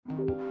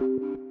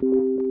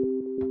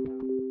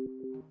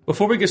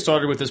Before we get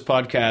started with this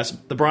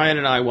podcast, the Brian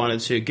and I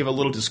wanted to give a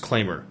little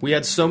disclaimer. We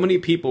had so many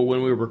people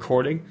when we were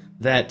recording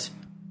that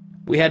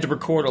we had to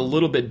record a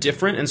little bit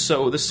different, and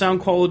so the sound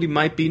quality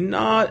might be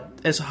not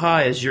as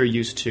high as you're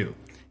used to.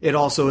 It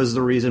also is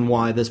the reason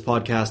why this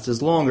podcast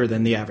is longer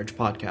than the average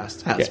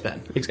podcast has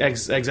been.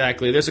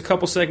 Exactly. There's a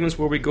couple segments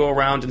where we go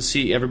around and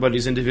see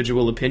everybody's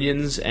individual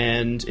opinions,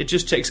 and it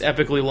just takes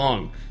epically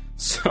long.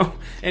 So,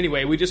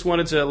 anyway, we just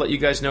wanted to let you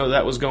guys know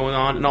that was going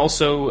on, and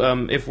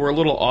also, if we're a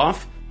little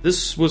off,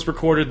 this was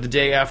recorded the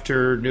day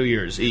after New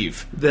Year's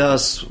Eve.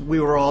 Thus, we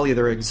were all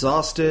either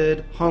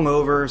exhausted,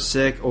 hungover,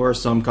 sick, or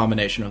some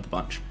combination of the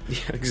bunch. Yeah,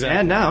 exactly.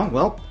 And now,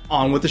 well,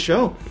 on with the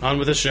show. On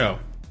with the show.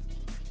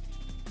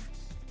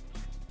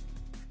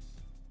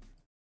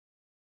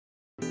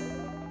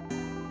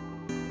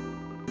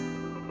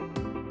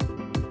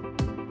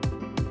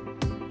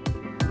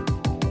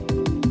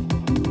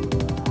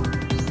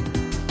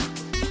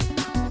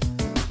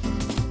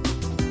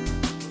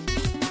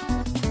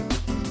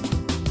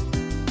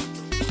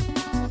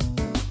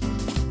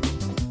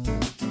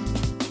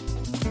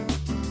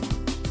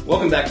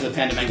 Welcome back to the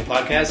Panda Manga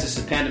Podcast. This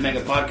is Panda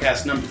Manga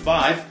Podcast number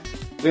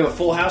 5. We have a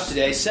full house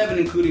today, 7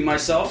 including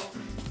myself.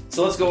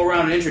 So let's go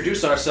around and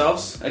introduce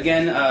ourselves.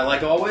 Again,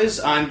 like always,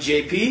 I'm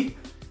JP.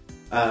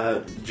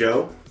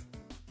 Joe.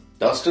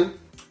 Dustin.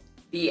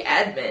 The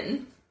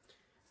admin.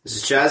 This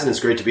is Chaz, and it's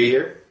great to be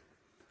here.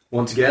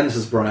 Once again, this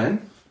is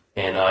Brian.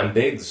 And I'm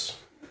Biggs.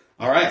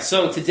 Alright,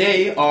 so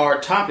today our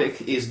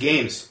topic is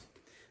games.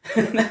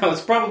 Now,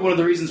 it's probably one of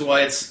the reasons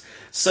why it's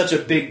such a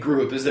big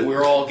group, is that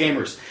we're all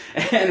gamers.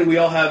 And we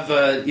all have,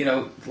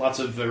 lots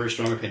of very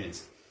strong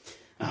opinions.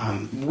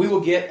 We will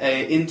get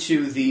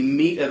into the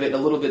meat of it a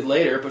little bit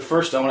later, but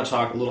first I want to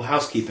talk a little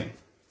housekeeping.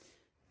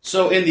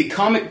 So in the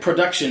comic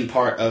production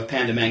part of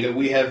Panda Manga,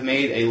 we have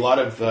made a lot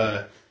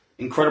of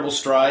incredible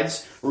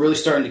strides. We're really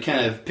starting to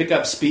kind of pick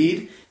up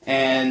speed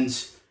and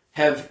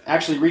have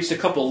actually reached a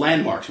couple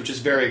landmarks, which is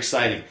very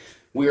exciting.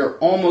 We are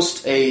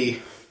almost a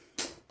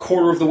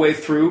quarter of the way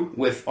through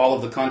with all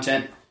of the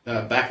content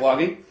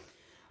backlogging.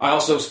 I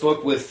also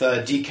spoke with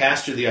D.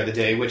 Caster the other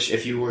day, which,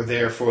 if you were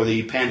there for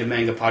the Panda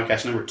Manga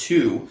Podcast number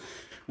 2,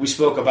 we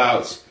spoke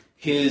about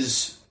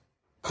his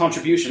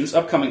contributions,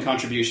 upcoming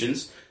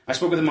contributions. I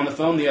spoke with him on the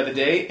phone the other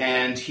day,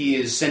 and he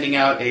is sending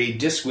out a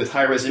disc with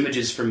high-res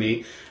images for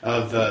me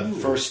of the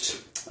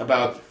first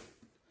about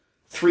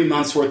 3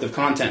 months' worth of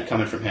content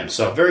coming from him.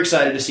 So very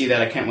excited to see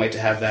that. I can't wait to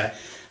have that.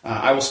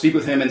 I will speak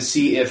with him and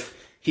see if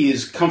he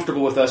is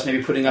comfortable with us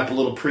maybe putting up a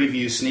little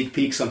preview, sneak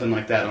peek, something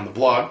like that on the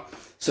blog.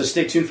 So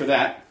stay tuned for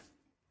that.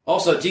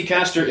 Also, D.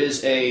 Caster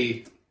is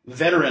a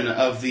veteran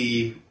of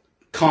the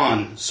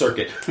con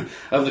circuit,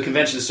 of the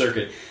convention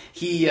circuit.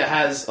 He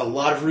has a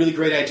lot of really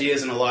great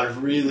ideas and a lot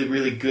of really,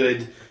 really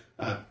good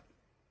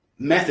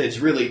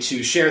methods, really,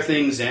 to share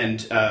things,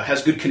 and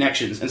has good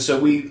connections. And so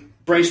we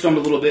brainstormed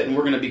a little bit, and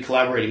we're going to be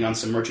collaborating on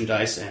some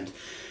merchandise, and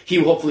he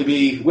will hopefully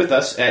be with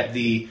us at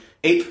the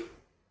Ape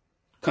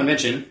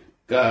convention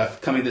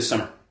coming this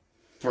summer.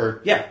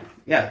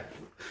 Yeah.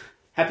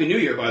 Happy New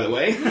Year, by the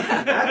way.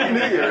 Happy New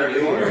Year,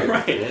 everyone.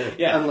 Right.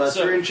 Yeah. Unless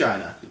you're in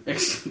China.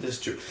 That's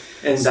true.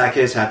 In that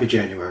case, Happy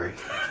January.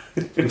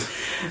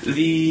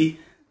 The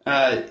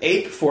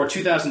Ape for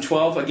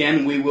 2012,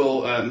 again, we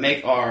will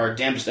make our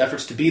damnedest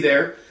efforts to be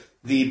there.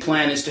 The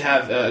plan is to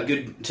have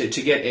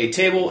to get a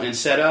table and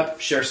set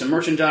up, share some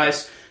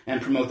merchandise,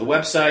 and promote the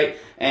website,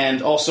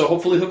 and also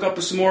hopefully hook up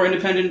with some more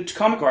independent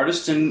comic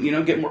artists and,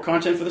 get more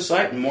content for the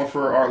site and more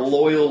for our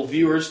loyal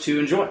viewers to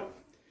enjoy.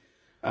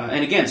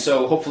 And again,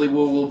 so hopefully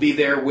we'll be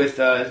there with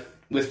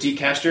D.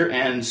 Caster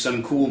and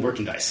some cool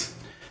merchandise.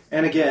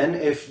 And again,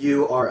 if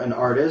you are an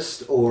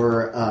artist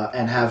or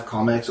and have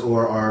comics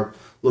or are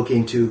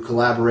looking to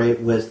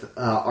collaborate with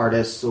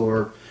artists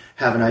or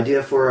have an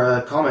idea for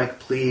a comic,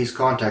 please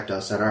contact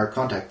us at our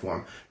contact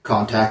form,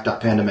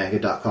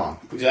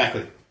 contact.pandamanga.com.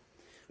 Exactly.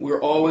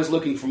 We're always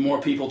looking for more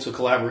people to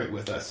collaborate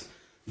with us.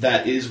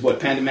 That is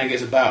what Panda Manga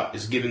is about,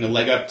 is giving a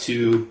leg up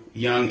to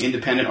young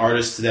independent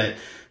artists that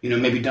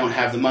maybe don't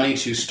have the money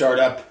to start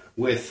up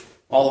with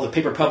all of the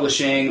paper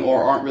publishing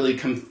or aren't really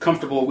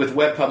comfortable with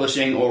web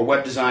publishing or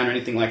web design or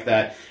anything like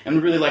that. And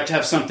we'd really like to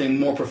have something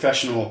more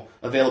professional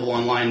available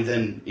online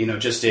than,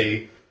 just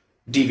a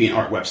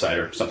DeviantArt website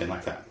or something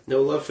like that.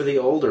 No love for the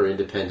older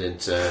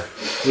independent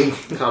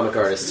comic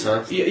artists,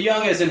 huh?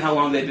 Young as in how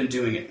long they've been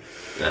doing it.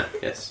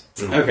 Yes.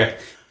 Mm-hmm. Okay.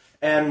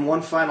 And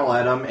one final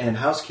item in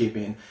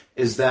housekeeping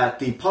is that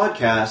the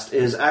podcast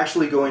is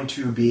actually going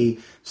to be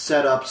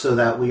set up so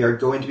that we are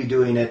going to be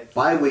doing it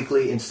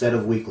bi-weekly instead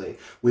of weekly.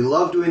 We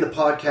love doing the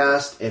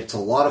podcast. It's a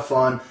lot of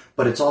fun,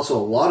 but it's also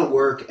a lot of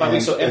work.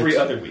 So every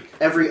other week.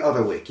 Every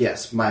other week,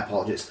 yes. My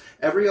apologies.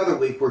 Every other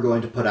week we're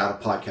going to put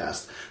out a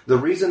podcast. The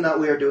reason that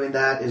we are doing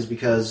that is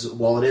because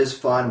while it is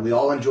fun, we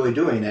all enjoy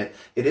doing it,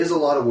 it is a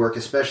lot of work,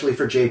 especially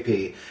for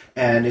JP,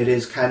 and it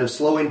is kind of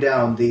slowing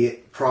down the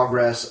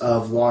progress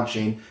of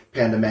launching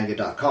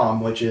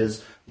pandamanga.com, which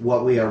is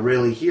what we are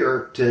really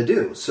here to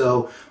do.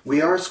 So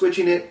we are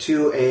switching it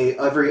to a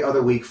every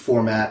other week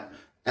format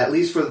At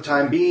least for the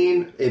time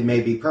being. It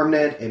may be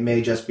permanent. It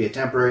may just be a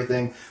temporary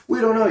thing.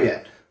 We don't know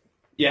yet.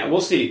 Yeah,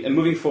 we'll see. And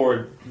moving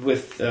forward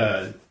with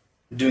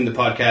doing the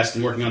podcast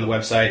and working on the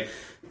website,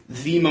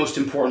 the most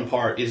important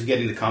part is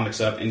getting the comics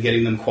up and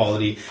getting them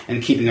quality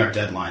and keeping our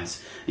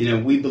deadlines.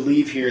 We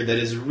believe here that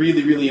it's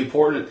really, really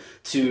important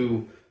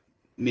to,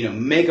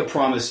 make a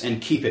promise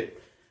and keep it.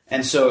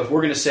 And so if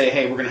we're going to say,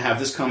 hey, we're going to have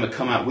this comic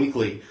come out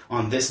weekly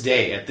on this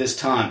day at this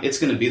time, it's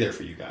going to be there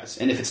for you guys.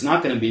 And if it's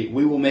not going to be,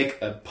 we will make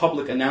a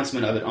public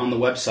announcement of it on the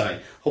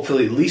website,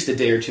 hopefully at least a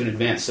day or two in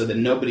advance, so that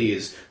nobody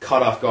is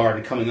caught off guard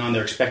and coming on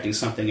there expecting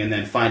something and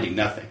then finding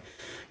nothing.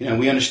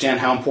 We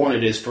understand how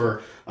important it is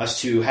for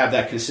us to have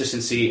that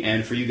consistency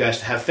and for you guys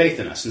to have faith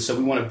in us. And so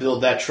we want to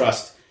build that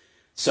trust.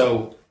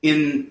 So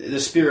in the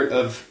spirit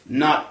of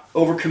not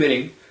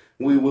overcommitting,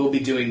 we will be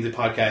doing the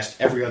podcast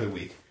every other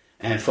week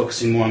and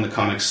focusing more on the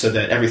comics so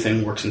that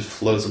everything works and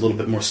flows a little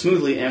bit more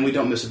smoothly and we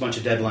don't miss a bunch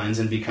of deadlines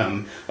and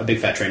become a big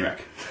fat train wreck.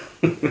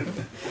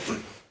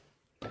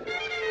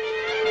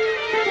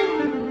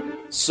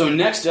 So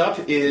next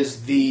up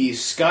is the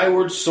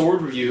Skyward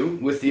Sword review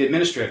with the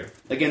Administrator.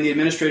 Again, the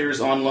Administrator is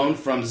on loan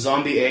from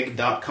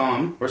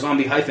zombieegg.com, or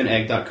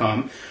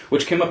zombie-egg.com,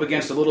 which came up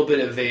against a little bit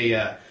of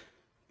a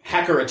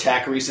hacker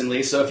attack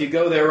recently. So if you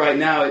go there right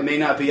now, it may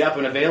not be up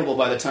and available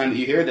by the time that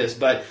you hear this,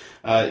 but,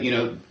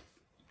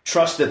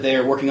 trust that they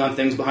are working on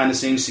things behind the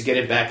scenes to get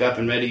it back up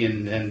and ready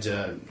and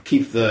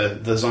keep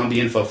the zombie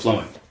info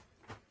flowing.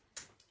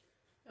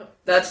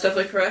 That's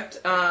definitely correct.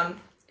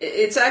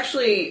 It's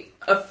actually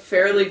a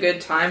fairly good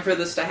time for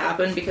this to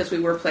happen because we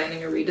were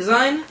planning a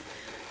redesign.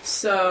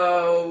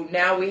 So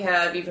now we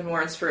have even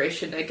more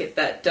inspiration to get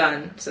that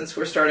done since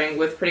we're starting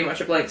with pretty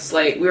much a blank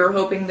slate. We were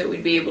hoping that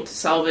we'd be able to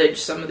salvage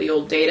some of the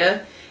old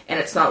data, and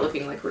it's not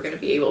looking like we're going to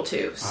be able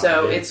to.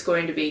 So it's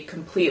going to be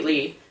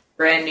completely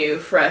brand new,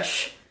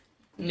 fresh,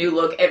 new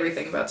look,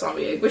 everything about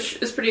Zombie Egg, which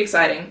is pretty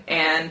exciting.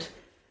 And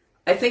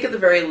I think at the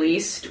very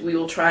least, we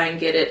will try and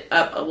get it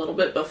up a little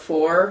bit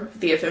before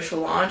the official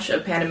launch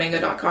of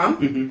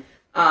pandamanga.com,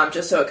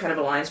 just so it kind of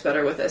aligns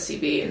better with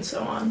SCB and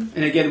so on.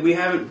 And again, we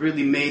haven't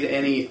really made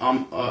any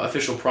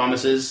official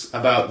promises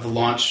about the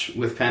launch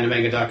with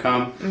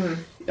pandamanga.com.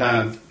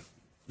 Mm-hmm.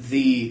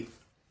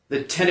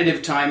 The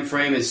tentative time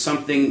frame is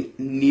something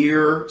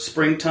near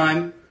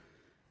springtime.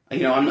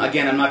 I'm not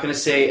going to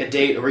say a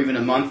date or even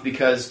a month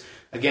because,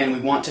 again, we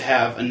want to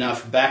have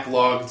enough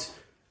backlogged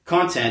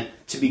content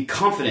to be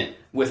confident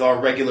with our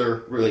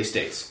regular release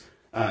dates.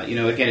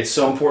 Again, it's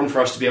so important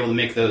for us to be able to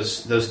make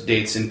those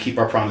dates and keep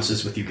our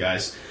promises with you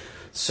guys.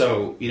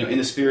 So, in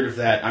the spirit of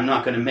that, I'm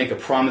not going to make a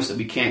promise that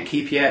we can't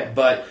keep yet,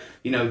 but,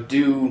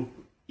 you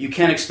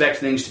can expect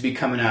things to be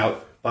coming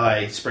out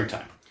by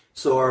springtime.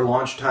 So our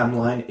launch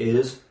timeline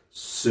is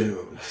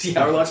soon.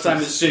 Yeah, our launch time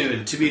is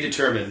soon, to be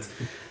determined.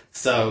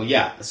 So,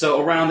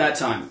 so around that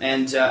time.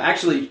 And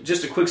actually,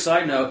 just a quick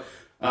side note,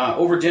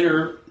 over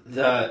dinner,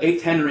 the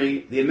 8th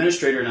Henry, the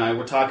Administrator, and I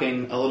were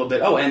talking a little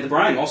bit, and the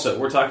Brian also,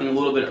 we're talking a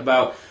little bit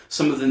about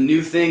some of the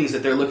new things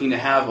that they're looking to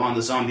have on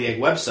the Zombie Egg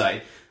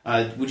website.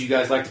 Would you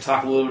guys like to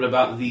talk a little bit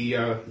about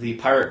the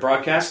pirate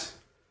broadcast?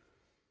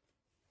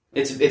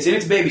 It's in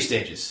its baby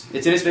stages.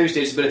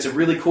 But it's a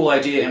really cool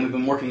idea, and we've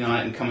been working on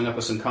it and coming up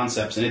with some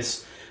concepts, and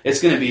it's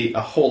going to be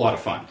a whole lot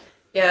of fun.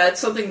 Yeah, it's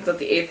something that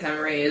the 8th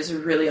Henry is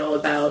really all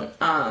about.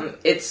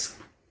 It's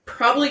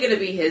probably going to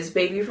be his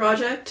baby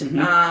project.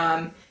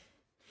 Mm-hmm.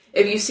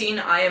 If you've seen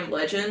I Am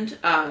Legend,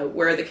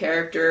 where the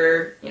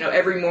character,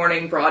 every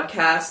morning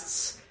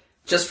broadcasts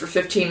just for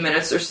 15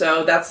 minutes or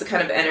so, that's the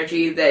kind of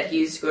energy that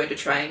he's going to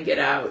try and get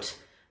out.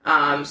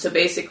 So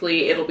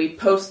basically, it'll be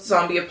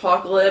post-zombie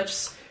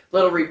apocalypse,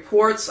 little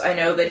reports. I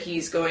know that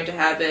he's going to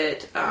have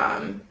it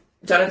done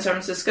in San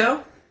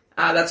Francisco.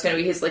 That's going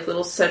to be his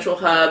little central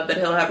hub, but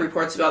he'll have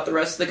reports about the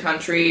rest of the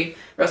country,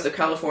 rest of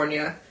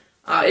California.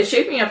 It's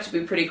shaping up to be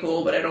pretty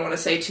cool, but I don't want to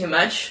say too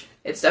much.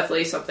 It's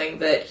definitely something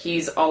that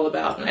he's all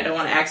about, and I don't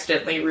want to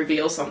accidentally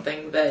reveal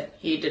something that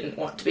he didn't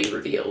want to be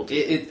revealed.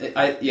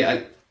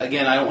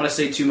 Again, I don't want to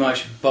say too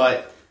much,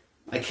 but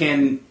I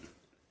can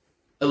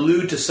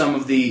allude to some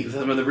of the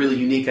really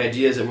unique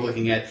ideas that we're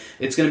looking at.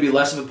 It's going to be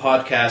less of a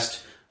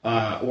podcast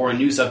or a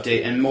news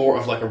update, and more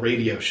of a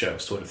radio show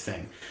sort of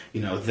thing.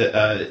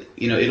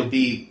 It'll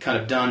be kind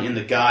of done in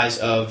the guise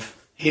of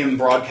him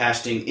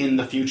broadcasting in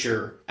the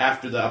future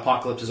after the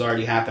apocalypse has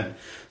already happened.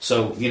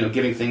 So,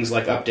 giving things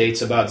like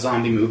updates about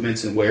zombie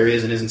movements and where he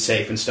is and isn't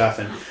safe and stuff,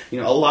 and,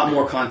 a lot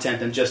more content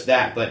than just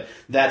that, but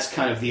that's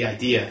kind of the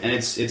idea. And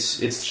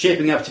it's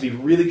shaping up to be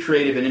really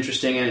creative and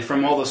interesting, and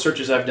from all the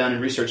searches I've done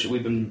and research that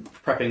we've been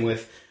prepping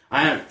with,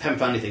 I haven't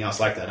found anything else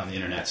like that on the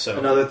internet. So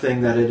another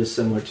thing that it is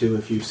similar to,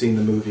 if you've seen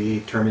the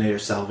movie Terminator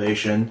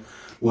Salvation,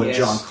 what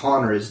John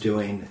Connor is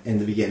doing in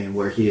the beginning,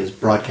 where he is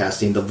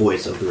broadcasting the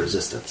voice of the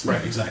Resistance.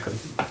 Right, exactly.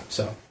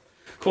 So,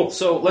 cool.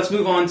 So let's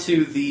move on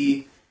to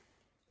the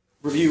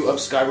review of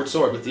Skyward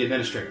Sword with the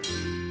Administrator.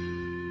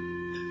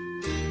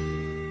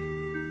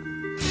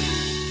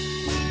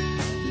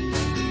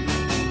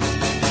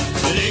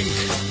 Link,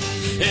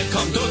 it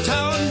come to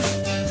town,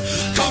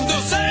 come to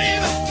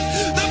save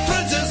the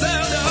Princess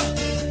Zelda.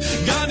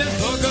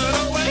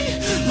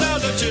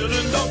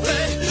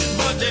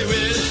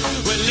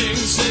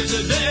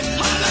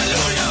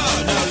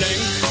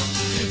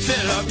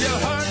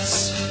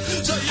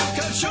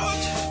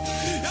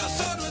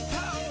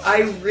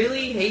 I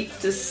really hate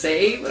to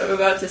say what I'm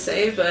about to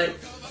say, but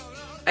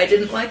I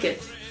didn't like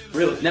it.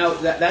 Really? Now,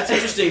 that's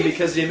interesting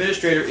because the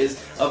administrator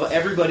is, of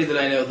everybody that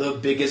I know, the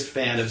biggest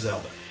fan of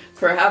Zelda.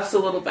 Perhaps a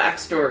little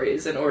backstory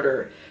is in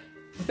order.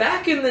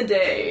 Back in the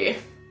day,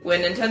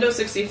 when Nintendo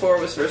 64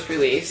 was first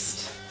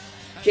released,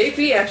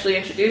 JP actually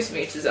introduced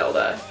me to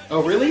Zelda.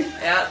 Oh, really?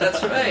 Yeah,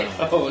 that's right.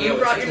 You no,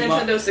 brought your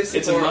Nintendo 64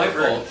 It's my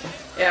over. fault.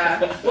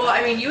 Yeah. Well,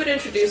 I mean, you had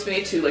introduced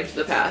me to Link to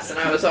the Past, and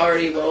I was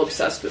already well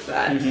obsessed with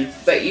that. Mm-hmm.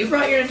 But you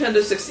brought your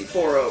Nintendo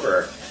 64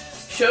 over,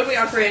 showed me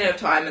Ocarina of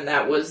Time, and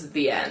that was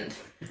the end.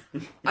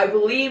 I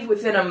believe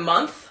within a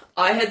month,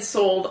 I had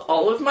sold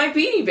all of my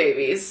Beanie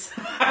Babies.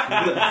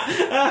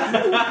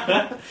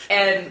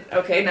 And,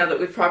 okay, now that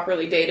we've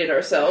properly dated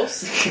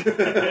ourselves,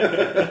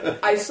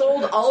 I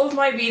sold all of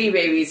my Beanie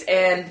Babies,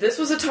 and this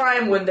was a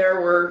time when there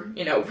were,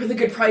 really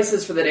good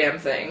prices for the damn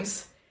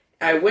things.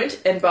 I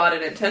went and bought a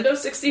Nintendo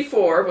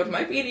 64 with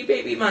my Beanie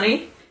Baby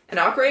money, and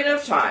Ocarina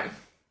of Time.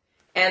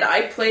 And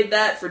I played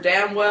that for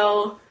damn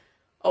well,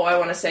 I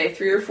want to say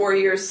 3 or 4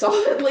 years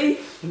solidly.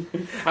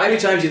 How many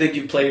times do you think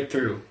you've played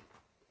through?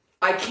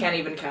 I can't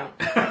even count.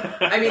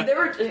 I mean,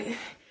 I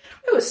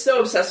was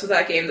so obsessed with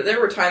that game that there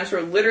were times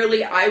where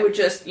literally I would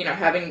just,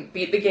 having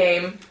beat the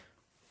game,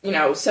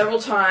 several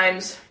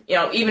times,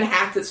 even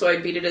hacked it so I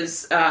beat it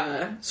as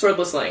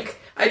Swordless Link.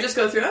 I'd just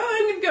go through,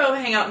 I'm going to go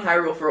hang out in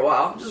Hyrule for a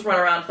while, just run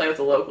around and play with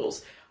the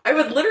locals. I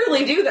would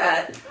literally do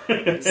that.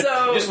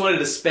 So You just wanted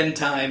to spend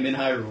time in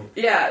Hyrule.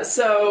 yeah,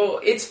 so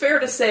it's fair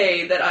to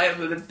say that I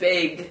am a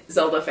big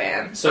Zelda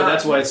fan. So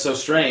that's why it's so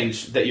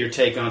strange that your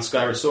take on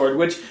Skyward Sword,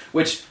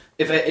 which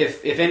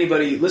if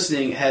anybody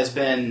listening has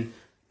been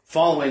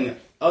following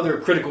other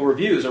critical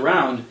reviews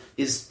around,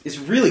 is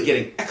really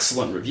getting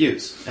excellent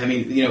reviews. I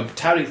mean,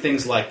 touting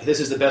things like, this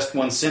is the best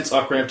one since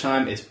Ocarina of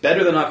Time, it's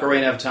better than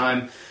Ocarina of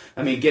Time,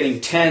 I mean, getting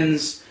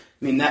 10s,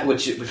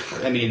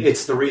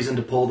 it's the reason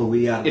to pull the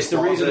Wii out of it's the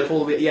reason to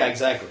pull the Wii, yeah,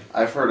 exactly.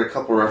 I've heard a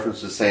couple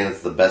references saying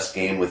it's the best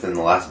game within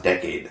the last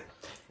decade.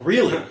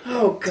 Really?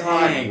 Oh,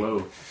 God. Dang.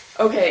 Whoa.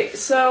 Okay,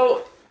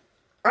 so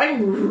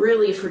I'm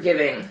really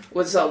forgiving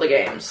with Zelda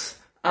games.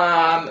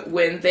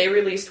 When they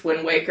released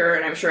Wind Waker,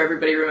 and I'm sure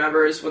everybody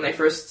remembers when they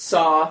first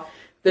saw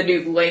the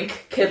new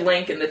Link, Kid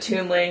Link, and the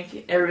Toon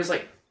Link, everybody was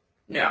like,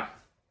 no.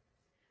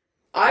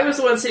 I was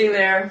the one sitting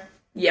there,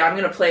 yeah, I'm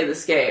going to play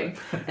this game.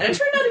 And it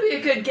turned out to be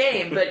a good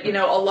game, but,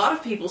 a lot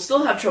of people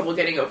still have trouble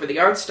getting over the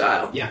art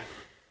style. Yeah.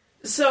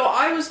 So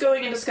I was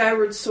going into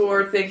Skyward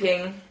Sword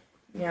thinking,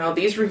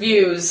 these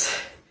reviews,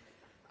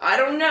 I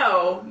don't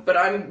know, but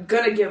I'm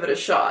going to give it a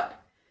shot.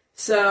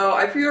 So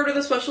I pre-ordered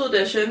the special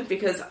edition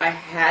because I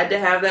had to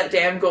have that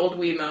damn gold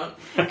Wiimote.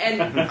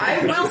 And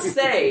I will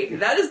say,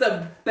 that is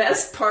the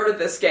best part of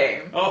this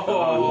game.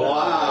 Oh,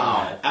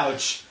 Wow.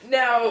 Ouch.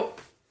 Now,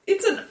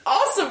 it's an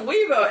awesome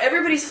Wiimote.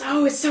 Everybody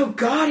says, it's so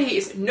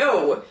gaudy.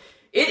 No,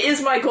 it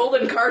is my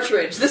golden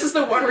cartridge. This is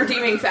the one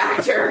redeeming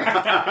factor.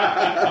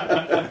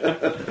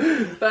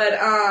 But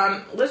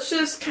let's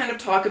just kind of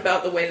talk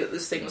about the way that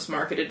this thing was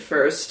marketed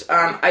first.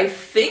 I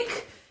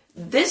think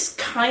this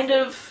kind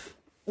of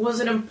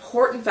was an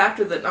important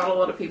factor that not a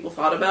lot of people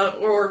thought about,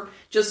 or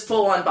just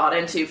full-on bought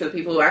into for the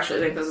people who actually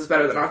think this is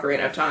better than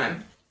Ocarina of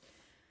Time.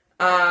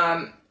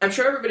 I'm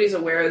sure everybody's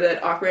aware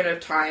that Ocarina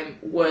of Time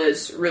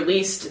was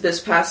released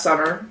this past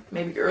summer,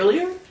 maybe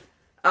earlier,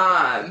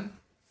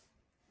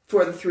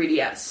 for the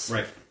 3DS.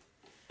 Right.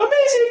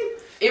 Amazing!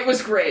 It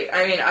was great.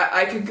 I mean,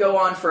 I could go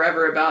on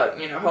forever about,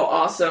 how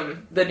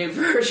awesome the new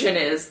version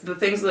is. The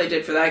things that they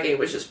did for that game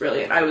was just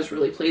brilliant. I was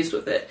really pleased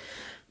with it.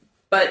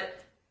 But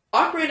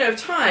Ocarina of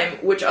Time,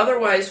 which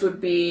otherwise would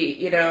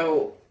be,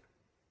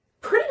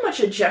 pretty much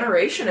a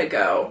generation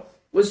ago,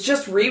 was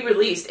just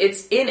re-released.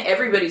 It's in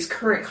everybody's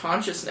current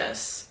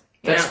consciousness.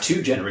 That's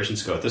 2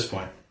 generations ago at this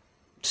point.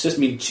 It's just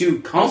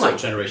 2 console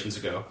generations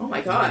ago. Oh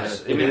my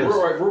gosh. I mean,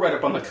 we're right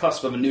up on the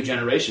cusp of a new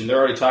generation. They're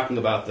already talking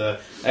about the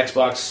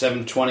Xbox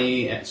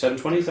 720, is that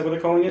what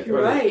they're calling it?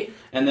 You're right.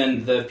 And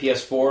then the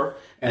PS4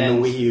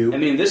 and the Wii U. I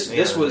mean, this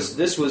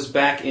was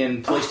back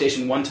in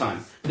PlayStation 1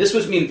 time.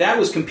 That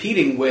was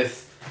competing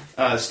with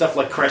stuff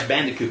like Crash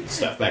Bandicoot and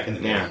stuff back in the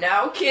day. Yeah.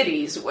 Now,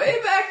 kiddies,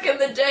 way back in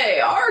the day,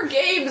 our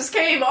games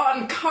came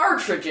on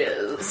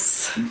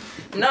cartridges,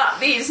 not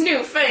these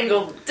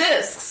newfangled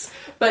discs.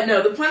 But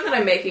no, the point that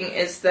I'm making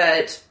is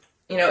that,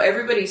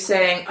 everybody's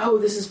saying,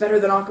 this is better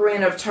than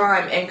Ocarina of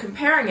Time, and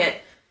comparing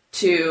it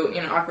to,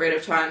 Ocarina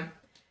of Time.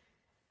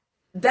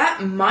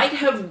 That might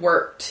have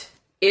worked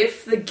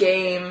if the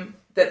game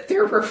that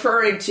they're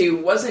referring to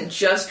wasn't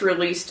just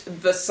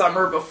released the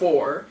summer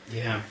before.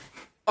 Yeah.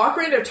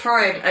 Ocarina of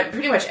Time,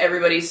 pretty much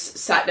everybody's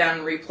sat down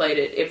and replayed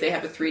it if they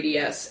have a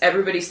 3DS.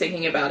 Everybody's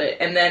thinking about it.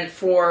 And then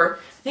I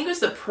think it was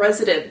the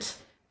president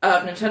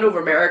of Nintendo of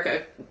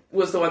America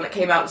was the one that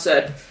came out and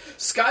said,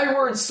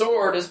 Skyward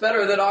Sword is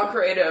better than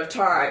Ocarina of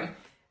Time.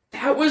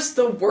 That was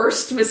the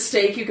worst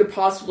mistake you could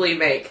possibly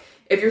make.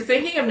 If you're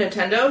thinking of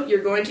Nintendo,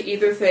 you're going to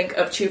either think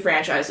of 2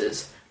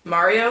 franchises,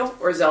 Mario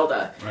or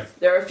Zelda. Right.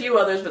 There are a few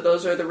others, but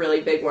those are the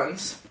really big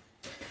ones.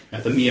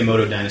 At the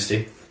Miyamoto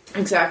dynasty.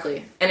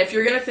 Exactly. And if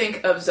you're going to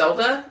think of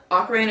Zelda,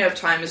 Ocarina of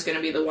Time is going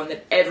to be the one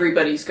that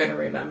everybody's going to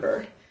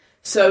remember.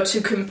 So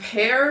to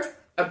compare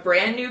a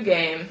brand new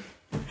game...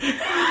 so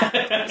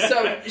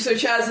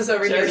Chaz is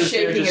over here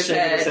shaking his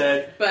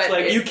head. But it's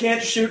like, you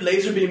can't shoot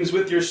laser beams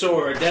with your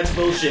sword. That's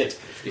bullshit.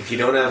 If you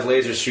don't have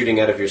lasers shooting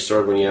out of your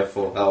sword when you have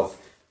full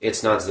health,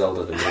 it's not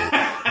Zelda to me.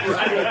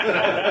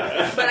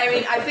 Right. But I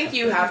mean, I think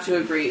you have to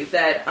agree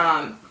that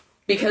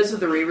because of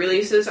the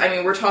re-releases, I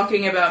mean, we're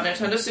talking about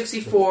Nintendo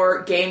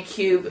 64,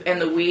 GameCube, and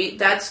the Wii.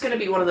 That's going to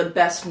be one of the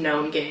best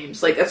known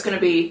games. Like, that's going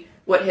to be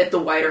what hit the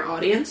wider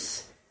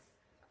audience.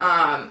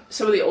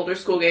 Some of the older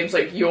school games,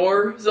 like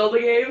your Zelda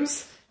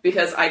games,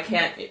 because I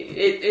can't...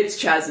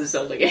 It's Chaz's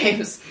Zelda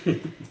games.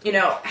 You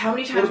know, how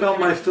many times... What about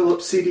my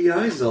Philips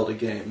CDI Zelda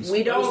games?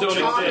 We don't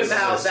talk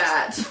about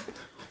that.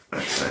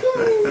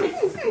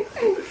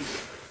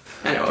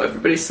 I know,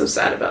 everybody's so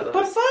sad about those.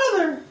 But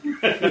Father!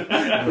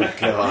 Oh,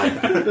 God.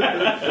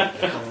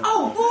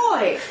 Oh,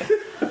 boy!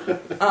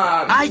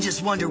 I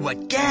just wonder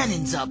what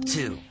Ganon's up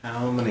to.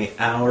 How many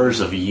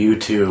hours of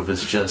YouTube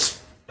is just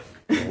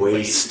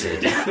wasted?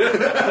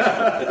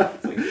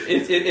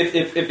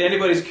 If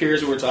anybody's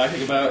curious what we're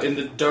talking about, in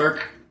the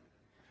dark,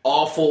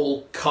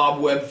 awful,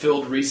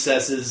 cobweb-filled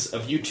recesses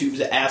of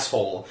YouTube's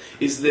asshole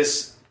is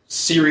this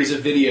series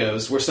of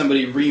videos where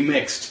somebody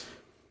remixed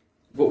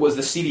what was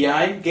the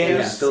CDI games?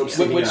 Yeah, Philips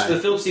CDI. The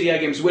Philips CDI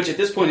games, which at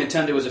this point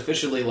Nintendo is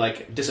officially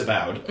like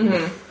disavowed.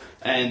 Mm-hmm.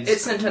 And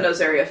it's Nintendo's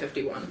Area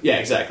 51. Yeah,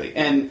 exactly.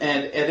 And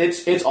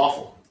it's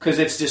awful because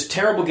it's just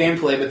terrible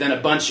gameplay, but then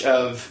a bunch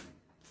of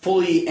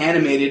fully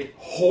animated,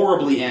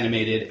 horribly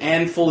animated,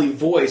 and fully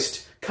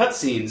voiced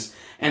cutscenes,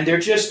 and they're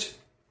just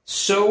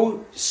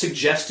so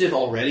suggestive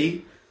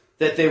already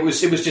that it was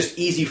just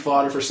easy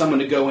fodder for someone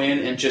to go in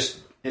and just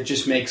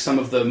make some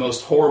of the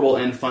most horrible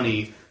and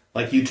funny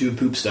like YouTube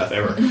poop stuff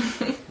ever.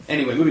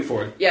 Anyway, moving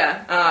forward.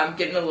 Yeah,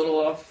 getting a little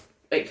off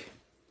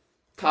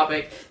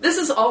topic. This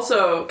is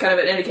also kind of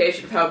an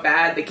indication of how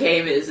bad the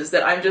game is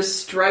that I'm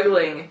just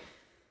struggling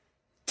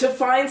to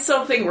find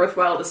something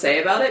worthwhile to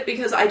say about it,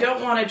 because I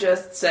don't want to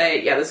just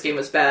say, yeah, this game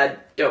was bad,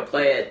 don't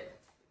play it,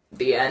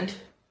 the end.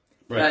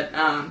 Right.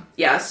 But,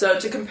 yeah, so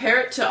to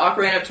compare it to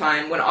Ocarina of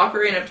Time, when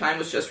Ocarina of Time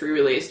was just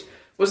re-released,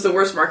 was the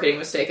worst marketing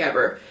mistake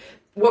ever.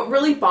 What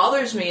really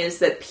bothers me is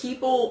that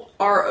people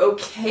are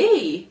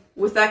okay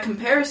with that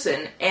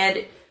comparison,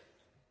 and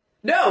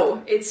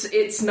no,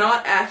 it's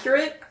not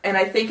accurate, and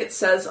I think it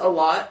says a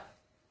lot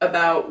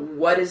about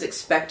what is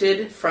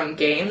expected from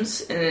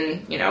games,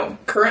 and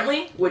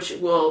currently, which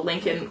will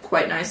link in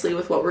quite nicely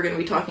with what we're going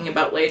to be talking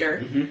about later.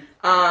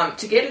 Mm-hmm.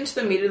 To get into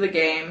the meat of the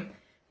game,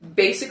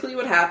 basically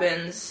what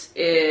happens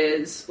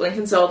is Link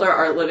and Zelda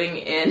are living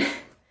in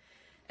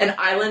an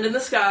island in the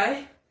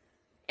sky,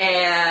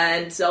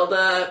 and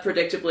Zelda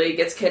predictably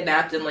gets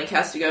kidnapped, and Link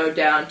has to go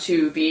down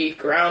to the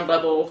ground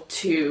level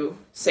to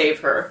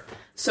save her.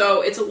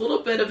 So it's a little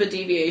bit of a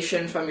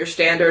deviation from your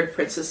standard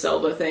Princess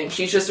Zelda thing.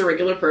 She's just a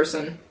regular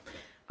person.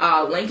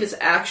 Link is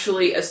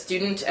actually a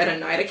student at a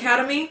Knight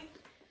Academy.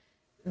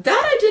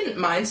 That I didn't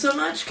mind so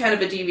much, kind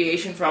of a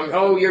deviation from,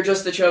 oh, you're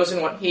just the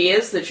chosen one. He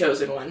is the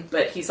chosen one,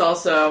 but he's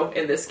also,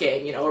 in this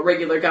game, a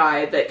regular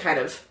guy that kind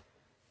of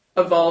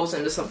evolves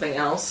into something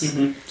else.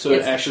 Mm-hmm. So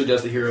it actually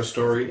does the hero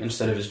story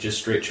instead of is just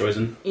straight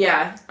chosen.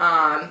 Yeah,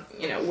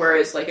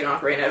 whereas like in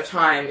Ocarina of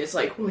Time, it's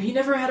like, well, he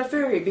never had a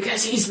fairy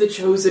because he's the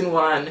chosen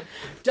one.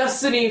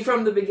 Destiny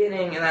from the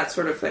beginning and that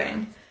sort of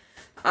thing.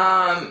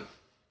 The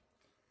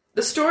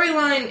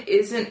storyline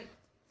isn't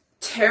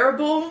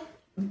terrible,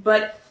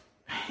 but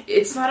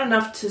it's not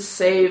enough to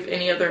save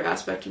any other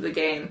aspect of the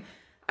game.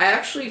 I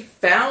actually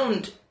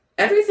found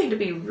everything to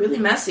be really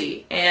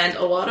messy, and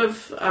a lot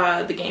of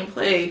the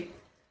gameplay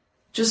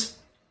just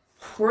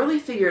poorly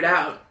figured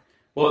out.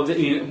 Well,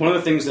 one of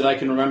the things that I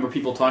can remember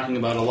people talking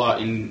about a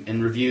lot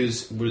in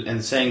reviews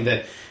and saying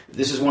that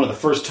this is one of the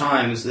first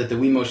times that the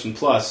Wii Motion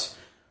Plus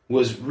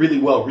was really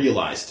well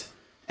realized,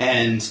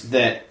 and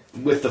that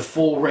with the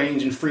full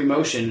range and free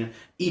motion,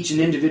 each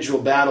and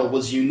individual battle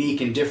was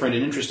unique and different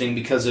and interesting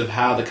because of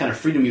how the kind of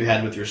freedom you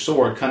had with your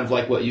sword, kind of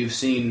like what you've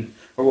seen,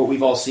 or what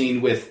we've all seen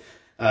with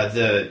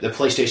the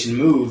PlayStation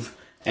Move,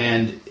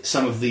 and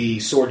some of the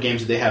sword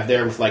games that they have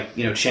there with, like,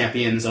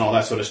 champions and all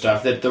that sort of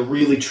stuff, that the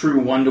really true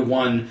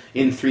one-to-one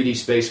in 3D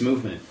space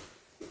movement.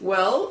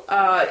 Well,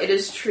 it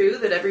is true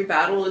that every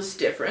battle is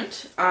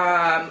different.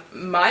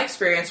 My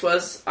experience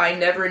was I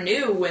never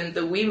knew when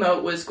the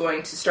Wiimote was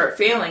going to start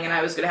failing and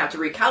I was going to have to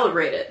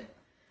recalibrate it.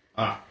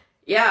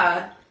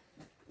 Yeah.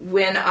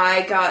 When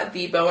I got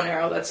the bow and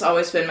arrow, that's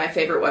always been my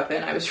favorite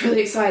weapon, I was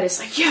really excited. It's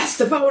like, yes,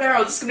 the bow and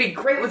arrow, this is going to be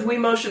great with Wii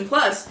Motion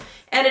Plus.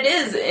 And it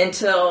is,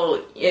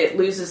 until it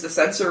loses the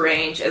sensor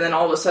range, and then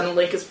all of a sudden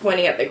Link is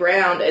pointing at the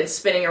ground and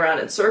spinning around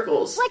in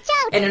circles. Watch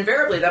out! And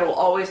invariably, that will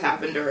always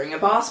happen during a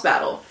boss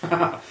battle.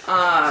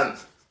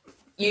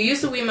 You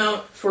use the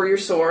Wiimote for your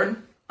sword.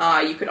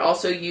 You could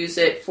also use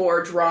it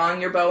for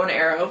drawing your bow and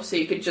arrow, so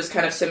you could just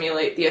kind of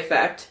simulate the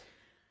effect.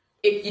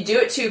 If you do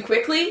it too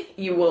quickly,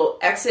 you will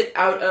exit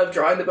out of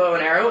drawing the bow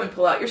and arrow and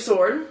pull out your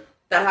sword.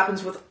 That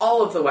happens with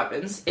all of the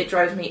weapons. It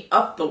drives me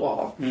up the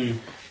wall.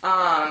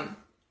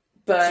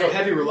 But So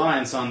heavy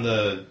reliance on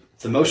the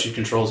motion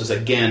controls is,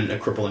 again, a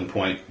crippling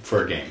point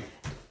for a game.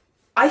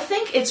 I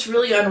think it's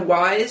really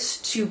unwise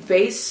to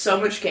base so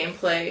much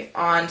gameplay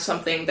on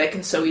something that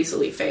can so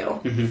easily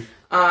fail.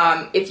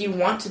 If you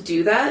want to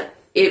do that,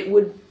 it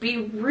would be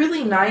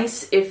really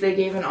nice if they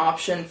gave an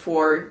option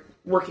for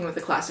working with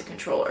the classic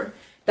controller.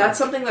 That's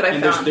something that I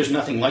And found. there's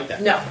nothing like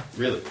that. No.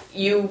 Really.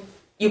 You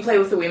play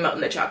with the Wiimote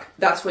and the Chuck.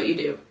 That's what you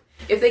do.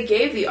 If they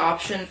gave the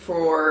option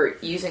for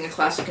using a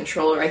classic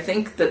controller, I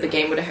think that the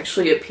game would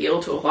actually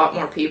appeal to a lot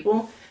more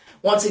people.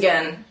 Once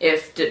again,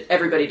 if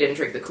everybody didn't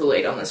drink the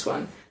Kool-Aid on this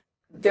one.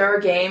 There are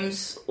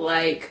games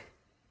like...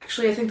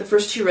 Actually, I think the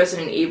first 2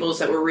 Resident Evils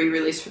that were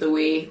re-released for the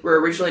Wii were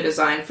originally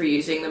designed for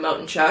using the Mote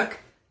and Chuck,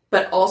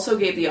 but also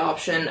gave the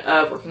option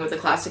of working with a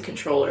classic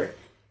controller.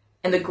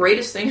 And the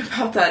greatest thing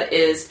about that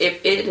is,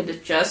 if it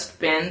had just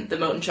been the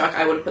Mote and Chuck,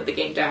 I would have put the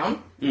game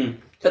down.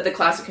 But the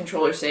classic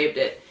controller saved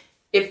it.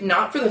 If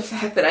not for the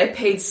fact that I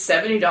paid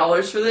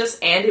 $70 for this,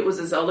 and it was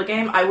a Zelda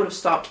game, I would have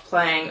stopped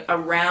playing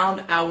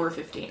around hour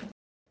 15.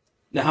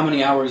 Now, how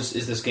many hours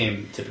is this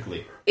game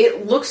typically?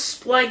 It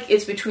looks like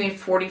it's between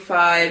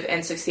 45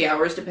 and 60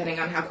 hours, depending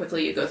on how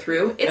quickly you go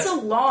through. It's a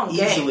long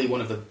game. Easily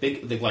one of the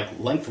big,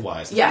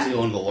 lengthwise, it's Yeah. easily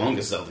one of the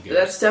longest Zelda games.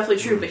 That's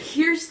definitely true, but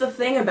here's the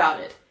thing about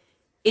it.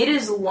 It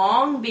is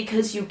long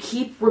because you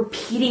keep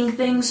repeating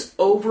things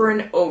over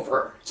and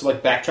over. So,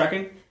 like,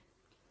 backtracking?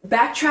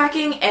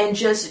 Backtracking and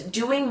just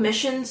doing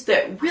missions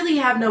that really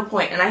have no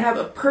point. And I have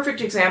a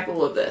perfect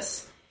example of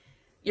this.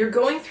 You're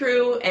going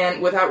through,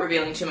 and without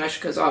revealing too much,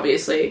 because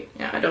obviously,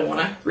 I don't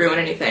want to ruin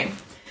anything.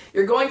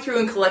 You're going through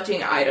and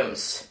collecting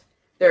items.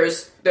 There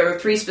are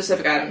 3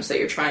 specific items that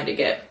you're trying to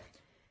get.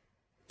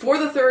 For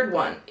the 3rd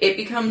one, it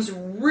becomes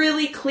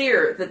really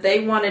clear that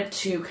they wanted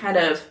to kind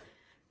of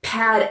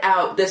pad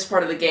out this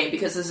part of the game,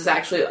 because this is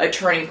actually a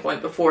turning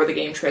point before the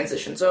game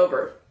transitions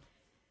over.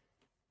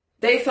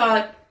 They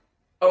thought,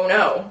 oh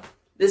no,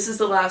 this is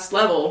the last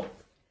level.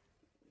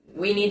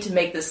 We need to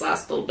make this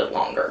last a little bit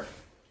longer.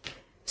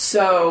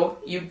 So,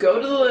 you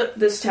go to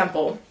this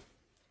temple.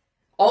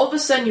 All of a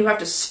sudden, you have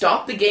to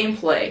stop the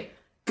gameplay,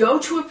 go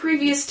to a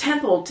previous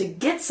temple to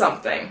get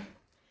something,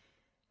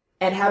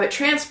 and have it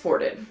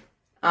transported.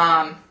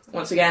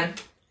 Once again,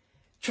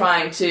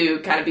 trying to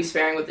kind of be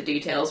sparing with the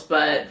details,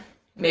 but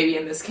maybe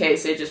in this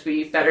case, it'd just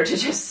be better to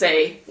just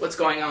say what's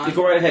going on. You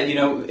go right ahead,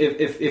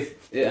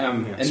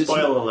 and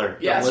Spoiler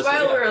alert. Yeah, Don't listen.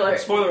 spoiler alert.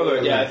 Spoiler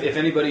alert, yeah. If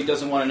anybody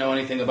doesn't want to know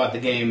anything about the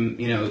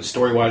game,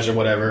 story-wise or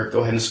whatever,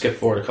 go ahead and skip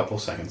forward a couple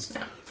of seconds.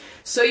 Yeah.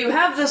 So you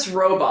have this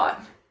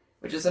robot,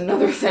 which is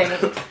another thing.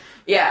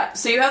 Yeah,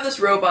 so you have this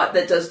robot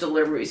that does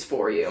deliveries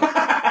for you.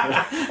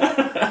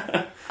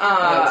 That's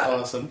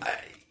awesome.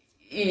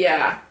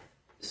 Yeah.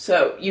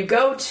 So you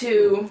go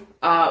to,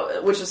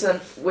 which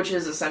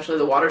is essentially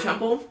the water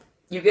temple.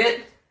 You get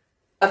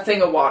a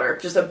thing of water,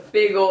 just a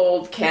big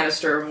old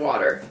canister of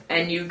water,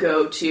 and you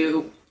go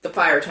to the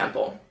fire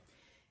temple.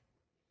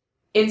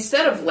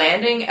 Instead of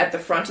landing at the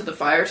front of the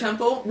fire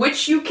temple,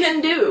 which you can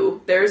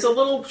do, there's a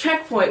little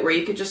checkpoint where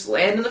you could just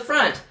land in the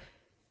front.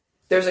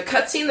 There's a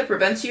cutscene that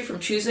prevents you from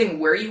choosing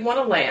where you want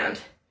to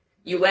land.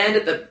 You land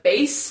at the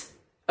base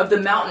of the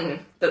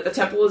mountain that the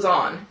temple is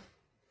on,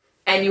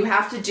 and you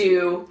have to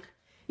do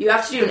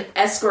an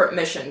escort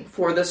mission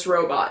for this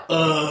robot.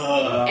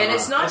 And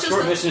it's not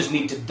escort missions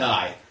need to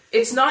die.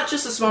 It's not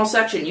just a small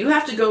section. You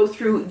have to go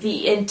through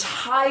the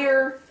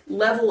entire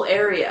level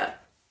area.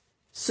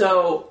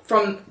 So,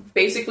 from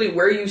basically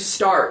where you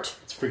start,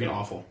 It's freaking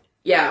awful.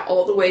 yeah,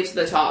 all the way to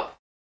the top.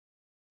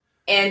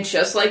 And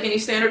just like any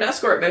standard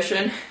escort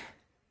mission,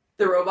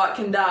 the robot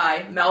can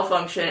die,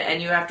 malfunction, and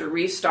you have to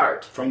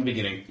restart. From the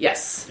beginning.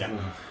 Yes. Yeah.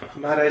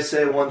 Might I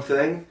say one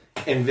thing?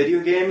 In video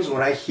games,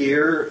 when I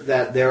hear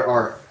that there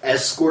are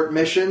escort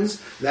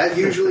missions, that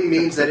usually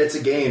means that it's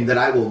a game that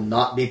I will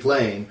not be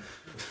playing.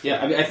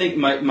 Yeah, I think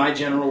my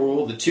general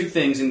rule, the 2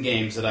 things in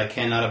games that I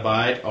cannot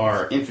abide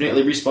are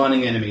infinitely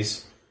respawning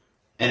enemies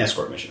and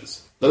escort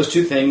missions. Those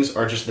 2 things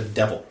are just the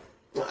devil.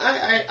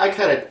 I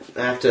kind of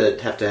have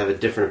to have a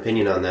different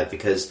opinion on that,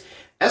 because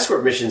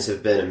escort missions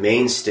have been a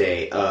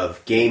mainstay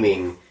of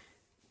gaming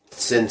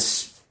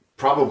since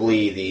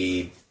probably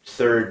the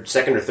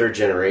second or third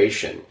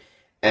generation,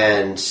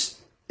 and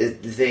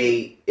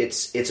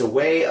it's a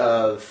way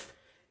of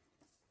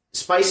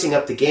spicing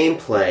up the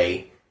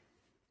gameplay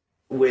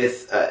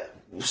with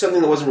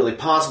something that wasn't really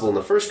possible in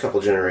the first couple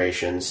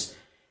generations,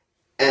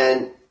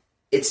 and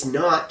it's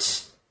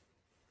not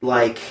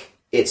like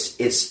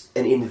it's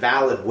an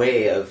invalid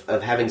way of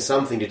having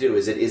something to do.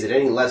 Is it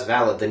any less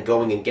valid than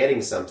going and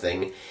getting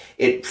something?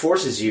 It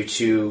forces you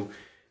to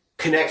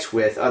connect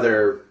with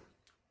other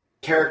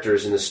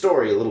characters in the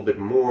story a little bit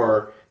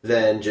more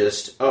than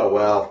just, oh,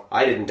 well,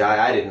 I didn't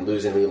die, I didn't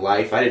lose any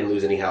life, I didn't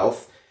lose any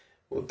health.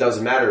 Well, it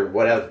doesn't matter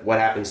what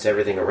happens to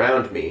everything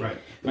around me. Right.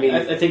 I mean,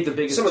 I think the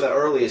biggest... Some of the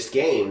earliest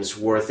games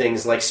were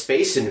things like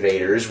Space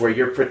Invaders, where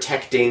you're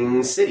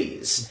protecting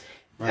cities.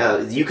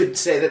 You could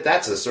say that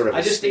that's a sort of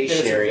I just think that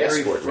it's a stationary very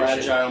escort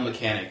mission. fragile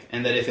mechanic,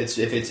 and that if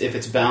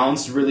it's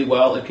balanced really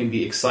well, it can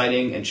be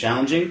exciting and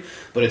challenging.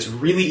 But it's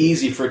really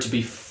easy for it to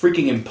be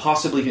freaking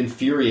impossibly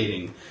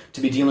infuriating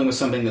to be dealing with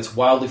something that's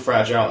wildly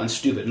fragile and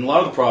stupid. And a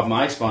lot of the problem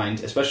I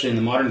find, especially in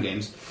the modern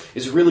games,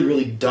 is really,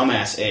 really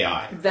dumbass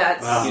AI.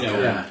 That's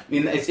I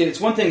mean, it's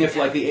one thing if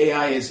like the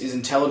AI is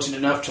intelligent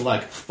enough to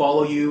like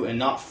follow you and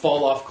not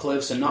fall off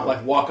cliffs and not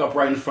like walk up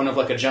right in front of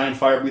like a giant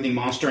fire-breathing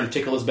monster and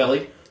tickle his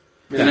belly.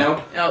 You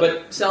know,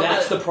 but Zelda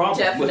that's the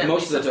problem with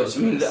most of the suffers I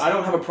mean, I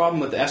don't have a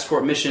problem with the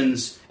escort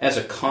missions as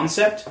a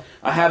concept.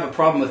 I have a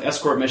problem with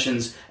escort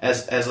missions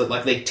as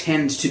like they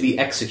tend to be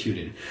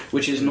executed,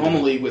 which is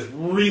normally with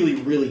really,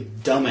 really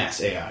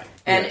dumbass AI.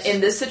 And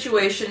in this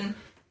situation,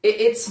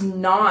 it's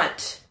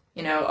not,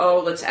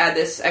 let's add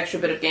this extra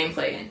bit of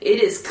gameplay in.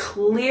 It is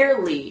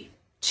clearly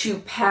to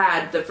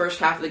pad the first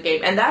half of the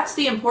game. And that's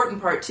the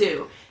important part,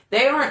 too.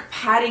 They aren't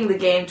padding the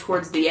game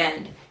towards the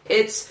end.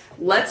 It's,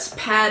 let's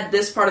pad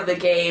this part of the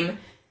game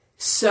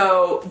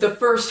so the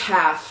first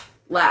half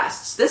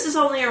lasts. This is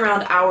only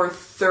around hour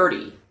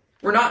 30.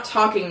 We're not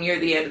talking near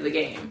the end of the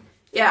game.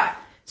 Yeah.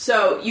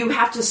 So you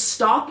have to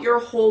stop your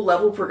whole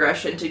level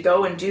progression to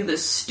go and do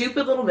this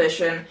stupid little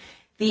mission.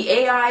 The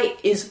AI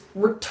is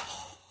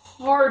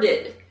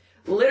retarded.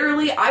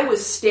 Literally, I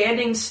was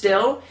standing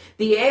still.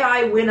 The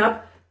AI went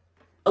up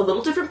a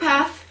little different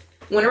path,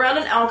 went around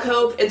an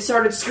alcove, and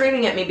started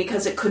screaming at me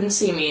because it couldn't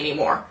see me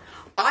anymore.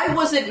 I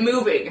wasn't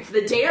moving.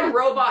 The damn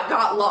robot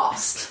got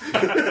lost.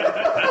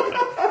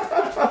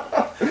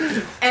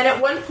 And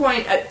at one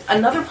point,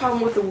 another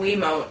problem with the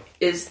Wiimote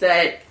is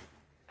that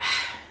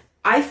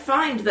I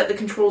find that the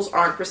controls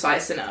aren't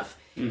precise enough.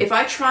 If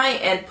I try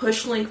and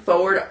push Link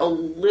forward a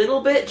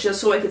little bit just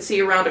so I can see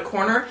around a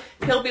corner,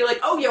 he'll be like,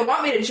 "Oh, you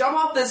want me to jump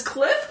off this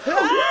cliff?" And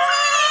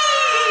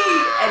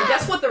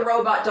guess what the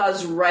robot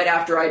does right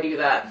after I do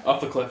that?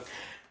 Off the cliff.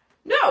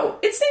 No,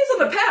 it stays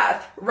on the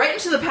path, right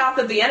into the path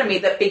of the enemy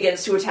that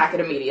begins to attack it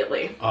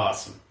immediately.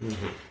 Awesome.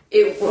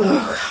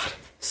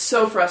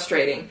 So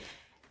frustrating.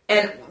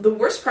 And the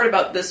worst part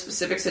about this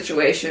specific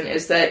situation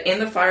is that in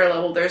the fire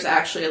level, there's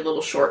actually a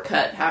little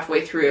shortcut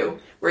halfway through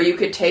where you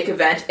could take a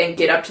vent and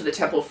get up to the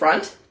temple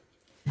front.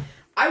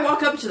 I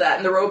walk up to that,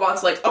 and the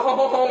robot's like,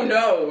 "Oh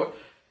no,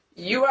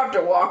 you have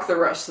to walk the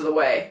rest of the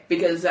way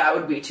because that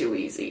would be too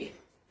easy."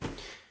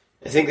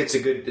 I think it's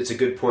a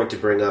good point to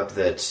bring up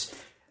that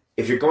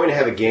if you're going to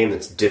have a game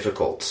that's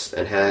difficult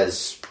and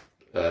has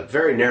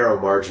very narrow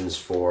margins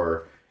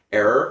for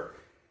error,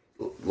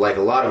 like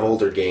a lot of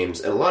older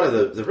games and a lot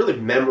of the really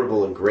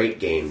memorable and great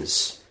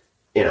games,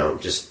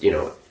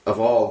 of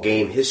all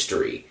game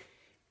history,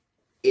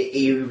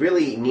 you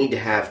really need to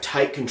have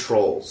tight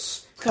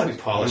controls. It's gotta be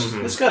polished.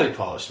 It's gotta be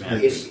polished,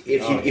 man.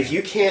 If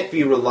you can't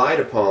be relied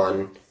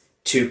upon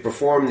to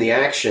perform the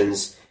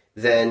actions,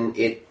 then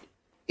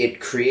it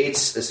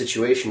creates a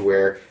situation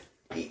where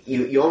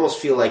you almost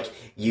feel like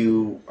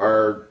you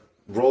are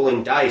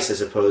rolling dice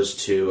as opposed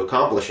to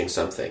accomplishing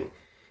something.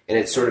 And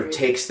it sort of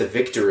takes the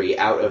victory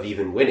out of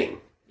even winning.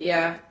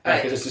 Yeah.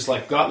 Because it's just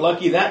like, got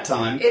lucky that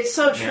time. It's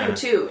so true,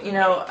 too.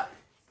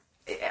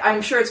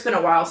 I'm sure it's been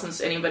a while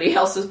since anybody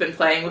else has been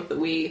playing with the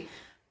Wii,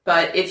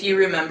 but if you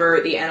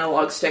remember the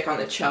analog stick on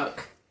the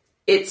Chuck,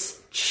 it's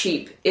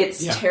cheap.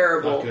 It's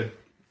terrible. Not good.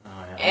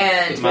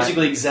 And it's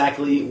basically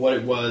exactly what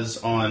it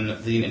was on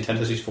the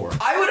Nintendo 64.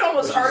 I would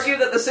almost argue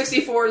that the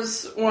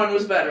 64's one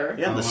was better.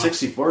 Yeah, the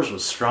 64's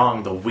was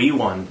strong. The Wii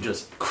one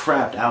just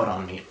crapped out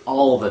on me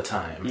all the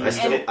time. I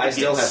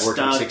still have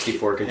working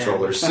 64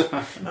 controllers.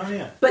 Oh,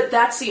 yeah. But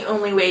that's the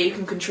only way you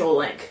can control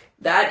Link.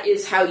 That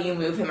is how you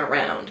move him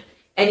around.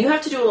 And you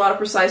have to do a lot of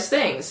precise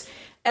things.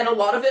 And a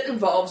lot of it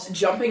involves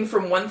jumping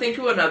from one thing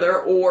to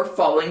another or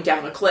falling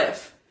down a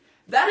cliff.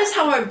 That is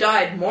how I've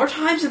died more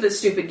times in this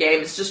stupid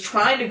game, is just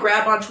trying to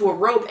grab onto a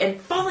rope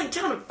and falling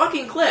down a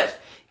fucking cliff.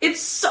 It's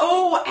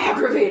so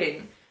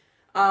aggravating.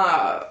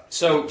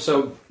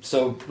 So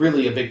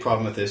really a big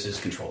problem with this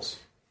is controls.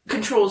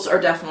 Controls are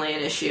definitely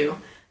an issue.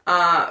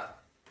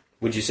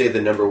 Would you say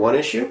the number one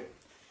issue?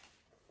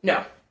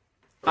 No.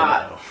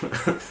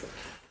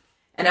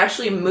 And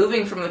actually,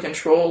 moving from the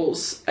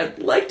controls, I'd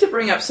like to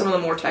bring up some of the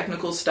more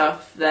technical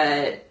stuff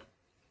that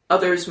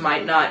others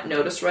might not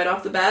notice right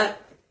off the bat.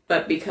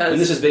 But because... And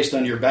this is based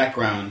on your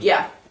background.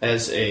 Yeah.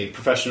 As a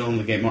professional in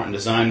the game art and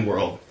design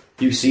world,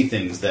 you see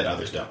things that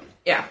others don't.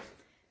 Yeah.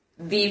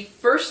 The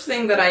first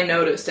thing that I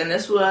noticed, and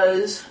this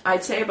was,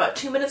 I'd say, about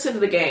 2 minutes into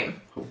the game,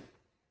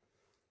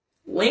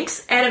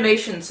 Link's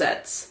animation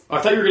sets. Oh,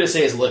 I thought you were going to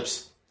say his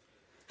lips.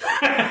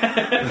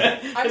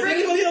 Has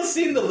anybody else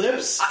seen the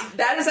lips?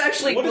 That is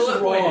actually what bullet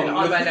is wrong pointed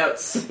on with... my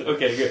notes.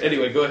 Okay, good.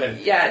 Anyway, go ahead.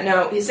 Yeah,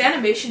 no, his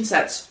animation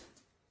sets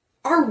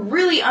are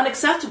really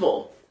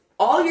unacceptable.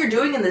 All you're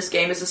doing in this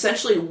game is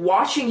essentially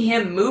watching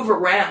him move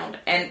around,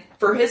 and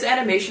for his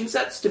animation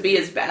sets to be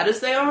as bad as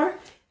they are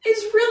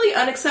is really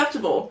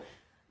unacceptable.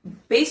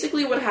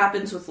 Basically what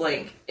happens with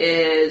Link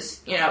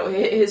is,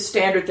 his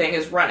standard thing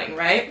is running,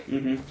 right?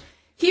 Mm-hmm.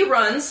 He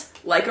runs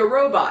like a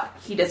robot.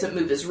 He doesn't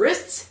move his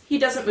wrists. He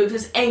doesn't move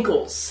his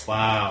ankles.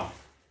 Wow.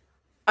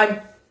 I'm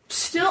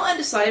still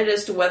undecided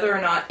as to whether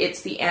or not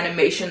it's the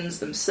animations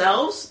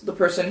themselves. The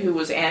person who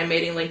was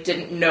animating Link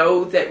didn't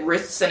know that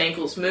wrists and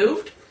ankles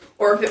moved,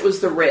 or if it was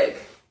the rig.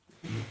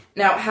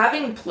 Now,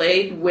 having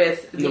played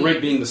with the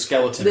rig being the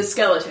skeleton. The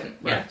skeleton,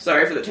 right. Yeah.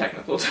 Sorry for the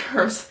technical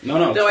terms.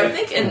 No. Though I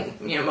think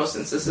in most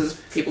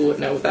instances people would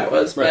know what that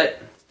was. Right.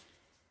 But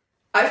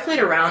I've played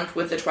around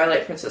with the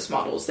Twilight Princess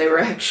models. They were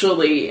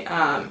actually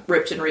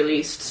ripped and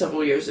released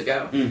several years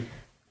ago.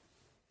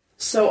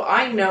 So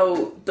I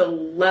know the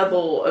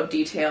level of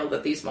detail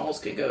that these models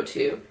can go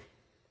to.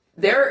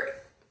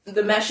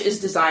 The mesh is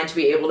designed to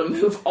be able to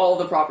move all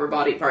the proper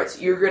body parts.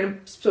 You're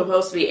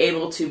supposed to be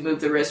able to move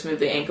the wrists, move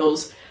the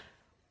ankles.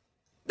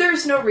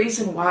 There's no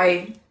reason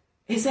why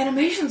his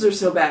animations are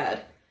so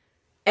bad.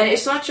 And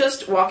it's not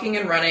just walking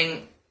and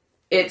running,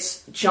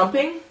 it's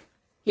jumping.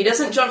 He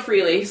doesn't jump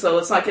freely, so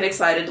let's not get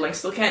excited. Link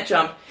still can't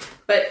jump.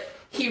 But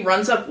he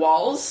runs up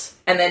walls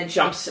and then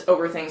jumps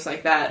over things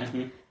like that.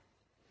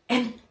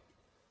 And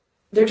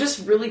they're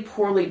just really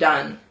poorly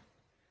done,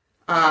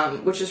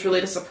 which is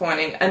really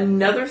disappointing.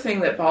 Another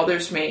thing that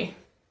bothers me,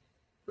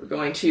 we're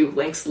going to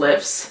Link's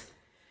lips,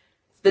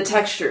 the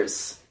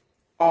textures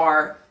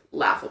are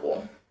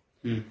laughable.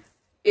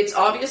 It's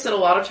obvious that a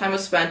lot of time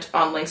was spent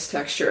on Link's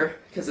texture,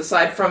 because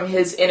aside from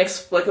his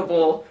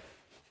inexplicable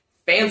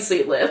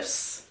fancy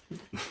lips,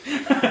 That's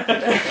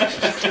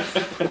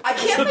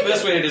the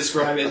best way to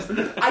describe it.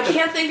 I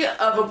can't think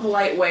of a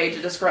polite way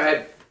to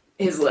describe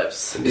his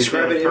lips.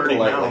 Describe it Purdy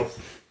impolitely. mouth.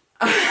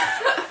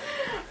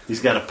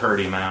 He's got a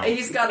purdy mouth.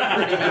 He's got a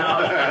pretty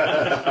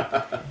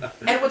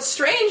mouth. And what's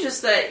strange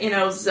is that,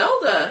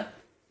 Zelda,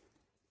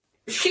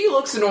 she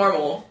looks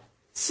normal.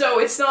 So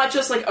it's not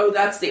just like, oh,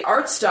 that's the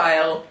art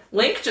style.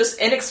 Link just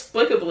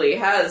inexplicably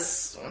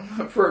has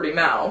a pretty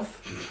mouth.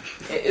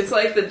 It's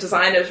like the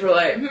designers were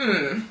like,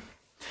 a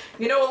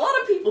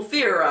lot of people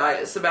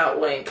theorize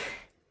about Link.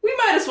 We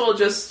might as well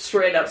just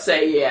straight up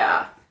say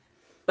yeah.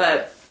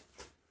 But...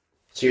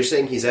 So you're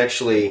saying he's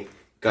actually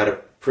got a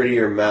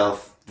prettier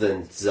mouth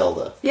than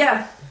Zelda?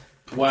 Yeah.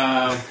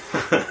 Wow.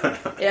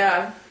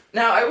 Yeah.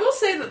 Now, I will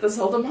say that the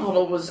Zelda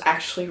model was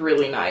actually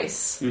really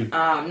nice.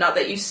 Not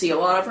that you see a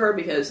lot of her,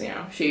 because,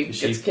 she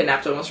gets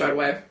kidnapped almost right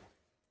away.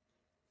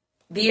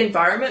 The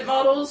environment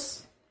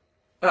models,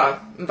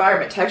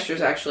 environment textures,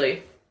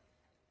 actually,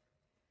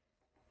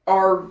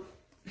 are...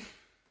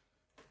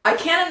 I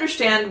can't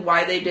understand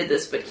why they did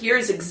this, but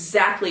here's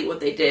exactly what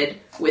they did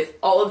with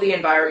all of the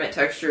environment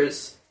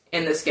textures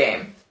in this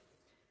game.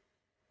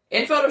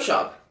 In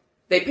Photoshop,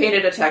 they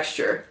painted a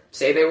texture.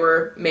 Say they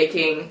were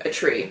making a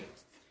tree.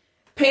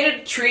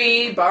 Painted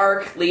tree,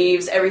 bark,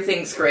 leaves,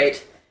 everything's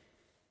great.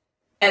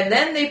 And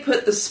then they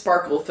put the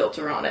sparkle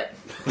filter on it.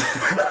 And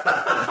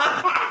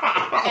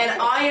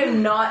I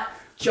am not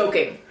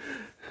joking.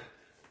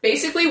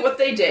 Basically what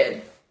they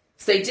did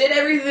is they did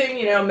everything,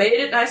 made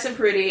it nice and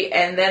pretty,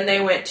 and then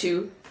they went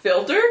to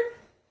filter,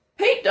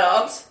 paint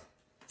daubs,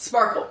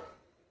 sparkle.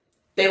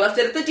 They left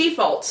it at the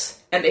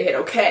defaults, and they hit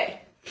OK.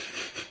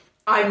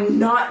 I'm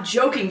not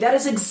joking. That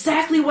is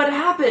exactly what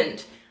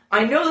happened.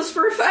 I know this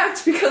for a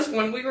fact because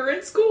when we were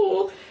in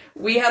school,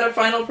 we had a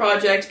final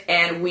project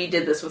and we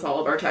did this with all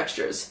of our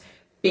textures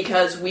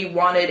because we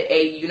wanted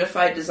a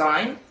unified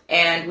design,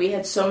 and we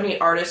had so many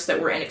artists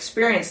that were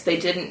inexperienced, they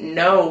didn't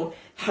know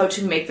how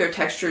to make their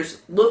textures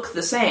look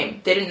the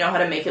same. They didn't know how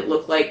to make it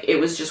look like it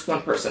was just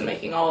one person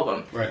making all of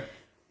them. Right.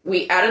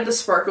 We added the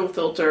sparkle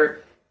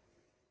filter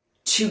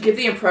to give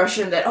the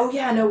impression that,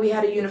 we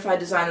had a unified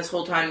design this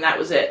whole time and that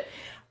was it.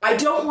 I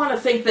don't want to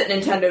think that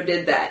Nintendo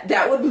did that.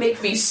 That would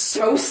make me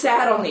so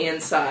sad on the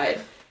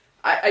inside.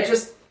 I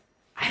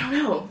don't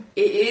know.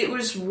 It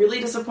was really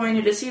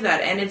disappointing to see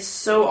that, and it's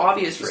so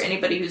obvious for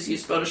anybody who's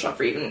used Photoshop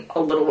for even a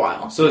little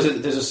while. So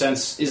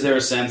is there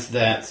a sense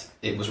that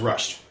it was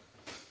rushed?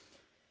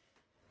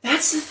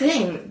 That's the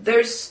thing.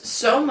 There's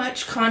so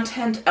much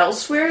content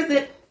elsewhere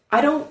that I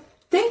don't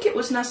think it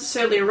was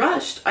necessarily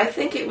rushed. I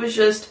think it was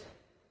just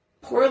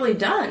poorly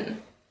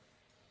done.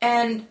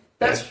 And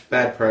that's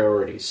bad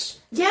priorities.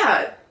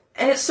 Yeah,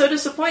 and it's so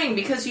disappointing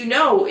because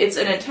it's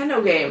a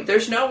Nintendo game.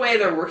 There's no way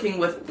they're working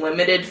with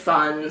limited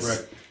funds.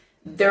 Right.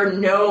 They're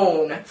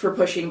known for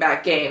pushing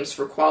back games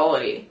for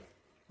quality.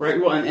 Right,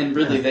 well, and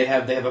really they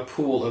have a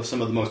pool of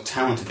some of the most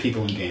talented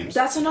people in games.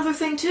 That's another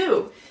thing,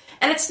 too.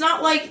 And it's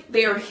not like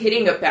they are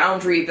hitting a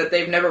boundary that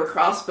they've never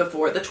crossed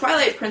before. The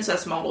Twilight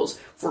Princess models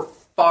were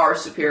far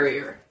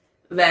superior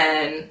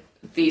than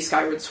the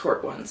Skyward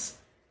Sword ones.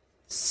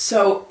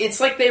 So it's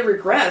like they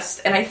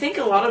regressed, and I think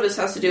a lot of this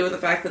has to do with the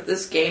fact that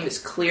this game is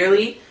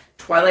clearly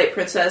Twilight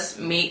Princess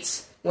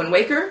meets Wind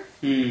Waker.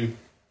 There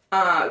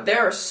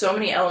are so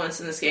many elements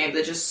in this game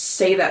that just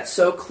say that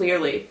so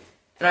clearly,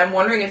 and I'm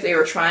wondering if they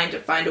were trying to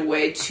find a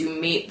way to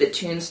meet the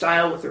toon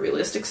style with the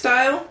realistic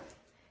style,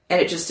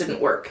 and it just didn't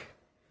work.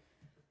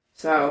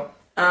 So,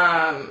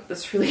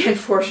 that's really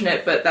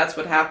unfortunate, but that's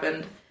what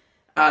happened.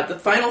 The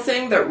final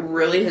thing that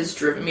really has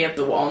driven me up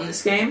the wall in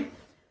this game,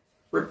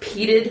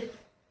 repeated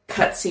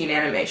cutscene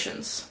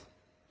animations.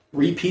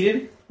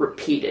 Repeated?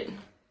 Repeated.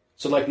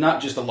 So, not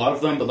just a lot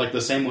of them, but,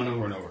 the same one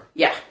over and over.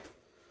 Yeah.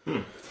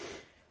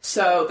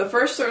 So the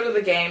first third of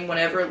the game,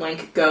 whenever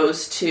Link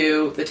goes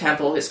to the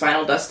temple, his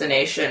final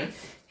destination,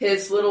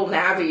 his little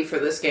Navi for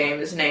this game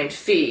is named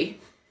Fi.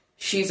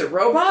 She's a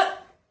robot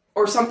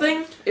or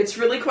something. It's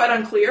really quite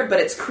unclear, but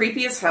it's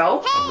creepy as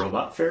hell. A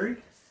robot fairy?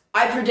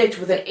 I predict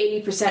with an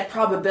 80%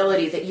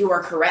 probability that you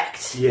are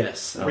correct.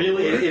 Yes.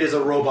 Really? It is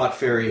a robot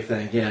fairy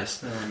thing,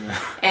 yes.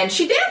 And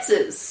she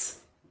dances!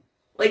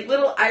 Like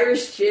little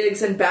Irish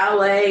jigs and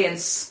ballet and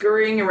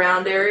scurrying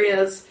around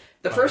areas.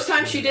 The first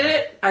time she did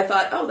it, I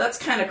thought, oh, that's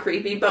kind of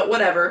creepy, but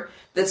whatever.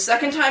 The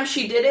second time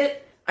she did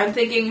it, I'm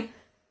thinking,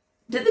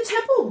 did the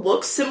temple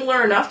look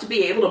similar enough to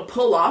be able to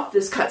pull off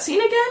this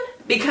cutscene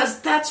again? Because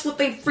that's what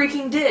they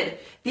freaking did.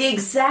 The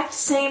exact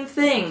same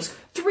things.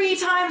 3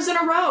 times in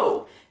a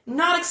row.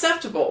 Not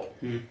acceptable.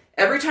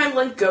 Every time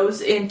Link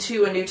goes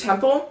into a new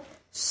temple,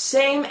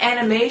 same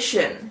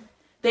animation.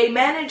 They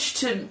managed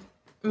to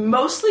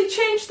mostly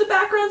change the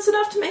backgrounds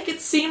enough to make it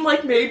seem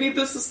like maybe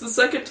this is the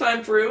second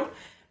time through.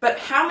 But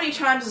how many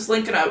times is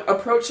Link gonna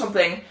approach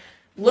something,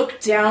 look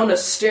down a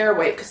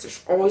stairway, because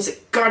there's always a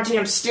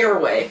goddamn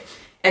stairway,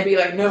 and be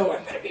like, no,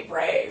 I'm gonna be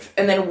brave,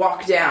 and then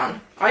walk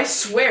down. I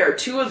swear,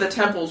 2 of the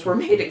temples were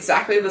made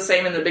exactly the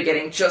same in the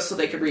beginning, just so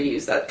they could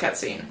reuse that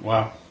cutscene.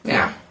 Wow.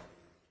 Yeah.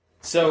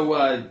 So,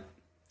 on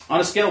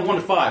a scale of 1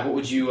 to 5, what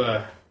would you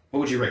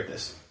rate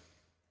this?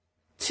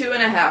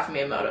 2.5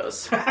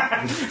 Miyamotos.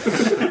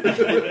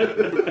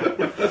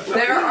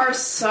 There are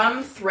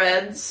some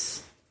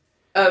threads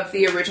of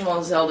the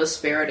original Zelda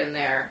spirit in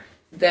there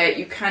that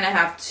you kind of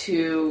have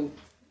to,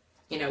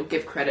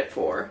 give credit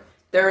for.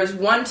 There is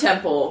one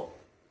temple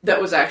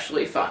that was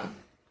actually fun.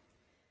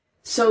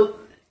 So,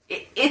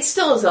 it's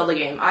still a Zelda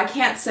game. I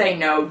can't say,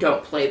 no,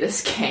 don't play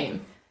this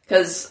game,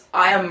 because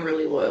I am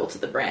really loyal to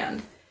the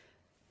brand.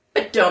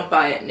 But don't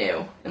buy it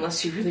new,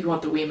 unless you really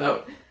want the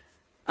Wiimote.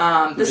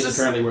 This is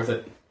apparently worth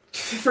it.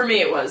 For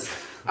me, it was.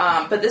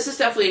 But this is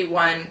definitely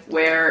one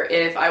where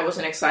if I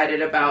wasn't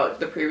excited about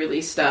the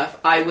pre-release stuff,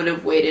 I would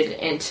have waited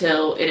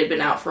until it had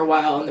been out for a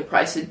while and the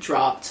price had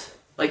dropped,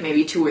 like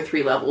maybe 2 or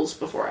 3 levels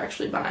before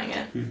actually buying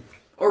it.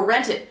 Or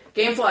rent it.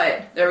 Gamefly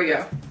it. There we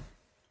go.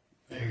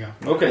 There you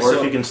go. Okay, or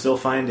if you can still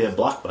find a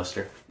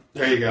Blockbuster.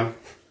 There you go.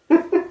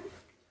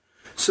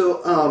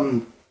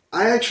 So,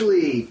 I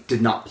actually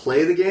did not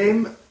play the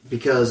game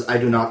because I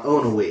do not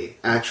own a Wii.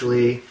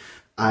 Actually,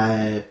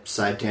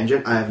 side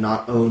tangent, I have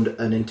not owned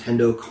a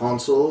Nintendo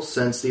console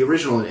since the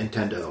original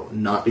Nintendo.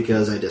 Not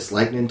because I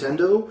dislike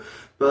Nintendo,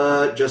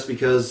 but just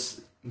because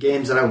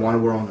games that I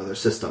wanted were on other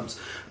systems.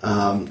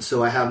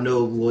 So I have no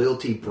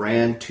loyalty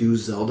brand to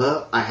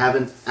Zelda. I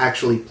haven't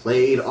actually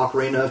played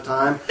Ocarina of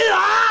Time.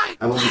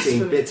 I've only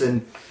seen bits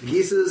and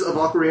pieces of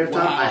Ocarina of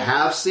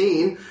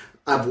Time.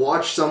 I've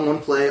watched someone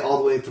play all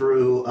the way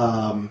through,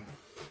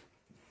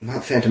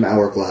 not Phantom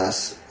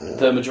Hourglass.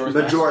 The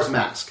Majora's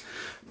Mask.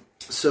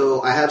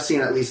 So I have seen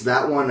at least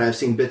that one. I've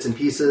seen bits and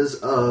pieces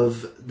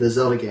of the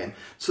Zelda game.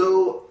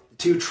 So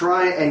to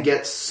try and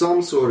get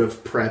some sort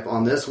of prep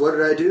on this, what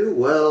did I do?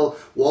 Well,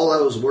 while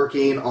I was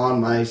working on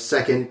my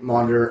second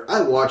monitor,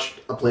 I watched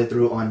a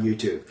playthrough on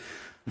YouTube.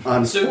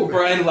 So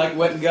Brian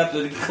went and got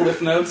the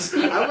Cliff Notes?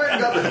 I went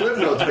and got the Cliff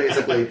Notes,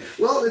 basically.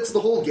 Well, it's the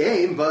whole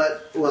game,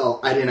 but,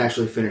 I didn't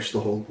actually finish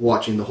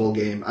watching the whole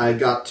game. I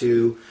got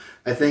to,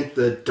 I think,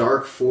 the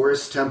Dark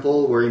Forest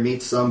Temple where he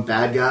meets some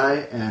bad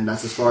guy, and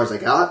that's as far as I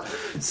got.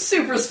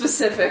 Super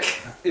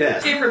specific.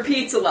 Yes. It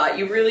repeats a lot.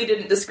 You really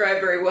didn't describe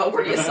very well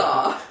what you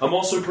saw. I'm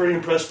also pretty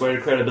impressed by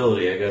your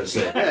credibility, I gotta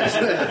say.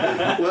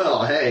 Yes.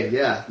 Well, hey,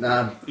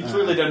 yeah. You've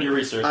clearly done your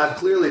research. I've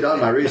clearly done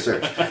my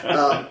research.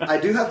 I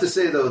do have to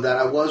say, though, that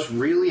I was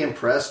really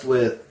impressed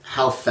with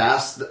how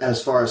fast,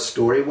 as far as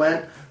story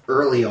went,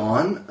 early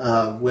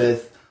on,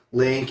 with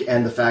Link,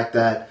 and the fact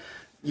that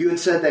you had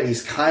said that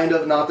he's kind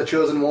of not the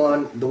chosen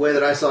one. The way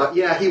that I saw it,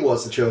 yeah, he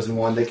was the chosen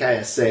one. They kind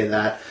of say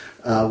that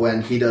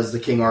when he does the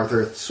King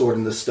Arthur Sword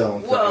in the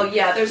Stone thing. Well,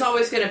 yeah, there's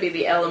always going to be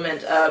the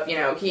element of,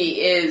 he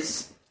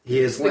is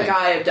the Link.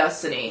 guy of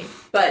destiny.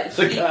 But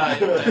The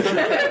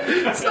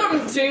guy.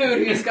 some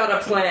dude who's got a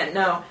plan.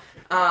 No.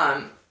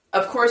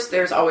 Of course,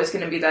 there's always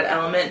going to be that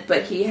element,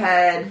 but he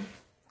had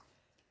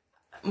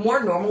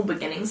more normal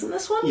beginnings in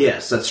this one?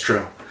 Yes, that's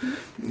true.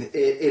 It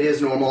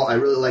is normal. I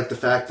really like the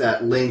fact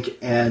that Link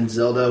and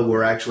Zelda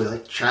were actually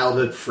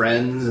childhood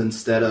friends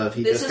instead of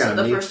he This just kind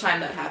isn't of the first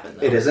time that happened,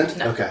 though. It isn't?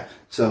 No. Okay.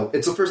 So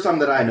it's the first time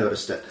that I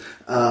noticed it.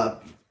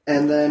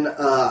 And then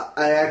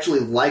I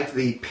actually liked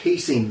the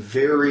pacing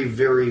very,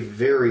 very,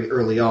 very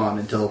early on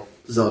until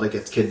Zelda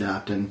gets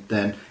kidnapped, and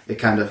then it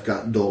kind of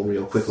got dull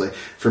real quickly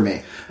for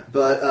me.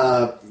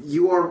 But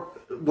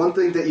one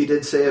thing that you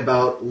did say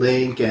about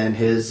Link and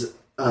his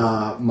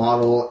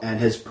model and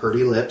his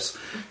purty lips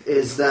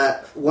is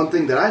that one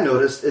thing that I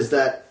noticed is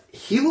that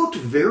he looked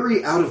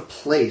very out of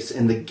place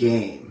in the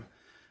game.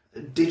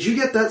 Did you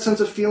get that sense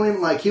of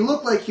feeling? Like, he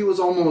looked like he was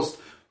almost...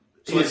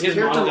 So his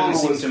model didn't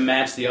seem to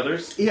match the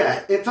others?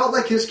 Yeah, it felt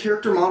like his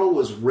character model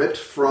was ripped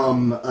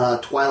from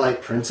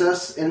Twilight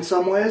Princess in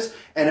some ways,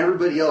 and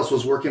everybody else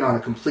was working on a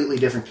completely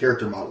different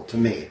character model to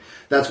me.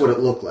 That's what it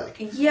looked like.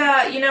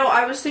 Yeah,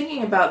 I was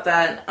thinking about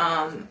that.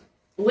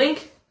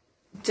 Link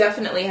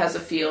definitely has a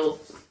feel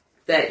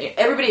that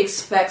everybody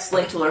expects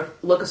Link to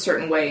look a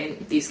certain way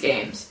in these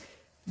games.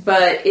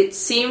 But it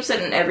seems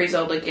that in every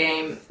Zelda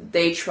game,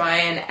 they try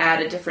and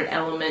add a different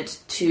element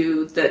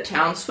to the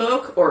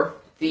townsfolk, or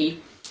the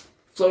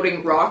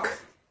floating rock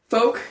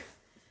folk.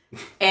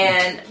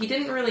 And he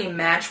didn't really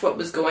match what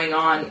was going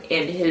on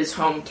in his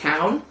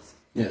hometown.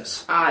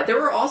 Yes. There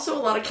were also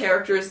a lot of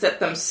characters that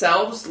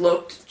themselves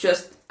looked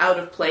just out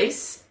of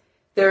place.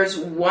 There's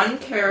one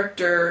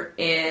character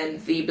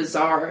in the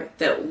Bazaar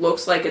that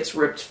looks like it's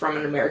ripped from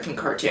an American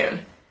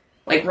cartoon.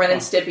 Like Ren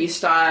and Stimpy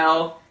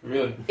style.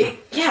 Really?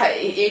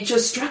 It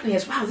just struck me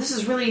as, wow, this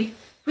is really,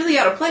 really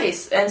out of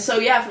place. And so,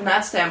 yeah, from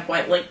that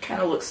standpoint, Link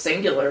kind of looks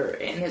singular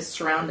in his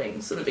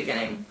surroundings in the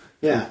beginning.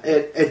 Yeah,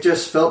 it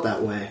just felt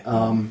that way.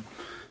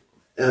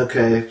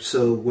 Okay,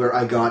 so where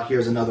I got,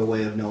 here's another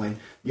way of knowing.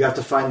 You have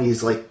to find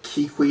these, like,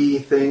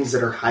 Kikwi things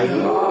that are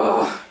hiding.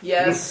 Oh,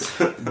 yes.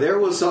 There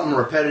was something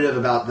repetitive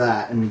about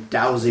that, and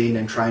dowsing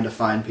and trying to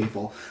find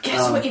people.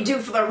 Guess what you do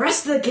for the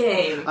rest of the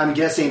game? I'm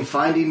guessing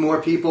finding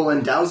more people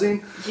and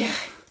dowsing? Yeah.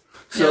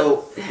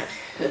 So,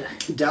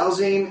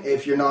 dowsing,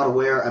 if you're not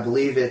aware, I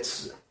believe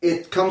it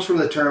comes from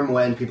the term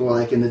when people are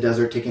like in the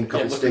desert taking a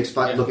couple sticks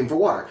looking for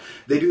water.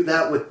 They do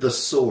that with the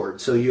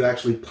sword. So you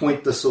actually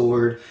point the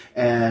sword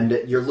and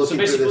you're looking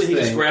for this thing. So basically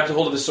he just grabs a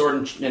hold of his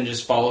sword and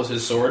just follows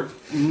his sword?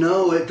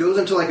 No, it goes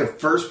into like a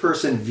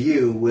first-person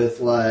view with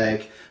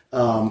like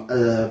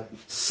a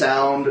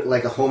sound,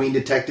 like a homing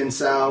detecting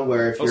sound,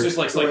 where if you're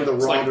going in the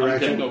wrong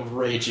direction... I'm getting a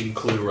raging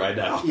clue right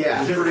now.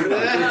 Yeah, pretty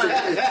much.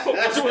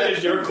 That's what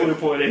is your clue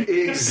pointing.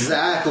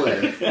 Exactly.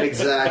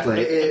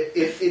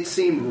 It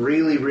seemed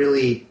really,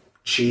 really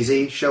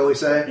cheesy, shall we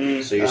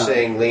say. So you're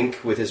saying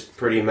Link with his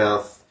pretty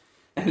mouth...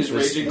 And his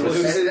raging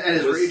clues. And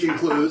his raging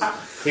clues.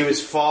 He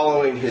was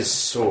following his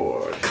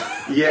sword.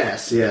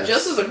 Yes.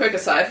 Just as a quick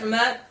aside from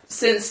that,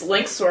 since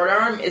Link's sword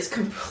arm is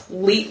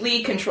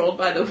completely controlled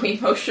by the Wii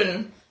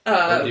Motion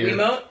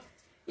Wiimote,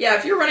 yeah,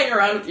 if you're running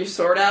around with your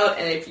sword out,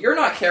 and if you're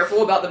not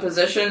careful about the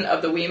position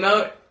of the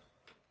Wiimote,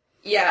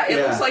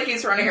 it looks like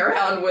he's running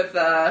around with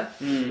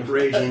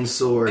raging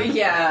sword.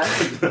 Yeah.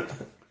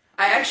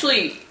 I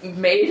actually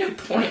made a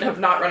point of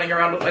not running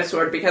around with my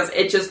sword because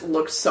it just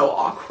looked so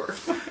awkward.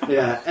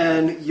 Yeah,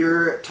 and you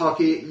were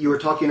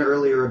talking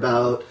earlier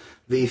about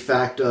the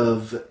fact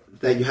of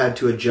that you had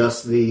to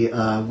adjust the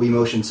Wii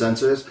Motion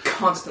sensors.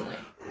 Constantly.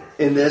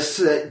 In this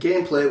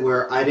gameplay,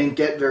 where I didn't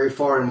get very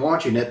far in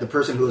watching it, the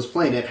person who was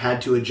playing it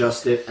had to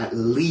adjust it at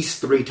least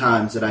 3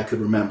 times that I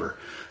could remember.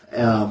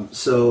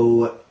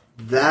 So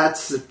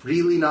that's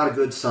really not a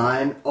good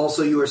sign.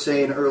 Also, you were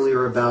saying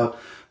earlier about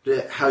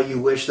how you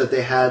wish that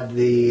they had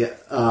the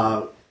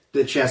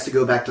chance to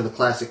go back to the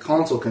classic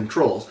console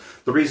controls.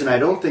 The reason I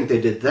don't think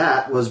they did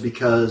that was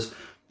because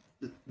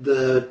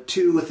the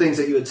 2 things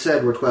that you had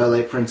said were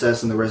Twilight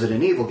Princess and the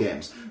Resident Evil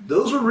games.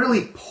 Those were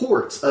really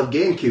ports of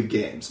GameCube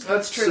games.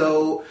 That's true.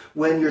 So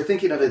when you're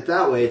thinking of it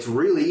that way, it's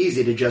really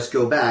easy to just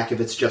go back if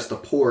it's just a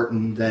port,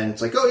 and then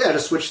it's like, oh yeah,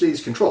 just switch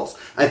these controls.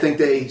 I think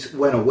they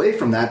went away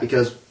from that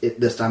because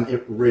this time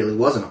it really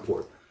wasn't a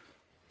port.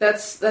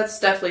 That's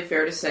definitely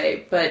fair to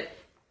say, but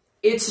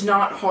it's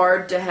not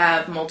hard to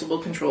have multiple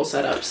control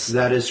setups.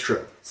 That is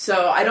true.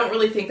 So I don't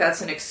really think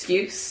that's an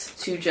excuse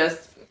to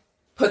just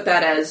put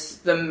that as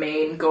the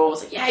main goal.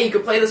 It's like, yeah, you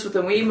could play this with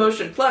the Wii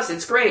Motion Plus,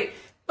 it's great.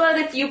 But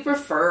if you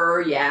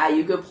prefer,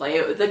 you could play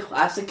it with the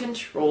classic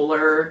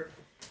controller.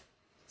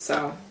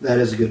 So that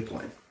is a good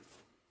point.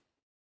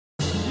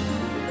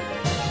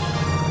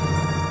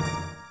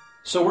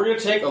 So we're going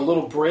to take a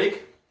little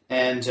break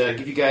and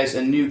give you guys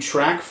a new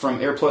track from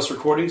AirPlus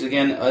Recordings.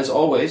 Again, as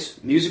always,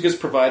 music is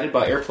provided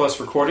by AirPlus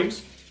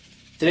Recordings.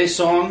 Today's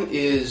song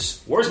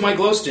is Where's My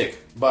Glow Stick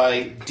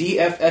by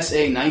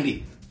DFSA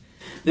 90.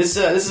 This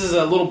is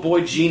a little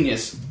boy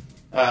genius.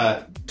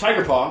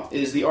 Tiger Paw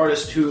is the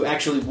artist who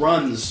actually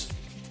runs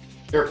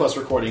AirPlus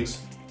Recordings,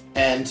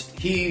 and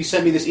he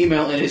sent me this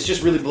email, and it's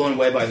just really blown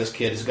away by this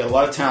kid. He's got a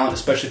lot of talent,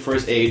 especially for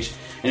his age,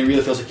 and he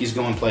really feels like he's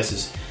going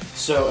places.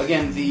 So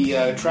again,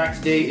 the track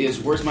today is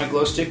Where's My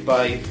Glow Stick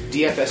by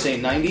DFSA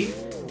 90.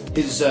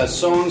 His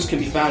songs can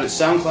be found at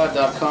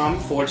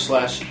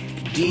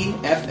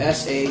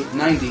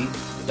soundcloud.com/DFSA90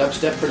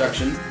 Dubstep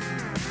Production.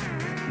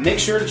 Make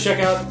sure to check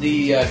out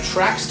the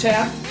Tracks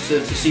tab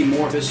to see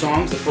more of his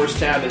songs. The first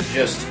tab is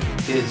just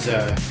his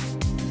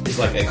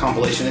like a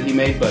compilation that he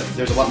made, but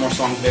there's a lot more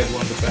songs available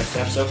on the Tracks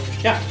tab. So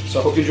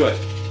I hope you enjoy it.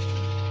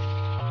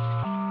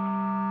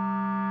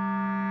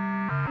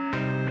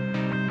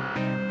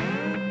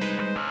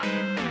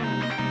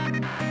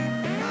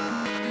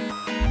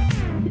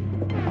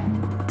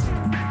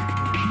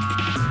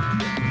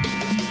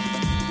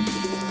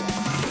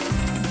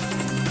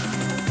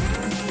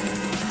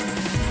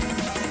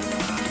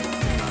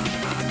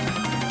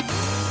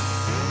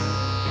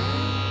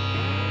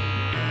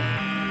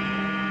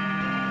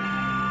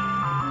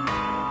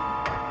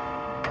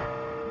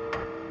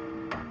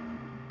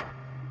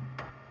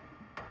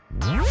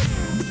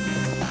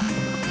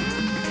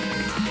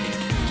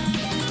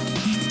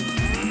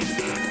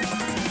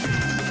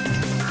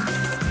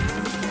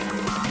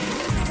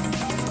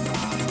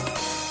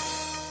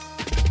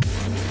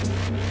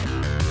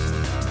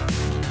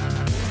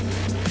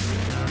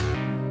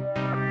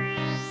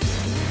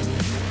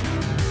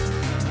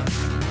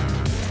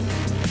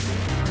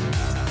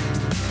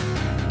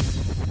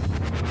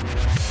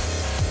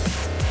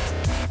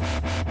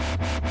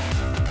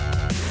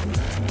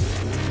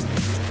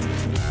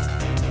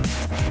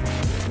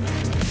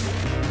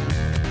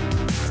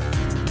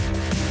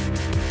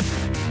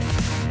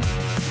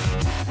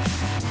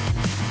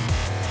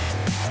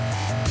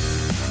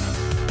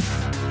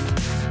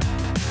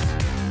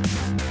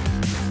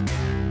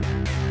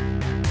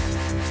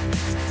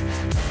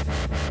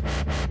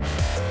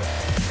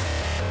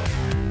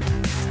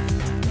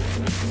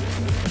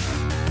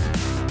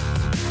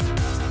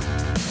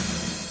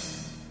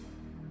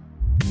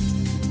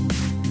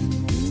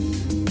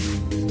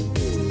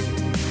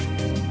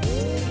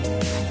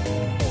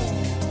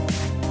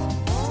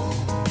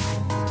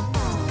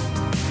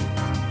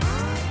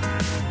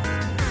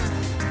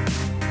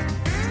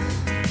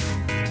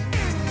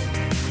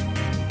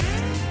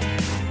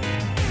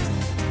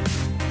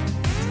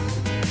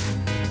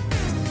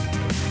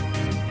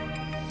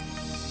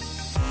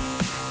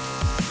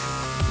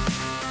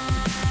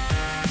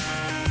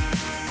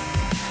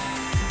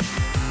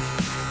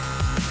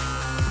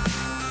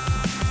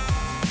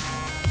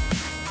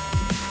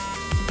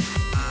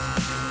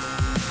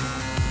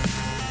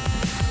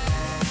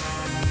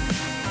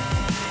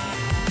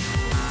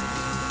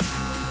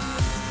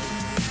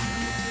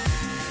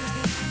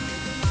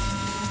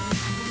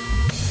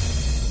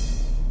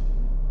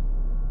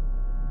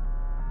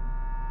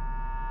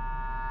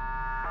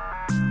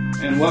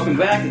 And welcome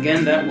back.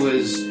 Again, that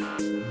was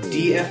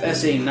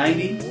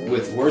DFSA90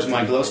 with Where's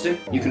My Glow Stick.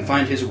 You can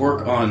find his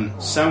work on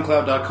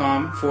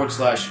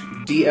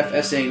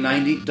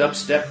soundcloud.com/DFSA90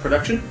 Dubstep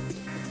Production.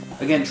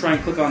 Again, try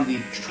and click on the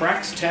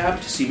Tracks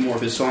tab to see more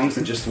of his songs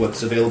than just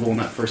what's available on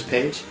that first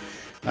page.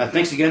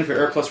 Thanks again for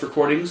AirPlus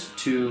Recordings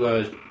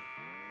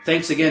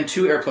Thanks again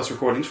to AirPlus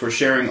Recordings for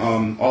sharing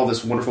all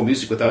this wonderful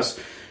music with us.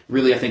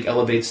 Really, I think,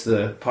 elevates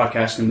the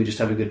podcast, and we just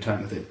have a good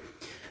time with it.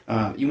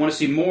 You want to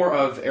see more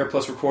of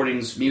AirPlus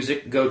Recordings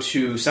music, go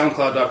to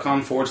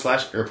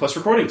soundcloud.com/AirPlus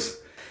Recordings.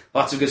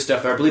 Lots of good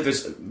stuff there. I believe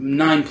there's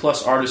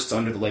 9+ artists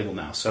under the label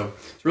now, so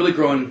it's really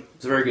growing.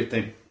 It's a very good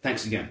thing.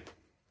 Thanks again.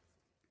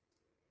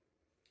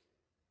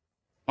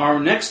 Our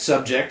next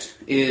subject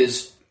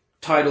is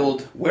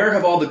titled, Where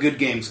Have All the Good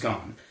Games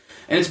Gone?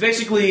 And it's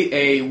basically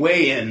a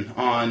weigh-in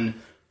on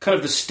kind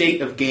of the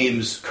state of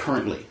games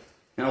currently.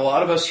 And a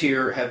lot of us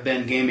here have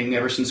been gaming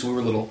ever since we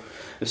were little.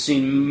 I've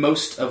seen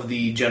most of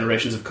the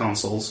generations of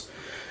consoles.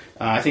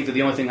 I think that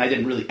the only thing I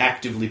didn't really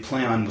actively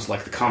play on was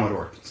like the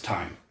Commodore at the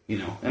time, you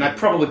know. And I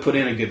probably put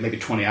in a good maybe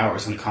 20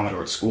 hours on the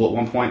Commodore at school at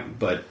one point,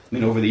 but I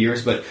mean over the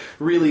years. But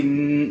really,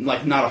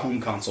 like not a home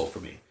console for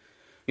me,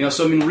 you know.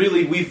 So I mean,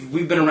 really,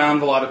 we've been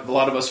around a lot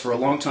of us for a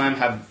long time,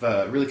 have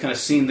really kind of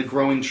seen the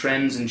growing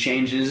trends and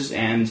changes,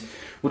 and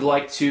would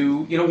like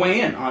to weigh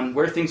in on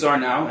where things are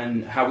now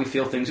and how we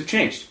feel things have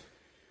changed.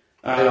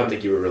 I don't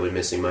think you were really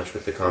missing much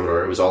with the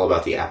Commodore. It was all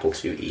about the Apple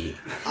IIe.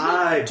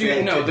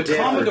 The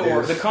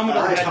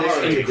Commodore had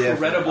this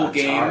incredible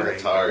game.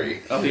 Atari.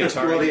 Oh, the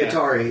Atari. Well, the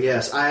Atari,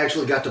 yes. I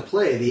actually got to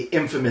play the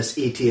infamous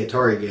E.T.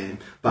 Atari game.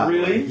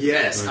 Really?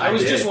 Yes. I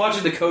was just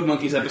watching the Code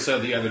Monkeys episode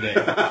the other day.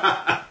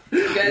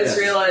 You guys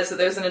realize that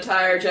there's an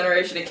entire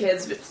generation of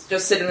kids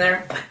just sitting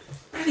there.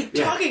 What are they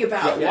talking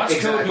about? Yeah, watch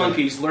Code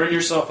Monkeys. Learn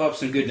yourself up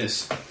some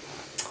goodness.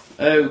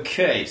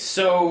 Okay,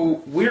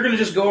 so we're going to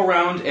just go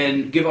around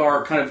and give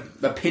our kind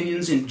of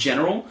opinions in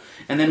general,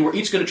 and then we're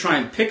each going to try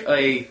and pick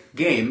a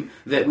game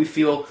that we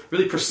feel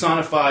really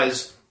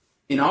personifies,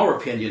 in our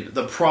opinion,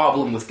 the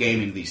problem with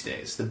gaming these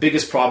days, the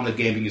biggest problem that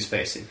gaming is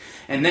facing.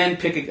 And then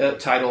pick a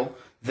title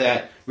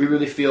that we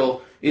really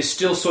feel is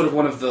still sort of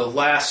one of the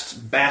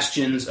last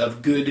bastions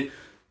of good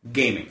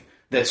gaming,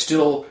 that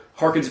still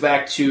harkens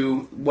back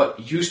to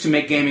what used to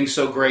make gaming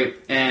so great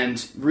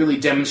and really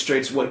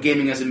demonstrates what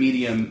gaming as a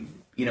medium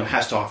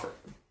has to offer.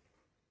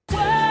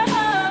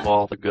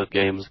 All the good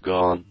games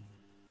gone.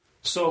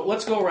 So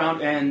let's go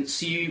around and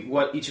see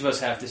what each of us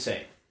have to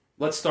say.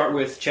 Let's start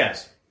with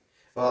Chaz.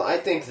 Well, I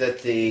think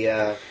that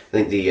the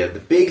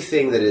big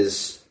thing that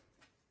is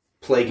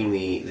plaguing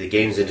the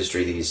games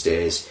industry these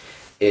days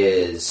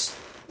is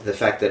the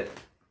fact that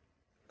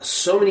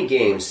so many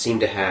games seem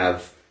to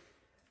have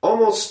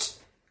almost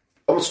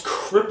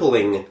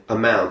crippling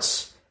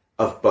amounts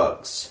of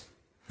bugs.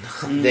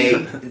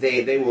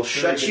 They will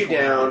shut you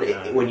down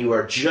when you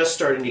are just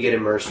starting to get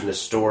immersed in a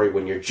story,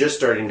 when you're just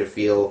starting to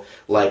feel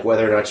like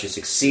whether or not you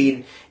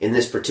succeed in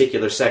this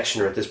particular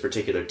section or at this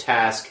particular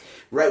task.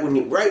 Right when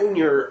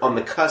you're on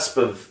the cusp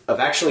of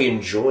actually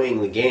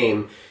enjoying the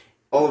game,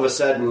 all of a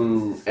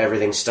sudden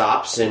everything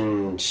stops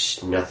and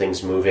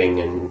nothing's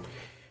moving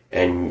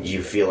and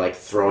you feel like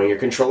throwing your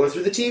controller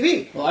through the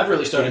TV. Well, I've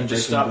really started to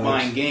just stop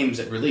buying games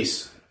at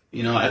release.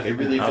 It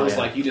really feels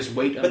like you just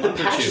wait a month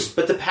or two.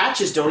 But the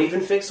patches don't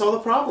even fix all the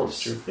problems.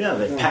 True. Yeah,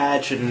 they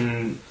patch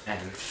and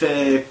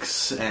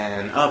fix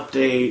and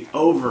update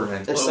over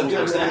and over. And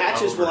sometimes the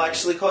patches will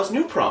actually cause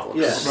new problems.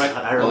 Yes. Right.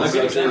 I really like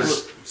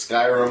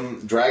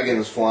Skyrim,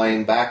 dragons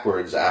flying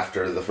backwards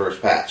after the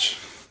first patch.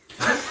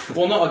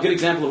 Well, no, a good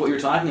example of what you're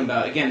talking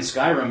about, again,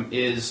 Skyrim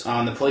is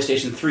on the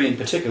PlayStation 3 in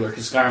particular,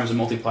 because Skyrim is a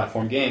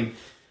multi-platform game.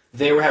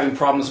 They were having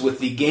problems with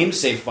the game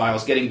save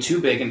files getting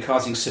too big and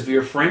causing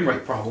severe frame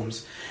rate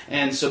problems.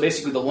 And so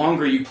basically the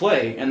longer you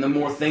play and the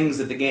more things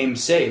that the game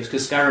saves,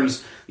 because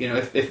Skyrim's,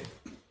 if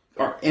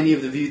any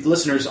of the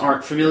listeners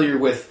aren't familiar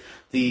with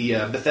the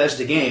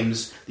Bethesda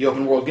games, the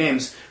open world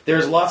games,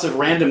 there's lots of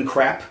random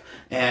crap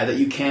that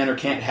you can or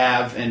can't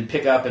have and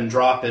pick up and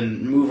drop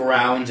and move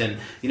around and,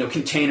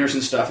 containers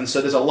and stuff. And so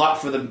there's a lot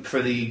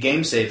for the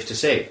game saves to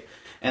save.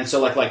 And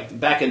so like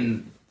back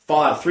in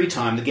Fallout 3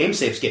 time, the game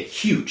saves get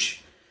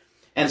huge.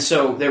 And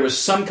so there was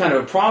some kind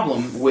of a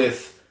problem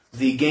with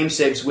the game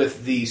saves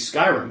with the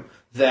Skyrim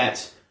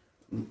that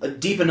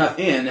deep enough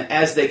in,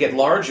 as they get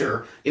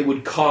larger, it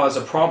would cause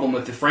a problem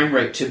with the frame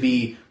rate to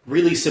be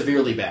really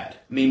severely bad.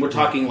 I mean, we're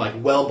talking like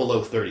well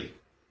below 30.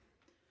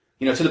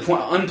 To the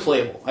point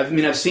unplayable.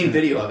 I've seen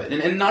video of it,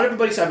 and not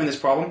everybody's having this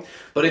problem,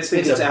 but it's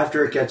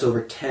after it gets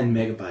over 10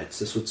 megabytes,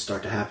 this would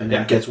start to happen,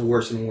 and it gets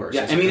worse and worse.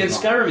 Yeah, in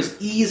Skyrim is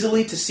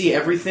easily to see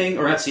everything,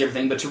 or not see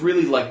everything, but to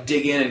really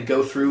dig in and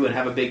go through and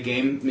have a big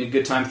game, a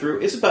good time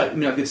through. It's about a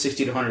good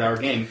 60 to 100 hour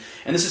game,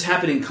 and this is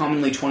happening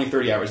commonly 20,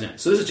 30 hours in.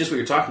 So this is just what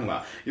you're talking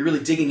about. You're really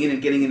digging in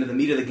and getting into the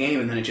meat of the game,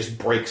 and then it just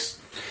breaks.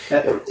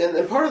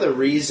 And part of the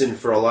reason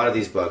for a lot of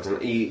these bugs,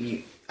 and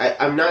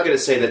I'm not going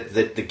to say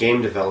that the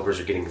game developers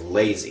are getting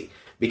lazy,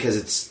 because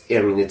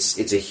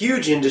it's a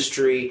huge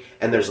industry,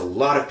 and there's a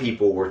lot of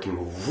people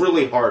working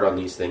really hard on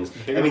these things.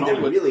 Bigger than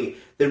Hollywood.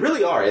 They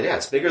really are. Yeah,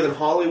 it's bigger than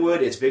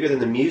Hollywood. It's bigger than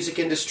the music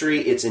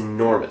industry. It's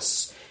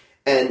enormous,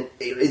 and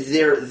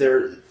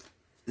they're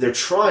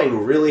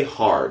trying really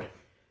hard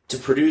to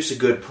produce a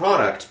good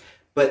product.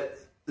 But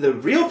the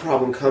real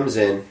problem comes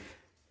in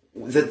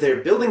that they're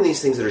building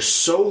these things that are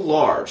so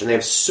large, and they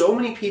have so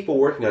many people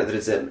working on it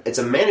that it's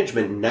a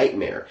management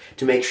nightmare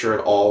to make sure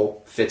it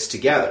all fits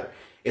together.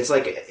 It's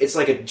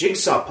like a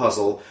jigsaw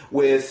puzzle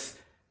with,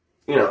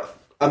 you know,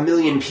 a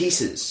million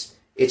pieces.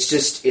 It's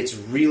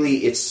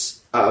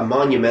a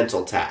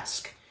monumental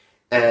task.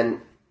 And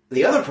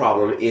the other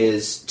problem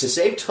is, to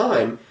save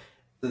time,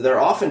 they're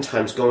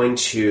oftentimes going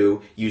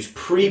to use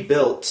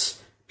pre-built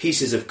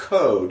pieces of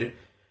code,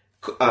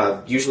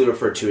 usually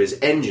referred to as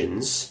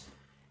engines,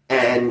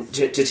 and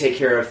to take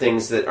care of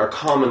things that are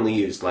commonly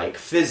used, like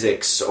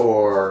physics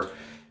or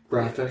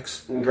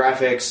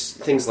graphics,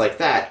 things like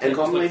that. And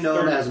commonly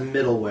known as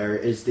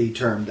middleware is the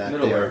term that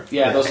middleware.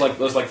 Yeah, those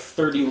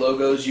 30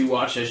 logos you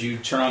watch as you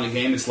turn on the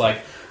game. It's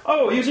like,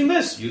 oh, using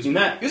this, using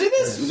that, using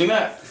this, using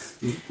that.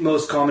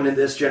 Most common in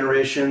this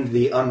generation,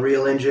 the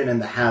Unreal Engine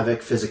and the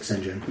Havok physics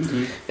engine.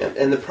 Mm-hmm. Yeah,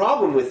 and the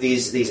problem with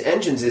these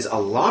engines is a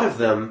lot of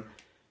them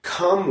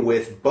come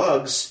with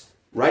bugs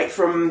right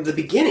from the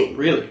beginning.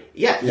 Really?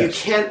 Yeah, yes. You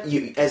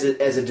can't.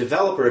 As a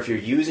developer, if you're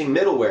using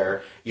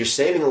middleware, you're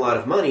saving a lot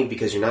of money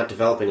because you're not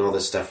developing all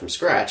this stuff from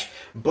scratch.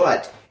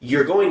 But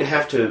you're going to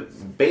have to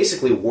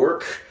basically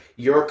work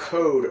your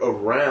code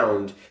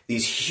around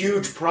these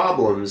huge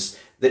problems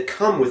that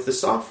come with the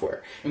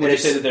software. And would you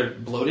say that they're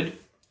bloated?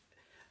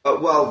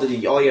 Well,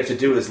 all you have to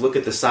do is look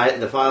at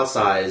the file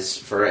size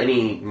for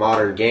any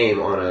modern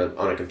game on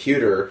a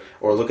computer,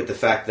 or look at the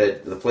fact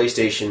that the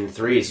PlayStation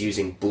 3 is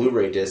using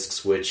Blu-ray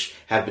discs, which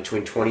have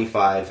between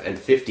 25 and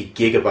 50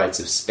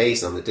 gigabytes of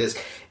space on the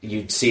disc.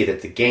 You'd see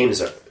that the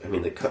games are. I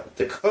mean, the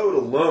code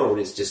alone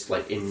is just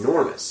like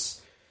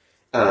enormous.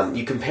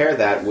 You compare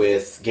that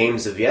with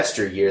games of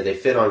yesteryear; they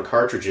fit on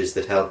cartridges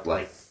that held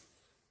less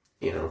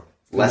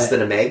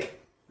than a meg.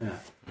 Yeah.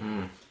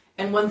 Mm.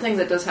 And one thing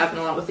that does happen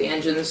a lot with the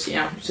engines,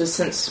 just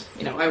since,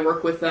 I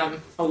work with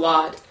them a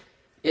lot,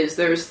 is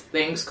there's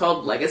things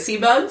called legacy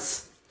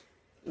bugs.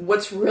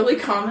 What's really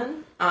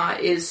common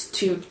is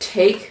to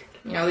take,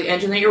 the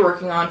engine that you're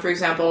working on. For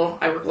example,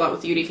 I work a lot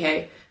with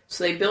UDK.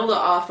 So they build it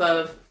off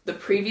of the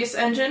previous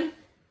engine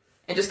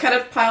and just kind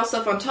of pile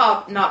stuff on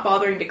top, not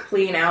bothering to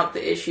clean out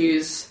the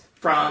issues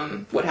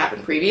from what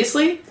happened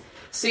previously.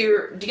 So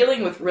you're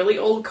dealing with really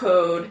old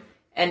code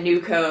and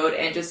new code,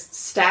 and just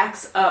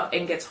stacks up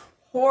and gets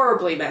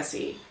horribly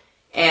messy,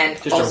 and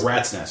just also, a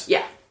rat's nest.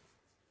 Yeah,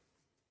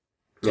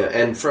 yeah.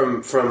 And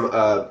from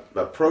a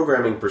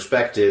programming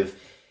perspective,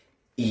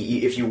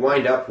 if you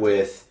wind up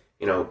with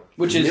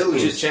which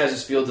is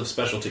Chaz's field of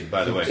specialty,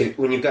 by the way,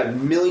 when you've got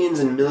millions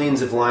and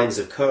millions of lines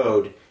of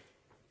code,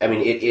 I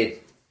mean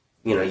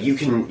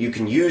you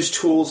can use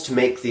tools to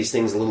make these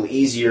things a little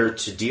easier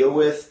to deal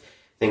with,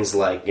 things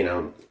like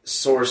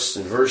source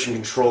and version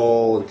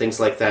control and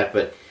things like that,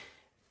 but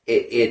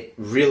it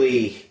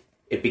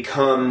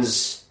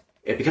becomes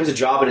a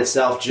job in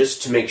itself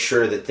just to make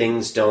sure that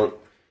things don't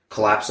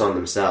collapse on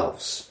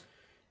themselves.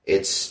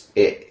 It's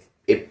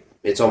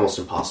almost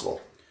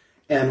impossible.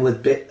 And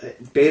with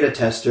beta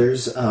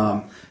testers,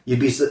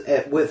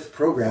 with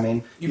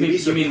programming, you'd be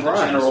surprised. You mean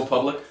the general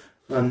public?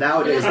 Well,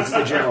 nowadays it's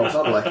the general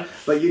public,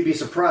 but you'd be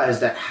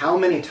surprised at how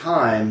many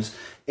times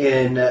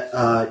you'd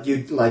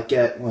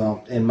get,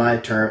 in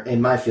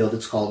my field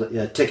it's called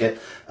a ticket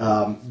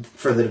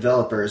for the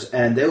developers,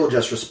 and they will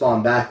just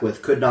respond back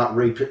with could not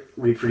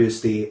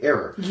reproduce the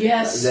error.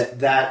 Yes.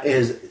 That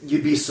is,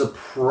 you'd be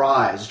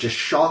surprised, just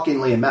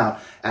shockingly amount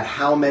at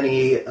how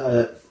many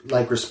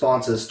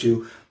responses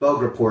to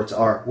bug reports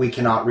are we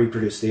cannot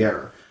reproduce the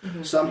error.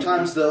 Mm-hmm.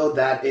 Sometimes though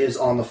that is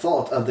on the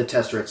fault of the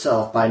tester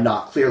itself by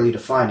not clearly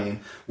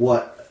defining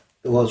what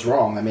was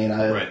wrong. I mean,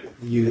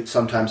 you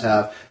sometimes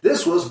have,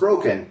 this was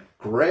broken.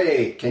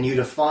 Great. Can you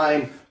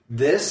define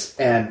this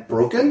and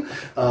broken?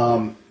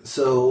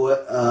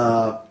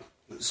 So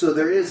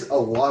there is a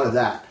lot of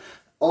that.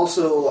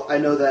 Also, I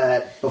know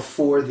that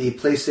before the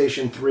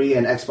PlayStation 3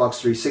 and Xbox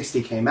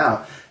 360 came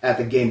out, at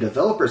the Game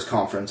Developers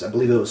Conference, I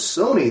believe it was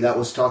Sony that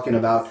was talking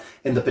about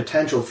in the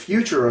potential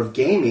future of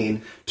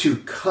gaming to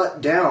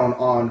cut down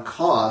on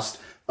cost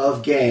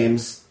of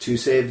games to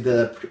save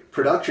the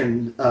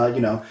production,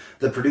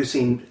 the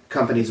producing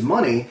companies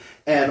money,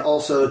 and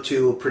also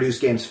to produce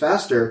games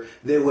faster.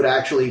 They would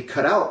actually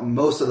cut out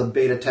most of the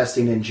beta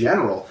testing in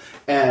general,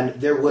 and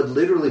there would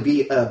literally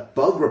be a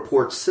bug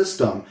report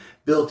system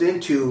built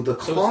into the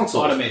consoles.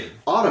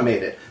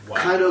 Automated. Wow.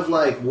 Kind of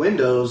like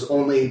Windows,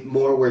 only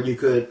more where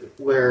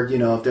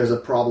if there's a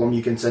problem,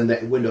 you can send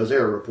the Windows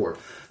error report.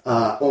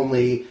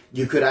 Only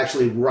you could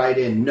actually write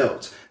in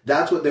notes.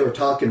 That's what they were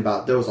talking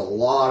about. There was a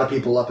lot of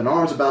people up in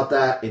arms about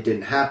that. It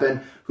didn't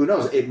happen. Who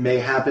knows? It may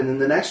happen in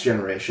the next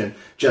generation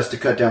just to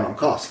cut down on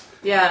cost.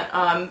 Yeah,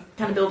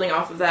 kind of building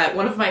off of that,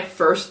 one of my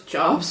first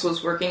jobs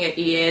was working at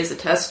EA as a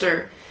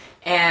tester,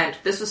 And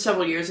this was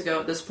several years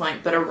ago at this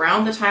point, but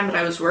around the time that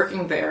I was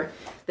working there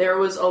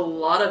was a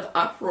lot of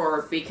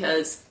uproar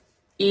because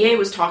EA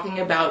was talking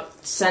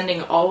about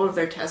sending all of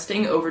their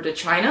testing over to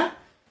China.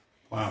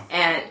 Wow.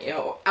 And,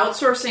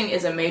 outsourcing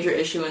is a major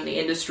issue in the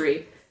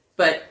industry,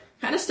 but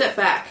kind of step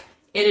back.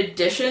 In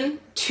addition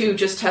to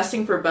just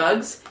testing for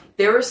bugs,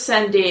 they were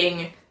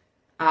sending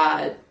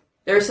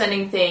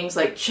things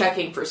like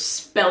checking for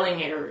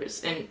spelling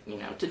errors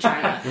to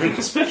China.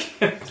 So,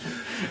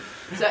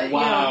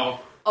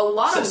 wow. A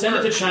lot of send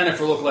work. it to China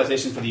for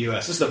localization for the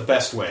U.S. This is the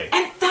best way.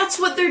 And that's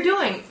what they're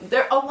doing.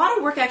 A lot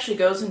of work actually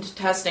goes into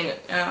testing.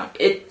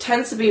 It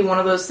tends to be one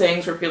of those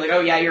things where people are like, oh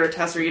yeah, you're a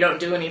tester, you don't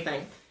do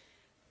anything.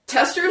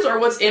 Testers are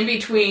what's in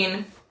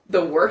between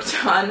the work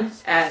done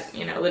at,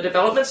 the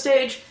development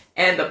stage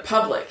and the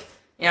public.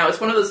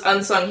 It's one of those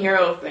unsung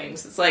hero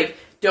things. It's like,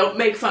 don't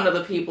make fun of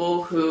the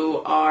people who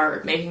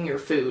are making your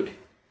food,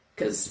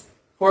 because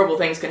horrible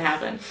things can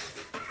happen.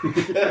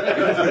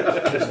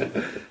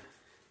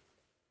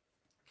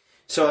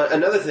 So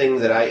another thing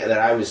that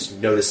I was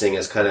noticing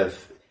as kind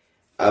of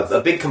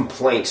a big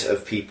complaint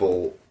of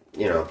people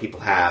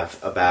have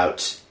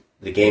about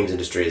the games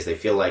industry is they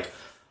feel like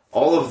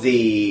all of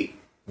the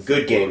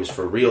good games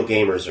for real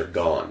gamers are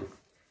gone,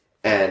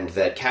 and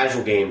that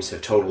casual games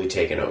have totally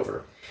taken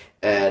over.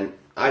 And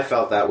I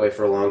felt that way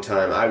for a long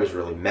time. I was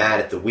really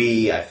mad at the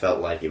Wii. I felt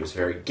like it was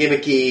very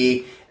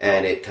gimmicky,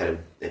 and it kind of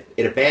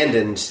it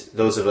abandoned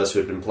those of us who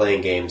had been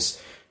playing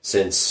games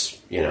since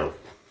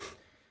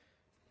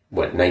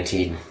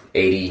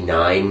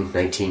 1989,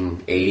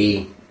 1980,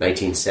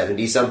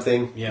 1970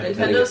 something. Yeah.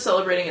 Nintendo's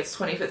celebrating its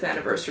 25th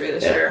anniversary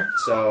this year.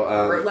 So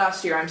or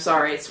last year, I'm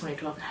sorry, it's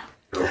 2012 now.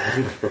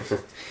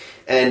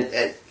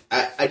 and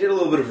I did a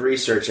little bit of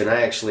research, and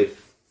I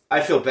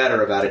feel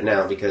better about it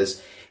now,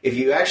 because if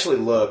you actually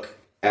look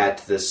at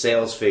the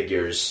sales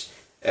figures,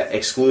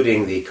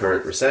 excluding the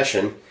current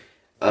recession,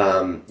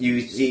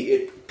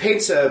 it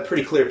paints a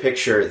pretty clear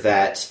picture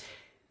that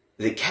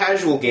the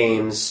casual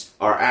games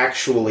are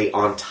actually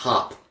on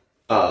top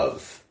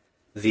of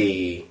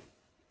the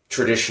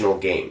traditional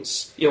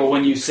games. Yeah, well,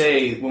 when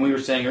we were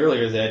saying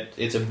earlier that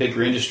it's a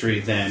bigger industry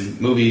than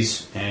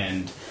movies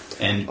and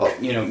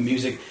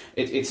music,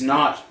 it's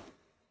not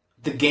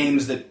the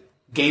games that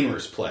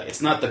gamers play.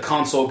 It's not the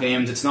console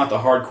games. It's not the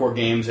hardcore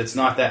games. It's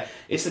not that.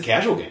 It's the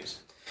casual games.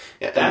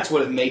 Yeah, that's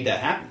what made that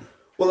happen.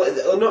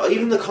 Well, no,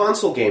 even the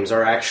console games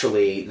are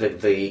actually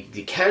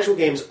the casual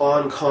games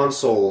on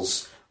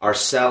consoles are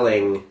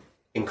selling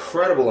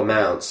incredible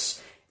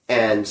amounts,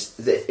 and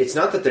it's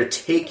not that they're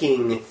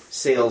taking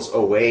sales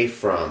away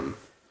from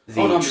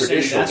the traditional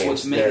games. That's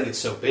what's making it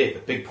so big. A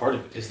big part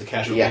of it is the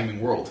casual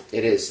gaming world.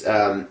 It is.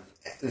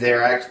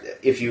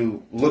 If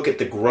you look at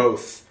the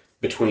growth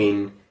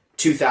between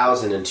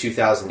 2000 and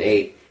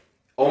 2008,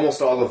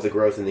 almost all of the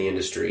growth in the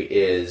industry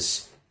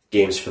is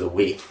games for the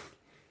Wii.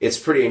 It's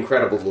pretty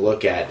incredible to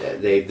look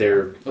at.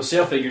 Those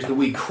sale figures, the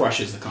Wii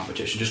crushes the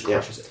competition, just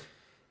crushes it.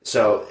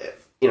 So,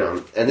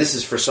 and this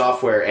is for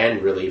software,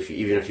 and really,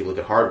 even if you look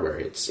at hardware,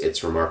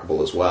 it's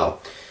remarkable as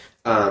well.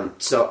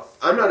 So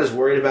I'm not as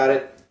worried about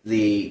it.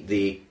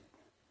 The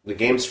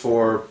games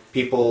for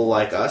people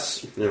like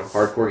us,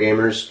 hardcore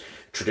gamers,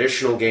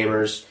 traditional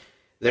gamers,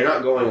 they're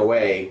not going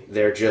away.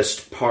 They're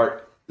just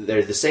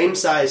they're the same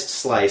sized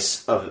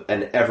slice of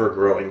an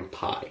ever-growing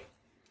pie.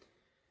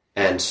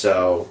 And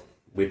so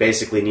we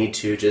basically need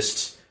to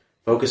just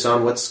focus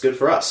on what's good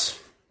for us.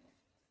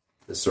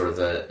 That's sort of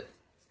the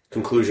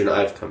conclusion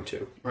I've come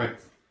to. Right.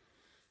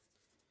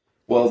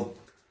 Well,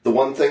 the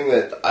one thing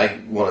that I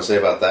want to say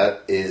about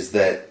that is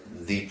that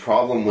the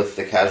problem with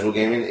the casual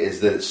gaming is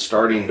that it's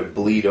starting to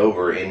bleed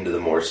over into the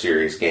more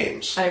serious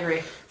games. I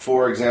agree.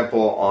 For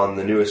example, on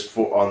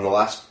the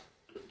last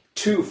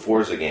 2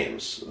 Forza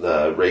games,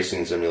 the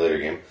racing simulator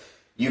game,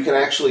 you can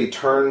actually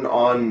turn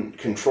on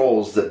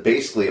controls that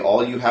basically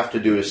all you have to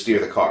do is steer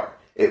the car.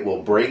 It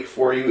will brake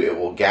for you, it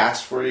will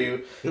gas for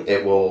you,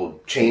 it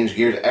will change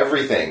gears,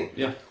 everything.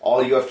 Yeah.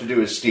 All you have to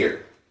do is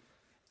steer.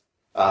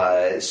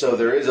 So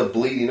there is a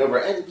bleeding over,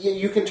 and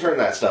you can turn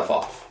that stuff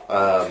off.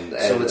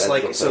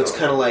 It's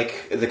kind of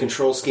like the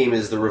control scheme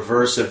is the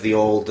reverse of the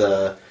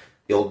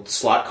old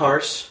slot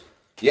cars.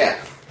 Yeah,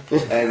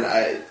 and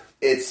I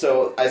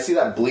see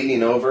that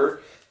bleeding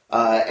over,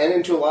 and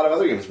into a lot of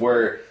other games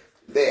where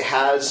it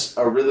has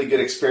a really good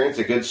experience,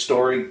 a good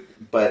story,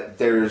 but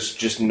there's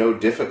just no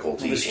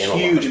difficulty. There's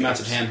huge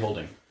amounts of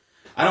hand-holding.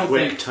 I don't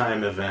think...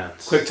 QuickTime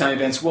events. QuickTime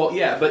events. Well,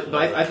 yeah, but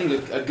I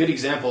think a good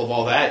example of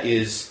all that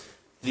is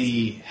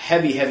the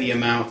heavy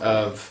amount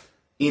of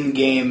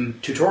in-game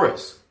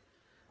tutorials.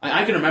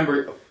 I can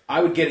remember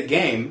I would get a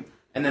game,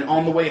 and then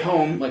on the way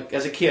home, like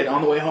as a kid,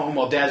 on the way home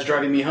while Dad's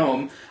driving me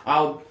home,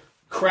 I'll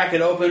crack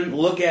it open,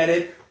 look at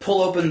it,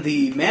 pull open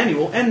the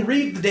manual, and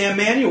read the damn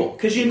manual,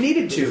 because you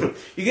needed to.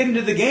 You get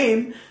into the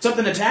game,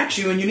 something attacks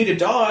you, and you need to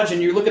dodge,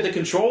 and you look at the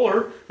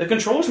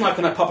controller's not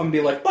going to pop up and be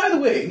like, by the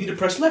way, you need to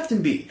press left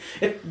and B.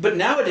 But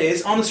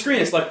nowadays, on the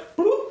screen, it's like,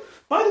 boop,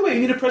 by the way,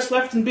 you need to press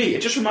left and B.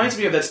 It just reminds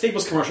me of that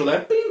Staples commercial,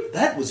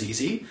 that was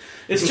easy.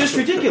 It's just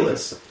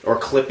ridiculous. Or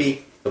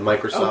Clippy. The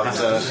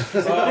Microsoft.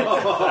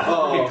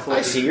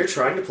 I see you're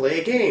trying to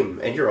play a game,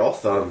 and you're all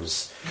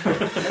thumbs.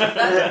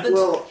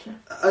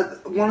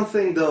 One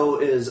thing though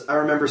is I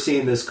remember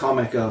seeing this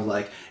comic of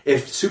like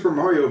if Super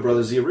Mario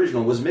Brothers the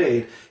original was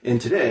made in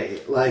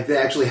today, like they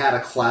actually had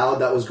a cloud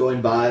that was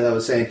going by that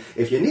was saying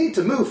if you need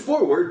to move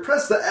forward,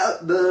 press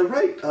the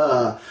right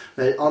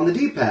on the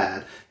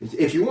D-pad.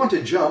 If you want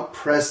to jump,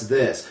 press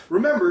this.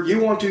 Remember, you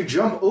want to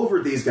jump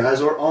over these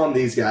guys or on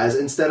these guys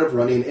instead of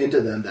running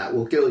into them. That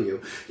will kill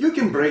you. You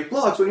can break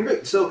blocks when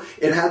you're so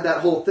it had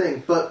that whole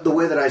thing. But the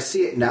way that I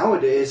see it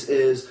nowadays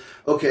is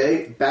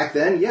okay. Back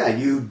then, yeah,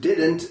 you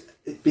didn't.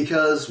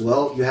 Because,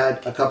 well, you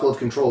had a couple of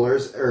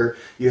controllers, or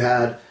you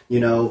had,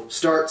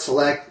 start,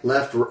 select,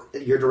 left,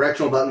 your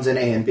directional buttons in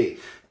A and B.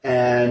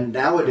 And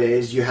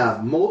nowadays, you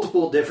have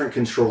multiple different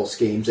control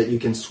schemes that you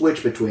can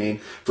switch between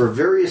for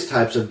various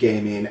types of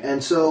gaming.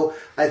 And so,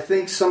 I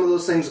think some of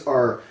those things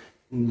are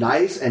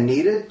nice and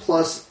needed.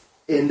 Plus,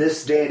 in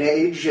this day and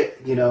age,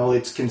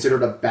 it's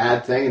considered a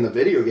bad thing in the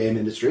video game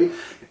industry.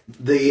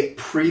 The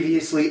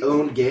previously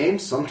owned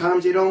games,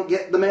 sometimes you don't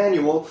get the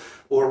manual.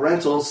 Or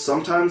rentals,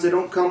 sometimes they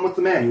don't come with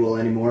the manual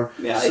anymore.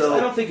 Yeah, I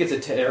don't think it's a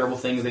terrible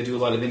thing that they do a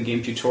lot of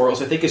in-game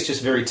tutorials. I think it's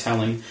just very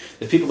telling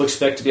that people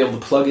expect to be able to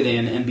plug it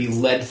in and be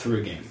led through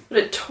a game. But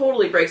it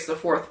totally breaks the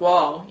fourth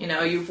wall.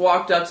 You've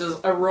walked up to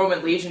a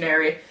Roman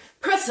legionary,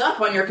 press up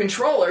on your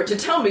controller to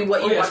tell me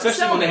what you want to especially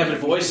sell when they me. have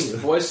a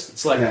voice.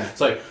 It's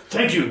like,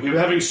 thank you, we're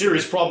having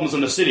serious problems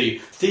in the city,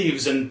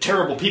 thieves and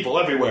terrible people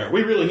everywhere.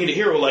 We really need a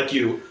hero like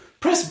you.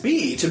 Press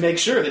B to make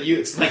sure that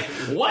it's like,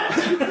 what?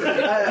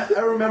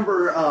 I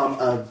remember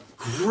a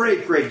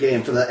great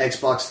game for the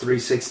Xbox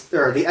 360,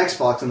 or the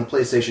Xbox and the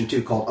PlayStation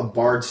 2 called A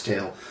Bard's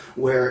Tale,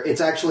 where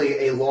it's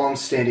actually a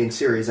long-standing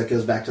series that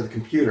goes back to the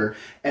computer,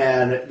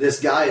 and this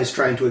guy is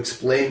trying to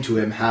explain to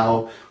him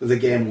how the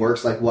game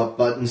works, like what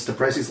buttons to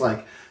press. He's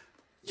like,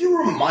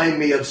 you remind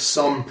me of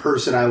some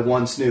person I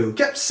once knew.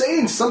 Kept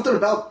saying something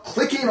about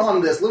clicking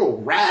on this little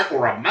rat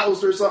or a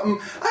mouse or something.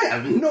 I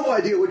have no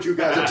idea what you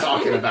guys are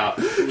talking about.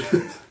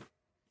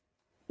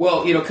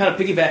 Well, kind of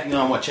piggybacking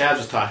on what Chaz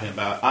was talking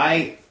about,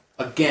 I,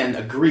 again,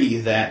 agree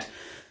that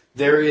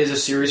there is a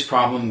serious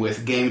problem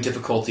with game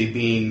difficulty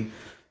being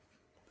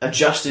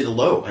adjusted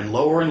low and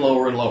lower and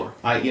lower and lower.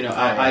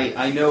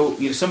 I know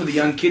some of the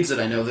young kids that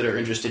I know that are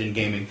interested in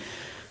gaming.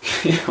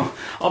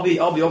 I'll be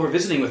over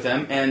visiting with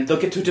them, and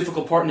they'll get to a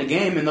difficult part in the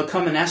game, and they'll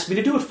come and ask me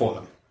to do it for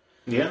them.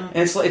 Yeah,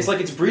 and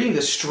it's breeding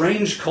this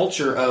strange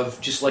culture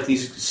of just like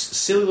these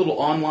silly little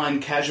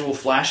online casual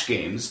flash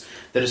games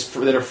that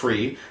are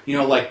free.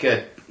 Like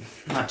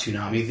not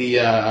Toonami,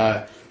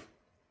 the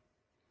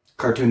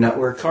Cartoon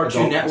Network.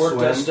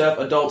 Does stuff.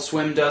 Adult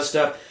Swim does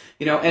stuff.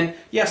 And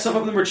yeah, some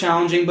of them are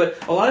challenging,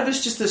 but a lot of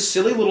it's just the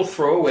silly little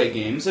throwaway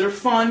games that are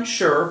fun,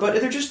 sure,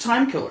 but they're just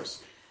time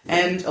killers.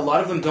 And a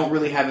lot of them don't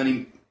really have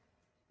any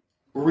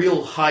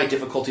real high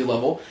difficulty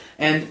level.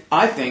 And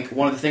I think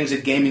one of the things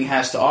that gaming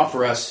has to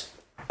offer us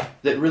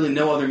that really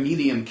no other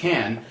medium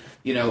can,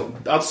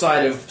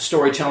 outside of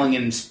storytelling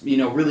and,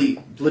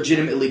 really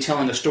legitimately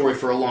telling a story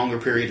for a longer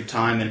period of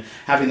time and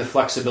having the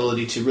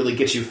flexibility to really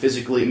get you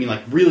physically,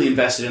 really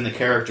invested in the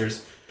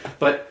characters.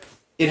 But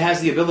it has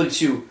the ability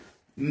to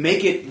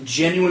make it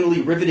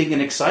genuinely riveting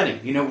and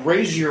exciting.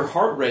 Raise your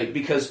heart rate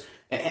because...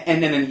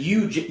 And then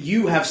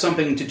you have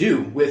something to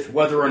do with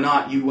whether or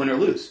not you win or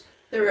lose.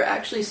 There were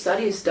actually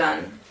studies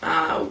done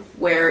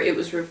where it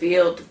was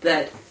revealed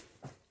that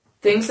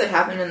things that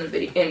happen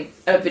in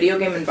a video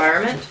game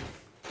environment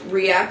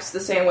reacts the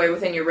same way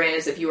within your brain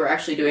as if you were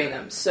actually doing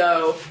them.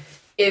 So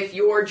if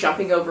you're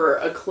jumping over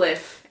a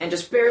cliff and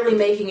just barely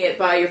making it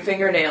by your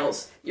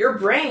fingernails, your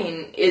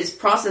brain is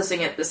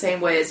processing it the same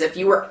way as if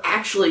you were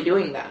actually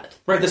doing that.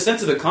 Right, the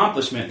sense of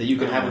accomplishment that you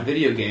can have in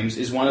video games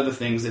is one of the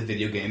things that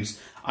video games,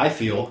 I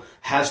feel,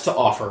 has to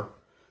offer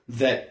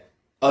that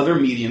other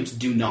mediums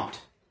do not.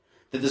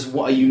 That there's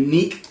a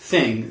unique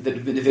thing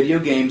that the video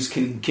games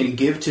can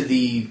give to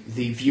the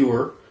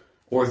viewer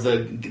or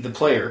the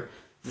player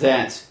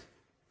that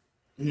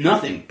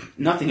nothing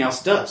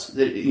else does.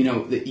 That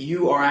that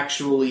you are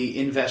actually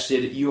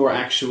invested, you are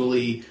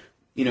actually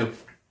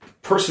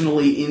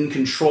personally in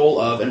control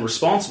of and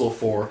responsible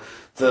for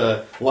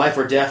the life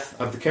or death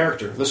of the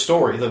character, the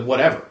story, the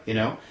whatever,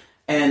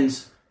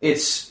 and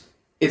it's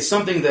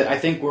something that I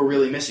think we're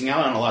really missing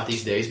out on a lot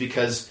these days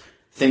because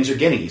things are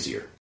getting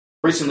easier.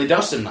 Recently,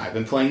 Dustin and I have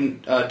been playing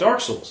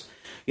Dark Souls,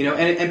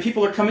 and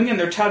people are coming in,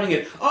 they're touting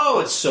it, oh,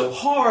 it's so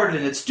hard,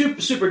 and it's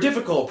super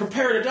difficult,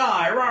 prepare to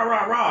die, rah,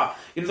 rah, rah.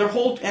 Their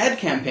whole ad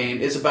campaign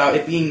is about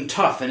it being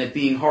tough and it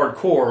being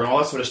hardcore and all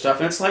that sort of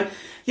stuff, and it's like,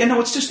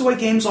 it's just the way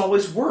games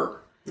always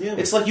work. Yeah.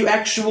 It's like you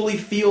actually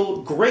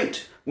feel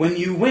great when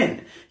you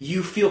win.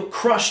 You feel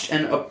crushed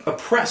and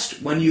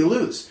oppressed when you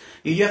lose.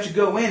 You have to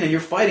go in and you're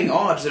fighting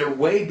odds that are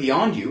way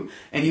beyond you,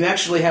 and you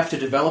actually have to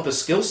develop a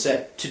skill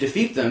set to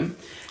defeat them,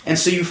 and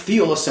so you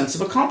feel a sense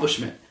of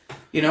accomplishment.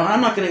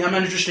 I'm not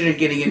interested in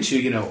getting into,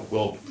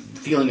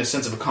 feeling a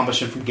sense of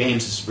accomplishment from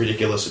games is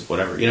ridiculous.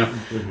 Whatever, you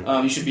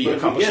know. You should be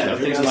accomplishing if you're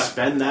things going to like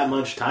spend that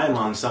much time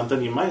on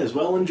something, you might as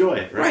well enjoy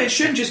it. Right, it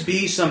shouldn't just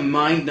be some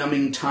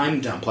mind-numbing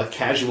time dump like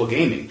casual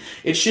gaming.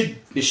 It should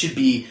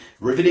be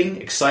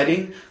riveting,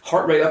 exciting,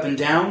 heart rate up and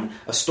down,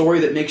 a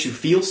story that makes you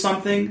feel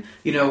something,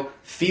 you know,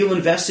 feel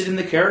invested in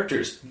the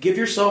characters. Give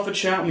yourself a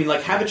challenge. I mean,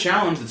 like, have a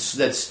challenge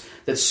that's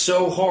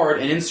so hard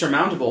and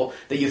insurmountable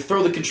that you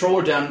throw the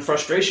controller down in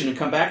frustration and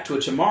come back to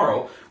it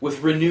tomorrow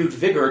with renewed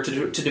vigor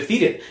to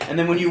defeat it. And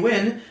then when you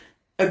win,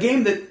 a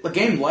game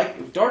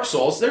like Dark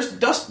Souls, there's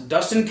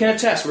Dustin can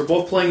attest. We're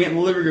both playing it in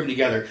the living room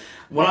together.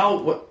 When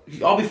I'll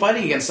be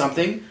fighting against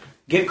something,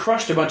 get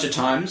crushed a bunch of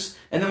times,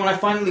 and then when I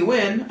finally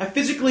win, I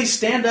physically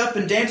stand up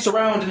and dance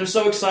around and am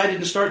so excited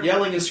and start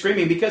yelling and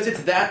screaming because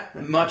it's that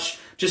much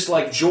just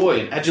like joy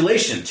and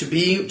adulation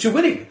to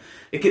winning.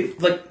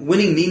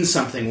 Winning means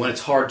something when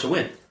it's hard to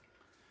win.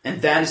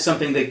 And that is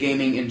something that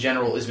gaming in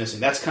general is missing.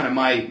 That's kind of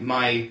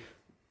my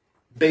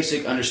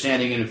basic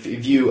understanding and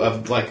view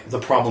of like the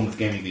problem with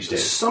gaming these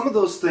days. Some of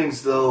those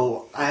things,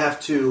 though, I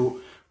have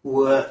to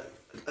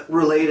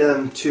relate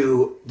them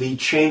to the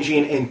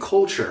changing in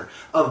culture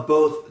of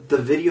both the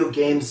video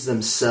games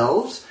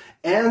themselves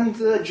and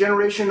the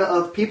generation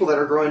of people that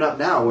are growing up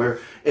now, where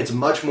it's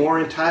much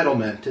more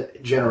entitlement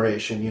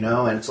generation, you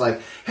know, and it's like,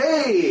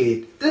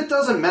 hey, it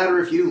doesn't matter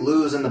if you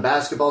lose in the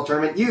basketball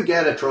tournament, you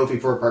get a trophy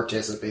for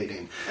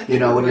participating, you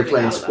know, when you're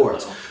playing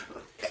sports.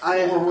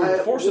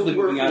 We're forcibly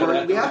moving out of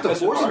that. We have to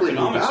forcibly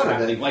move out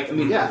of it. Like, I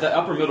mean, the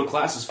upper middle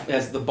class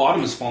as the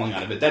bottom is falling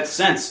out of it. That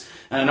sense,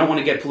 and I don't want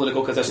to get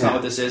political because that's not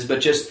what this is,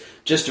 but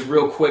just a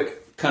real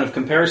quick kind of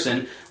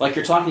comparison, like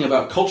you're talking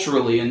about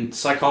culturally and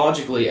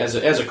psychologically as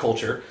a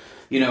culture.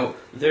 You know,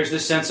 there's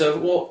this sense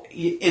of, well,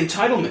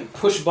 entitlement,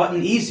 push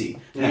button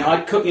easy.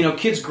 Yeah. You know,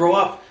 kids grow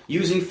up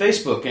using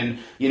Facebook and,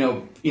 you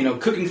know,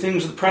 cooking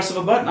things with the press of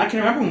a button. I can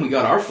remember when we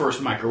got our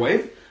first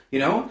microwave, you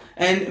know,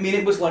 and I mean,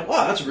 it was like,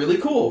 wow, that's really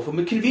cool.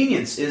 But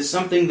convenience is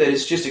something that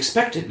is just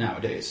expected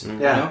nowadays, you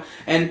know?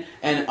 And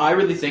I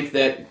really think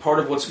that part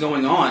of what's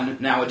going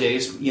on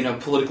nowadays, you know,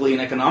 politically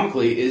and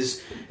economically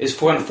is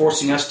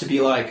forcing us to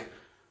be like,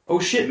 oh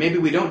shit, maybe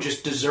we don't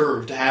just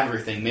deserve to have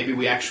everything. Maybe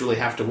we actually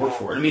have to work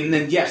for it. I mean,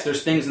 then yes,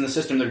 there's things in the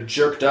system that are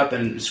jerked up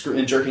and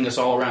jerking us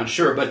all around,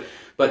 sure, but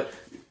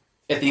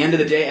at the end of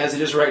the day, as it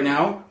is right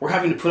now, we're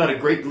having to put out a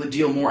great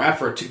deal more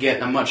effort to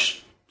get a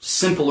much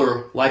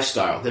simpler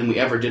lifestyle than we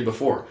ever did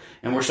before.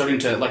 And we're starting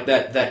to, like,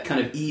 that kind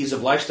of ease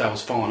of lifestyle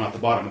has fallen off the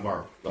bottom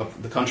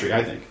of the country,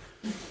 I think.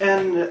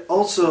 And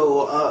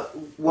also,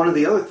 one of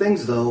the other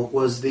things, though,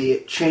 was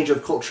the change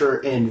of culture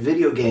in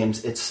video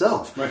games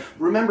itself. Right.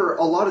 Remember,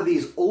 a lot of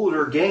these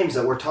older games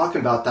that we're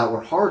talking about that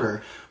were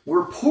harder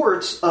were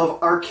ports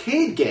of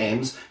arcade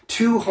games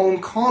to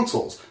home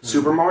consoles. Mm-hmm.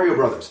 Super Mario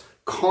Brothers,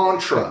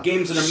 Contra,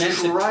 games that are meant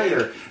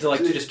Strider,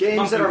 to just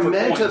games that are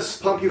meant coins.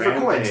 to pump you for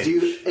coins.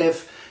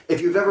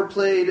 If you've ever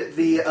played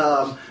the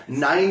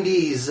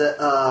 90s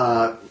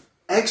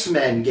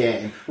X-Men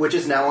game, which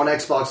is now on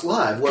Xbox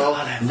Live. Well,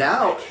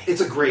 now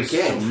it's a great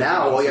game.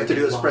 Now all you have to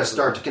do is press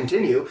start to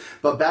continue.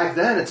 But back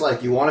then, it's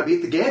like, you want to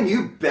beat the game,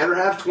 you better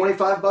have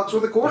 $25 worth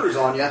of quarters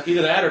on you.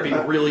 Either that or be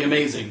really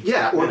amazing.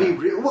 Yeah, or be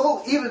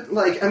even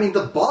like, I mean,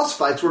 the boss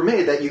fights were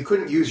made that you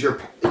couldn't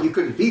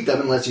beat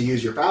them unless you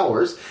use your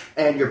powers,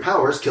 and your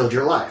powers killed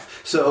your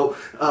life. So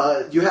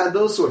you had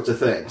those sorts of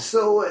things.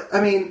 So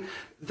I mean,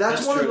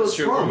 That's one true, of those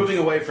true. problems. We're moving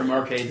away from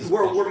arcades.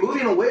 We're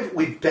moving away.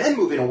 We've been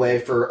moving away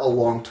for a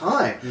long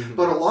time,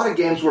 but a lot of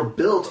games were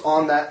built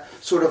on that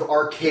sort of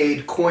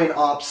arcade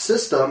coin-op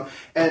system,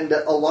 and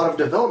a lot of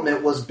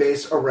development was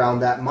based around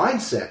that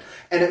mindset.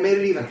 And it made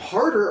it even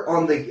harder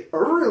on the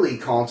early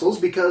consoles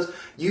because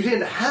you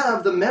didn't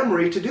have the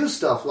memory to do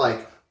stuff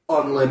like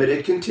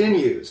unlimited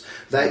continues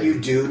that you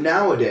do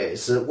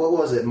nowadays. What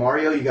was it?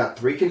 Mario, you got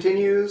 3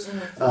 continues.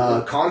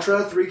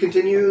 Contra, 3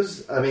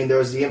 continues. I mean, there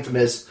was the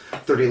infamous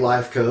 30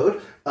 life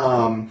code.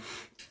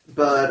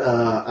 But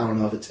I don't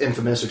know if it's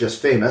infamous or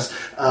just famous.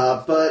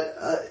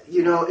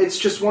 You know, it's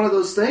just one of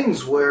those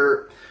things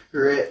where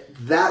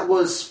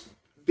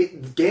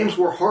games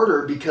were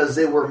harder because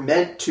they were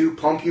meant to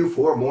pump you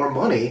for more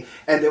money,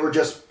 and they were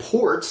just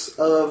ports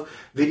of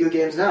video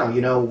games now. You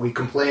know, we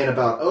complain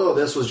about, oh,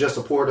 this was just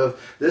a port of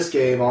this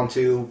game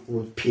onto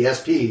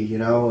PSP, you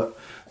know.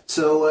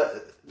 So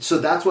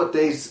that's what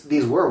these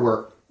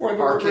were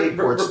arcade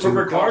ports to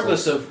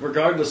regardless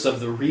of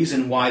the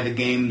reason why the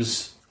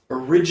games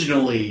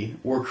originally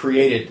were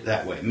created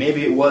that way.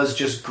 Maybe it was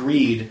just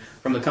greed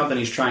from the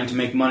companies trying to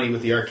make money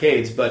with the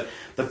arcades, but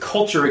the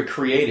culture it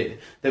created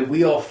that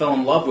we all fell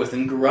in love with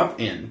and grew up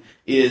in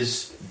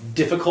is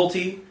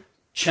difficulty,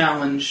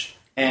 challenge,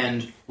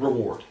 and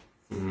reward.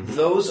 Mm-hmm.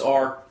 Those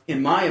are,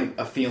 in my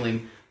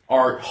feeling,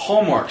 are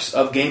hallmarks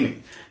of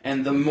gaming.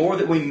 And the more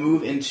that we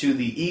move into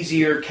the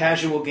easier,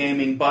 casual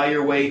gaming, buy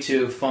your way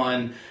to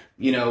fun,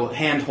 you know,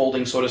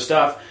 hand-holding sort of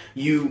stuff,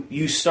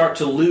 you start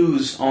to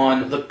lose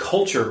on the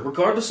culture,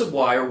 regardless of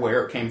why or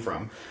where it came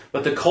from.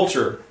 But the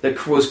culture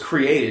that was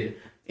created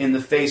in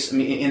the face, I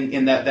mean,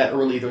 in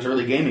those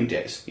early gaming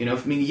days. You know,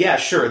 I mean, yeah,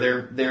 sure,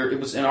 it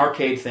was an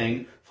arcade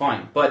thing,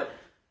 fine. But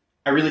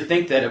I really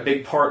think that a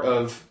big part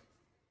of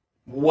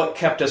what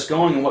kept us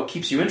going and what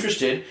keeps you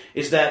interested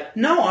is that,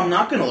 no, I'm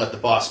not going to let the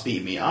boss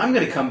beat me. I'm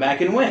going to come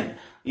back and win.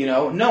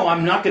 No,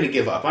 I'm not going to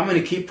give up. I'm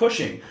going to keep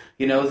pushing.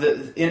 And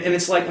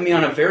it's like,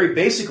 on a very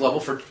basic level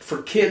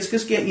for kids,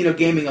 because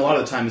gaming a lot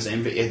of the time is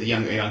aimed at the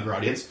younger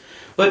audience.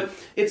 But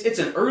it's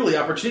an early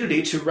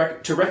opportunity to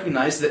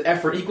recognize that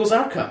effort equals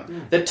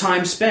outcome. That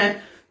time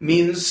spent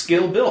means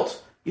skill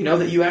built.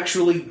 That you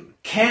actually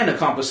can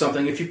accomplish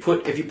something if you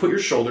put your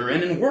shoulder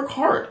in and work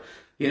hard.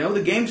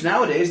 The games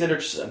nowadays that are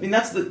just,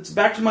 it's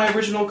back to my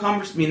original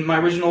my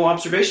original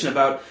observation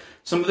about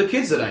some of the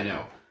kids that I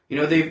know.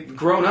 They've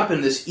grown up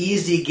in this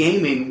easy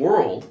gaming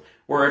world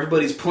where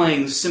everybody's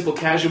playing simple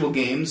casual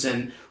games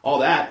and all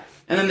that.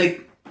 And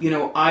then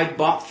I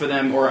bought for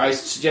them, or I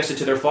suggested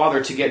to their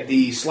father to get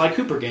the Sly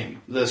Cooper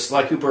game, the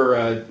Sly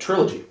Cooper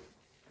trilogy.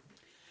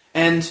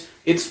 And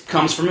it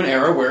comes from an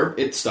era where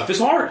stuff is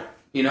hard.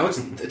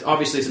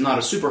 Obviously it's not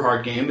a super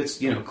hard game. It's,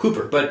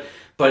 Cooper, but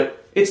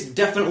it's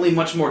definitely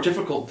much more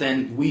difficult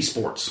than Wii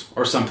Sports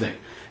or something,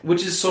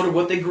 which is sort of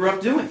what they grew up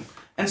doing.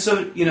 And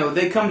so,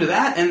 they come to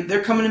that, and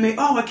they're coming to me,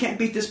 oh, I can't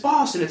beat this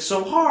boss, and it's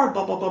so hard,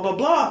 blah, blah, blah, blah,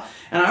 blah.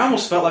 And I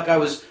almost felt like I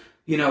was,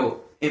 an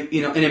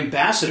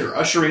ambassador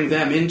ushering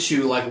them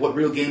into, like, what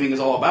real gaming is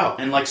all about,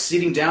 and, like,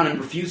 sitting down and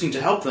refusing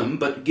to help them,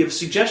 but give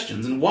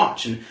suggestions and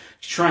watch and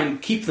try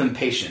and keep them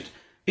patient.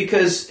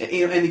 Because, and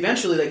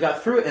eventually they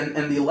got through it,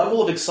 and the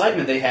level of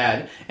excitement they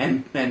had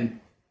and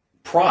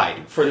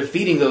pride for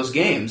defeating those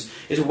games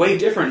is way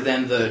different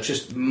than the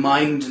just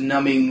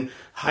mind-numbing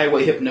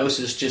highway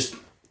hypnosis, just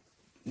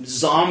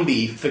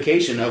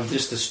zombification of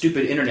just the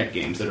stupid internet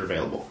games that are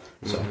available.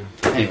 So,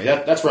 anyway,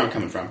 that's where I'm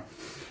coming from.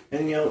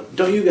 And,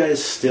 don't you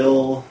guys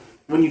still,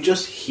 when you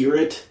just hear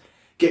it,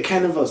 get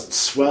kind of a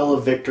swell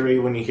of victory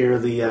when you hear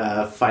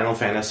the Final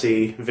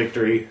Fantasy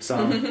victory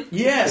song?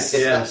 Yes!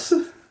 Yes.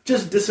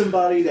 Just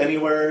disembodied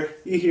anywhere,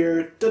 you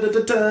hear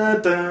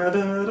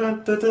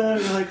da-da-da-da-da-da-da-da-da,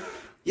 you're like,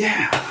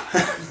 yeah!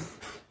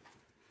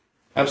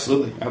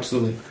 Absolutely,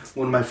 absolutely.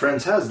 One of my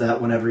friends has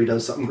that whenever he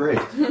does something great.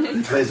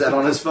 He plays that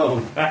on his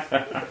phone.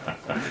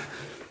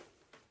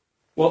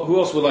 Well, who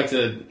else would like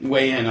to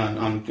weigh in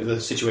on the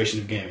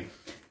situation of gaming?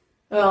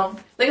 Well,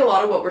 I think a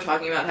lot of what we're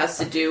talking about has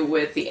to do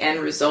with the end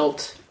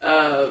result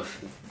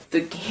of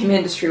the game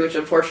industry, which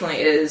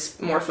unfortunately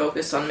is more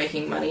focused on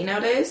making money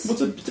nowadays.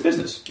 Well, it's a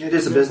business. It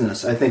is a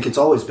business. I think it's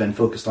always been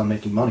focused on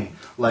making money.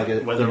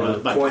 Whether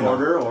by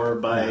quarter or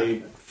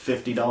by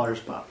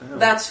 $50 pop. Yeah.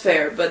 That's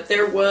fair, but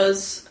there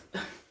was,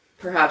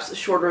 perhaps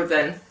shorter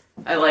than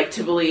I like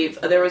to believe,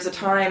 there was a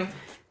time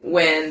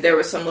when there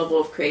was some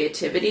level of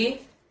creativity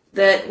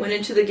that went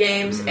into the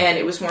games, and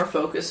it was more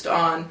focused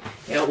on,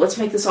 let's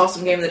make this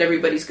awesome game that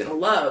everybody's going to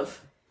love.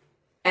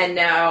 And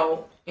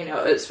now,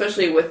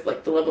 especially with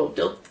like the level of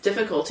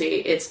difficulty,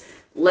 it's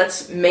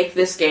let's make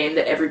this game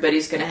that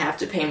everybody's going to have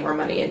to pay more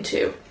money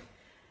into.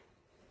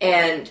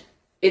 And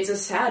it's a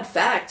sad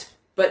fact,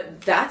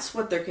 but that's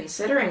what they're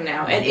considering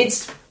now. And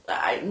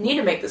I need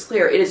to make this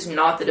clear, it is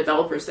not the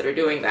developers that are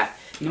doing that.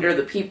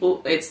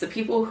 It's the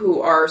people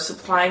who are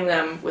supplying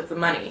them with the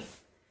money.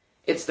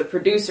 It's the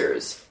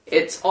producers.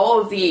 It's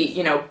all of the,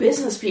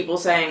 business people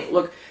saying,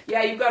 look,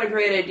 yeah, you've got a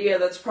great idea,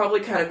 that's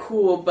probably kind of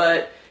cool,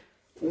 but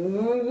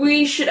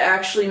we should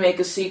actually make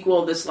a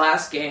sequel of this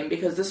last game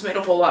because this made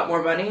a whole lot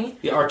more money.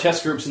 Yeah, our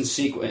test groups and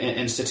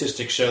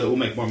statistics show that we'll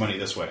make more money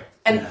this way.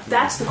 And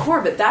that's the core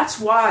of it. That's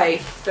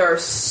why there are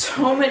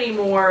so many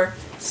more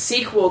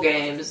sequel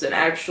games than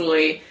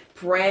actually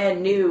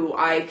brand new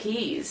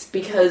IPs,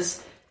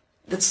 because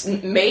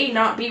that may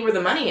not be where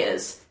the money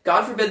is.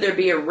 God forbid there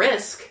be a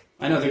Risk.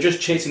 I know, they're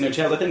just chasing their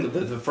tail. I think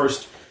the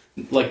first,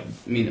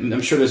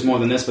 I'm sure there's more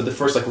than this, but the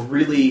first,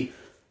 really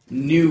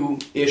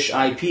new-ish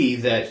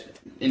IP that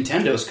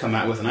Nintendo's come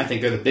out with, and I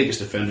think they're the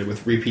biggest offender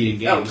with repeating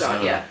games. Oh,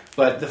 God, yeah.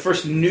 But the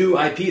first new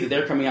IP that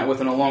they're coming out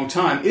with in a long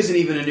time isn't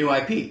even a new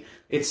IP.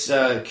 It's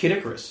Kid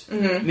Icarus.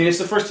 Mm-hmm. It's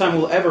the first time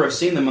we'll ever have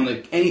seen them on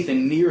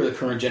anything near the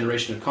current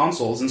generation of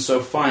consoles, and so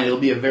fine, it'll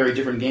be a very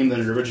different game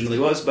than it originally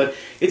was, but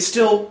it's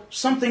still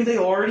something they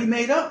already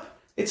made up.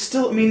 It's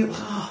still,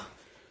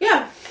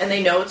 Yeah, and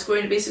they know it's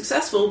going to be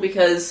successful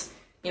because,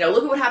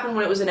 look at what happened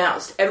when it was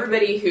announced.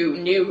 Everybody who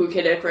knew who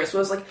Kid Icarus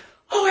was like,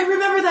 oh, I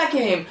remember that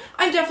game.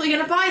 I'm definitely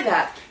going to buy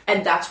that.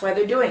 And that's why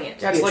they're doing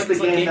it. It's like the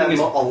game that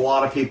a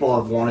lot of people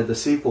have wanted the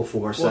sequel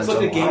for. Well, it's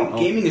like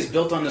gaming is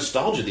built on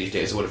nostalgia these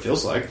days, is what it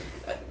feels like.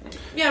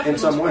 Yeah, in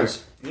some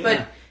ways.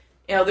 But,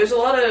 there's a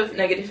lot of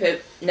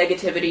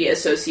negativity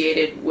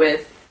associated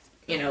with,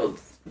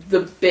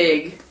 the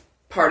big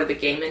part of the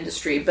game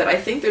industry. But I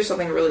think there's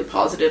something really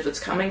positive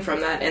that's coming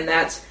from that, and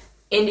that's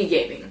indie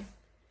gaming.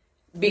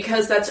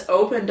 Because that's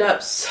opened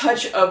up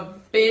such a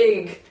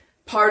big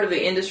part of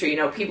the industry.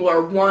 People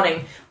are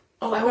wanting,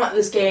 I want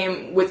this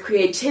game with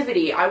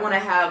creativity. I want to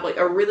have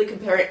a really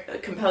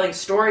compelling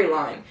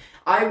storyline.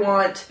 I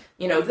want,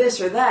 this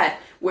or that.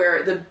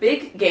 Where the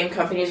big game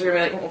companies are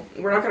going to be like, well,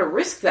 we're not going to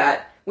risk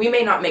that. We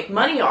may not make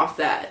money off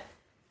that.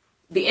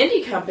 the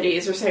indie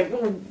companies are saying,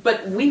 well,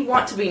 but we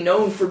want to be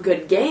known for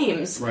good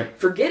games. Right.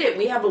 Forget it.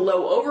 We have a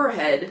low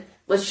overhead.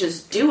 Let's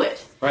just do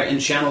it. Right, and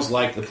channels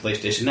like the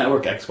PlayStation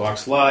Network,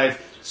 Xbox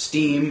Live,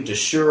 Steam,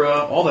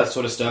 Dashura, all that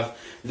sort of stuff,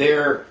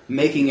 they're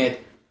making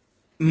it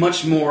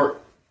much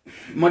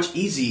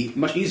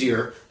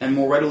easier and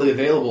more readily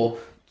available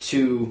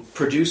to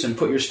produce and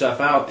put your stuff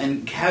out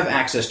and have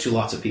access to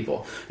lots of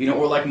people.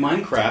 Or like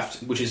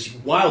Minecraft, which is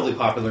wildly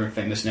popular and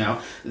famous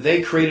now,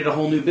 they created a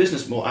whole new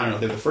business model. I don't know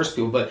if they're the first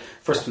people, but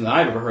first one that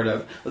I've ever heard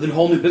of, a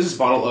whole new business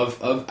model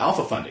of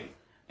alpha funding.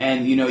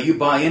 And, you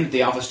buy in at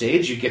the alpha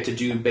stage, you get to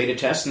do beta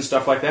tests and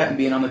stuff like that and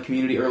be in on the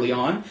community early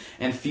on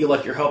and feel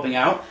like you're helping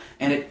out,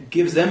 and it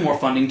gives them more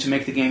funding to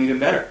make the game even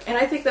better. And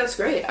I think that's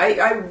great.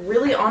 I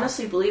really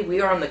honestly believe we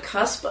are on the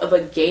cusp of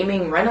a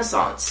gaming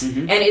renaissance.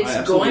 Mm-hmm. And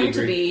it's going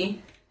to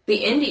be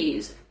the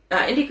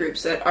indie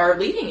groups that are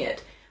leading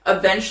it.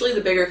 Eventually, the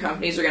bigger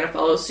companies are going to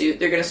follow suit.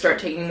 They're going to start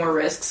taking more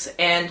risks.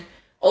 And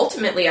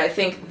ultimately, I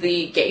think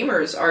the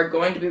gamers are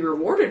going to be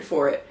rewarded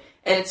for it.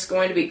 And it's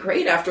going to be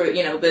great after,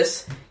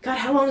 this... God,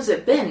 how long has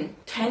it been?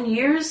 10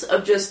 years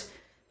of just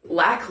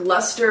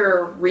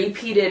lackluster,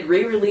 repeated,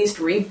 re-released,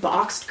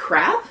 reboxed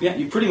crap? Yeah,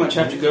 you pretty much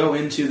have to go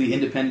into the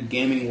independent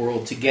gaming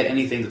world to get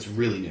anything that's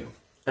really new.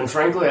 And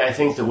frankly, I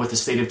think that with the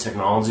state of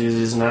technology as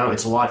it is now,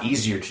 it's a lot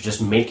easier to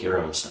just make your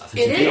own stuff.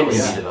 It's an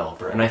indie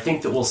developer. And I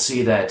think that we'll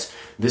see that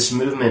this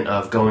movement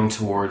of going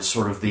towards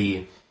sort of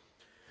the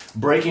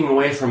breaking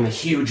away from the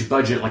huge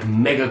budget, like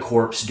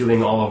megacorps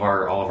doing all of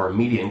our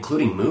media,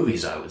 including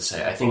movies, I would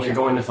say. I think you're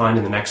going to find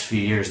in the next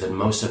few years that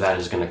most of that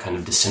is going to kind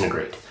of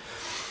disintegrate.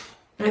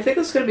 And I think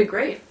that's going to be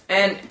great.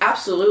 And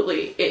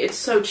absolutely, it's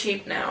so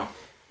cheap now.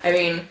 I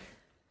mean,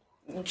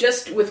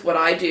 just with what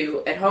I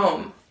do at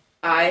home,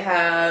 I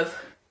have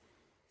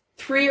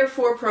 3 or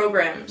 4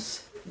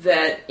 programs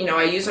that,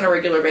 I use on a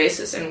regular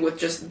basis. And with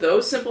just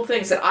those simple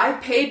things that I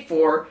paid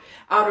for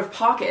out of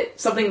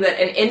pocket, something that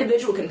an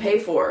individual can pay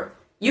for,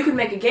 you can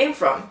make a game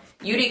from.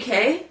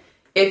 UDK,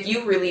 if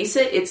you release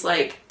it, it's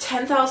like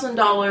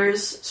 $10,000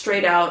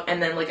 straight out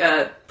and then like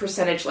a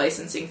percentage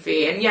licensing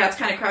fee. And yeah, it's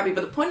kind of crappy, but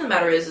the point of the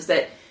matter is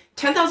that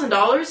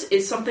 $10,000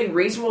 is something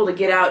reasonable to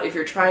get out if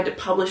you're trying to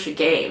publish a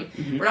game.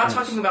 Mm-hmm. We're not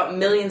talking about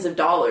millions of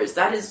dollars.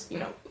 That is,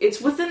 it's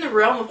within the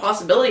realm of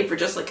possibility for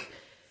just like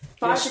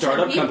 5 to 10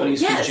 startup people.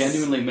 companies can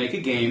genuinely make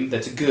a game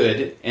that's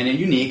good and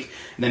unique,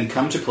 and then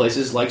come to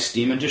places like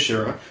Steam and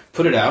Dashura,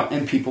 put it out,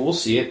 and people will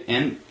see it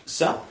and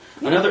sell.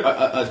 Another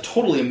a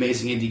totally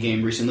amazing indie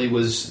game recently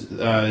was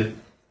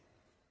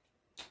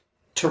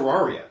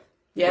Terraria,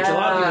 which a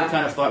lot of people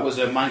kind of thought was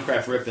a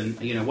Minecraft rip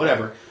and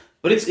whatever.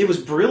 But it was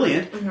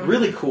brilliant,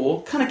 really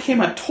cool, kind of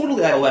came out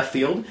totally out of left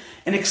field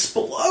and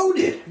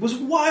exploded. It was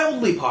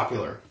wildly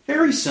popular,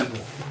 very simple,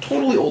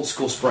 totally old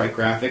school sprite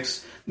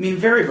graphics. I mean,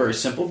 very, very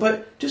simple,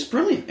 but just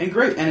brilliant and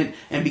great. And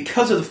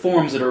because of the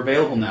forums that are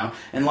available now,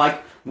 and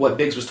like what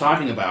Biggs was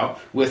talking about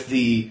with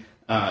the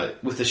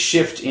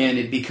shift in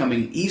it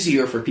becoming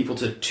easier for people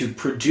to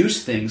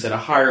produce things at a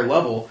higher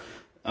level,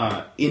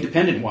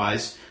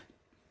 independent-wise,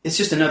 it's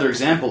just another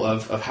example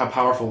of how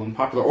powerful and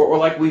popular. Or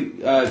like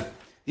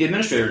the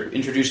administrator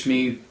introduced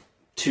me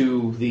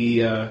to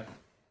the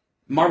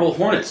Marble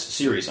Hornets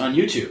series on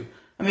YouTube.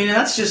 I mean,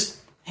 that's just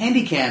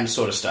handycam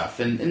sort of stuff,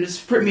 and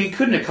it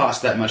couldn't have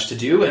cost that much to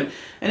do, and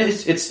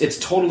it's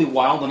totally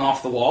wild and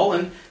off the wall,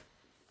 and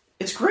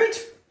it's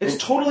great. It's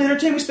totally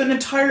entertaining. We spent an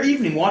entire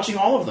evening watching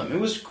all of them.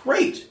 It was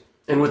great.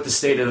 And with the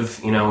state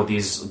of,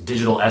 these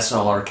digital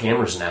SLR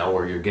cameras now,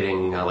 where you're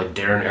getting, like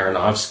Darren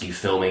Aronofsky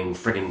filming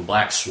friggin'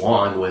 Black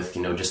Swan with,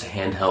 just a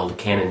handheld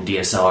Canon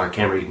DSLR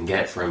camera you can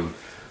get from,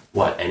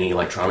 any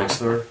electronics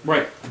store?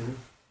 Right. Mm-hmm.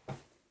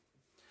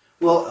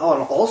 Well,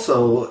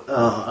 also,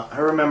 I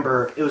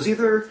remember it was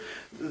either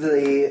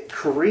the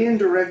Korean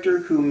director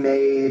who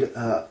made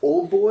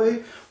Old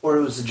Boy, or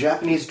it was the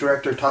Japanese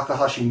director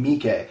Takahashi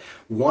Miike.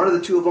 One of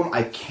the two of them,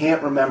 I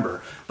can't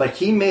remember. But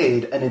he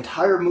made an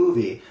entire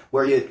movie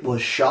where it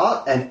was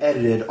shot and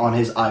edited on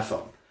his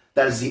iPhone.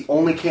 That is the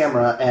only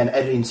camera and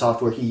editing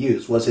software he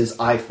used, was his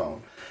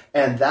iPhone.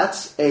 And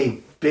that's a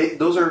big...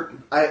 Those are...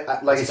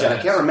 I said,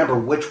 I can't remember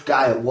which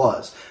guy it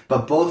was,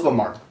 but both of them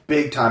are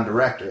big-time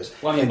directors.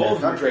 Well, I mean,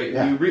 both are great.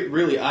 Yeah.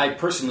 Really, I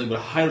personally would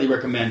highly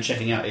recommend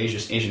checking out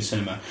Asian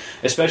cinema,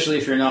 especially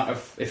if you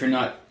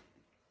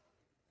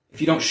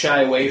don't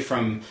shy away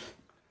from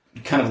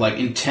kind of like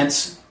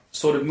intense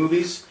sort of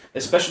movies,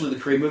 especially the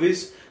Korean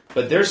movies.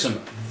 But there's some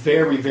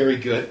very, very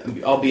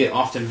good, albeit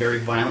often very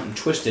violent and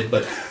twisted,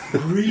 but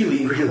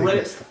really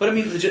incredible. But I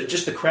mean,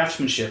 just the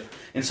craftsmanship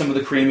in some of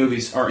the Korean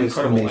movies are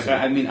incredible. Like,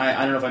 I don't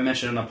know if I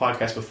mentioned it on a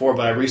podcast before,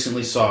 but I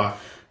recently saw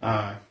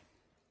I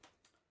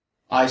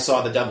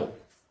Saw the Devil,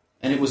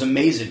 and it was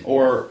amazing.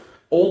 Or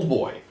Old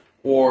Boy,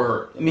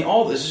 or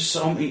all this is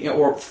so.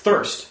 Or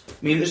Thirst.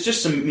 There's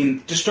just some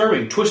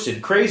disturbing,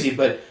 twisted, crazy,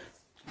 but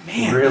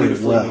man, really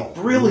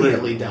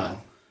brilliantly done.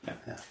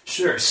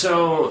 Sure.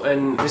 So,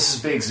 and this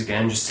is Biggs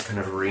again, just to kind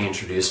of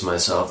reintroduce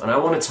myself. And I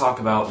want to talk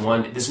about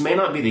one. This may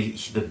not be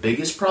the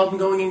biggest problem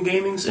going in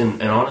gaming,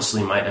 and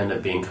honestly might end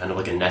up being kind of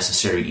like a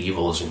necessary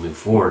evil as we move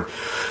forward,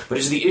 but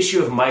is the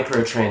issue of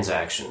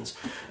microtransactions.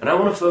 And I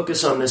want to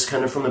focus on this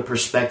kind of from the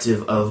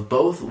perspective of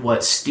both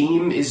what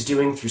Steam is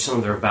doing through some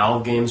of their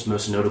Valve games,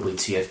 most notably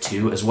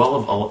TF2, as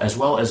well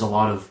as a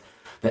lot of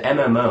the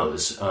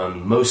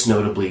MMOs, most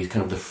notably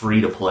kind of the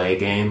free-to-play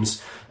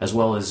games, as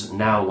well as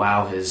now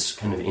WoW has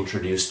kind of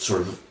introduced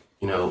sort of,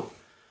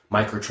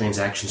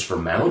 microtransactions for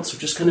mounts,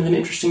 which is kind of an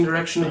interesting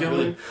direction to go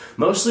in.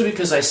 Mostly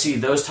because I see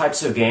those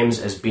types of games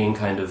as being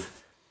kind of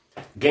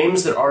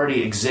games that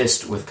already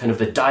exist with kind of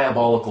the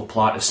diabolical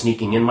plot of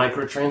sneaking in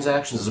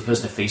microtransactions as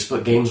opposed to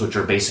Facebook games, which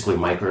are basically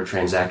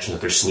microtransactions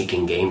that they're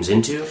sneaking games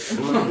into.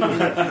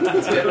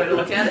 That's a good way to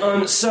look at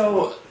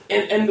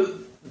it.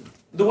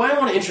 The way I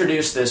want to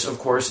introduce this, of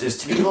course, is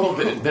to give a little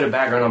bit of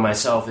background on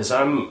myself. Is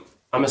I'm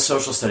a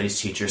social studies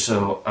teacher,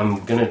 so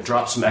I'm going to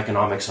drop some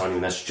economics on you,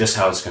 and that's just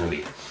how it's going to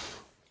be.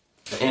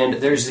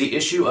 And there's the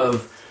issue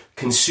of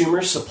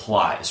consumer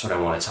supply is what I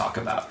want to talk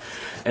about.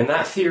 And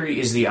that theory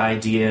is the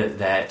idea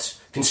that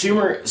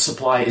consumer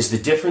supply is the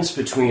difference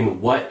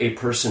between what a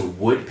person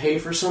would pay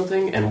for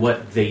something and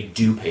what they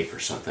do pay for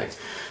something.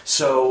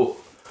 So,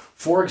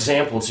 for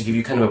example, to give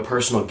you kind of a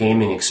personal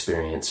gaming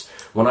experience,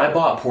 when I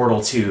bought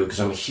Portal 2, because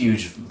I'm a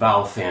huge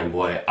Valve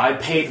fanboy, I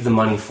paid the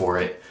money for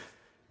it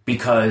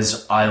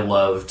because I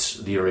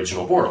loved the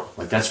original Portal.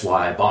 Like, that's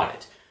why I bought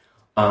it.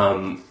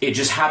 It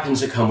just happens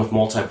to come with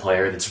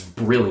multiplayer that's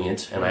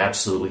brilliant, and I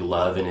absolutely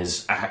love, and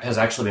has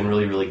actually been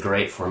really, really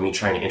great for me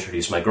trying to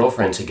introduce my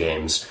girlfriend to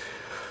games.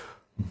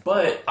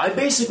 But I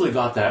basically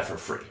got that for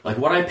free. Like,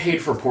 what I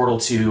paid for Portal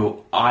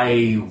 2,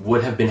 I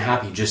would have been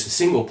happy just the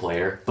single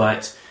player,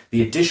 but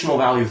the additional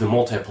value of the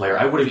multiplayer,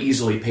 I would have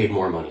easily paid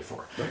more money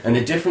for. And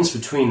the difference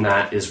between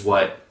that is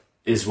what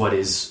is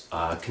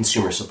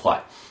consumer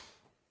supply.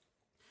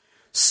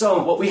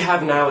 So what we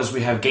have now is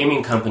we have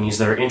gaming companies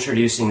that are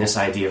introducing this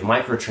idea of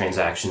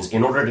microtransactions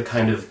in order to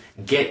kind of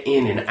get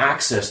in and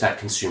access that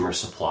consumer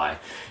supply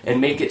and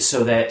make it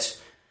so that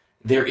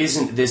there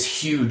isn't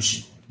this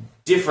huge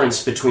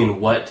difference between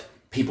what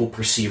people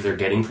perceive they're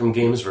getting from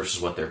games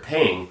versus what they're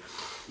paying.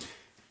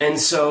 And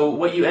so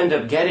what you end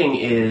up getting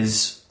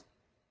is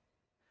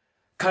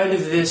kind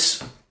of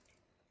this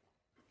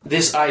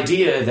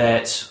idea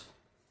that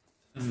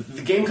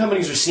the game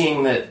companies are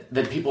seeing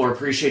that people are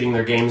appreciating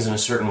their games in a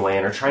certain way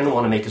and are trying to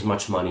want to make as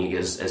much money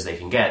as they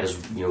can get, as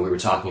we were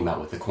talking about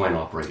with the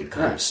coin-operated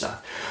kind of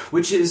stuff,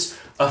 which is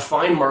a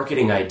fine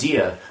marketing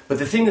idea. But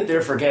the thing that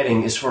they're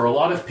forgetting is for a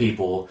lot of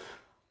people,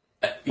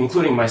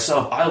 including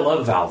myself, I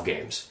love Valve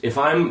games. If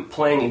I'm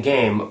playing a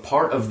game,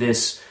 part of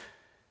this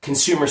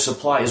consumer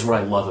supply is what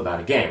I love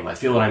about a game. I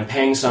feel that I'm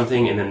paying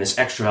something, and then this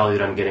extra value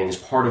that I'm getting is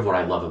part of what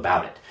I love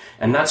about it.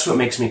 And that's what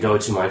makes me go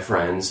to my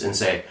friends and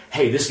say,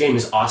 hey, this game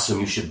is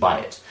awesome, you should buy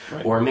it.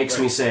 Right. Or it makes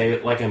me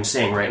say, like I'm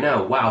saying right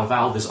now, wow,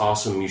 Valve is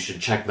awesome, you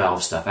should check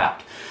Valve stuff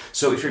out.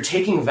 So if you're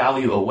taking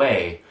value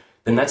away,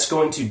 then that's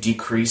going to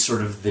decrease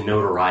sort of the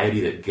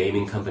notoriety that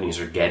gaming companies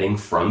are getting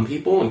from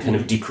people and kind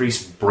of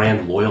decrease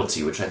brand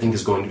loyalty, which I think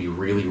is going to be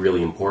really,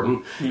 really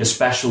important,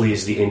 especially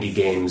as the indie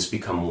games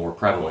become more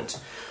prevalent.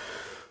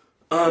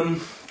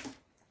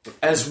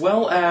 As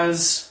well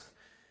as,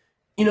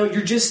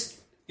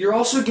 you're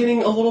also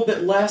getting a little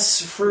bit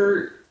less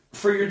for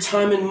your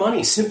time and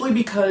money, simply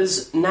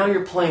because now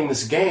you're playing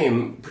this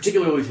game,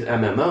 particularly with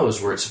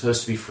MMOs, where it's supposed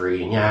to be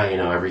free,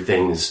 and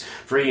everything's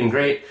free and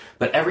great,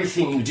 but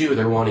everything you do,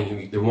 they're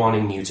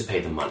wanting you to pay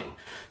the money.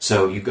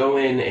 So you go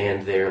in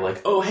and they're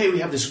like, oh, hey,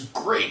 we have this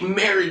great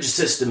marriage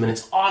system and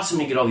it's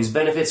awesome, you get all these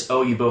benefits.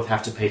 Oh, you both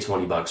have to pay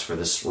 $20 for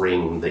this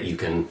ring that you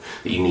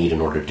need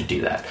in order to do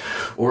that.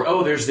 Or,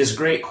 oh, there's this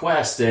great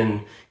quest,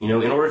 and in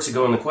order to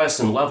go in the quest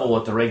and level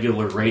at the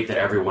regular rate that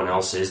everyone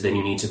else is, then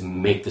you need to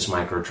make this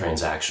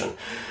microtransaction.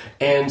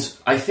 And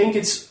I think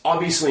it's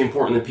obviously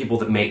important that people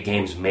that make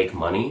games make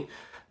money,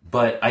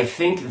 but I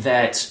think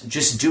that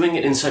just doing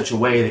it in such a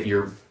way that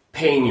you're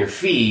paying your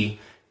fee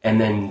and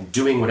then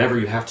doing whatever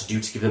you have to do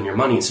to give them your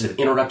money instead of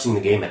interrupting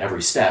the game at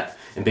every step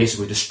and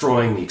basically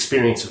destroying the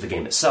experience of the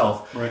game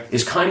itself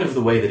is kind of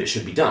the way that it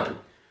should be done.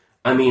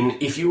 I mean,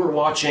 if you were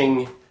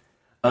watching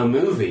a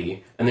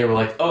movie and they were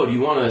like, oh, do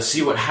you want to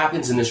see what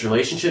happens in this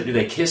relationship? Do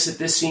they kiss at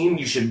this scene?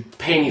 You should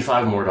pay me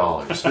 $5 more.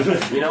 It's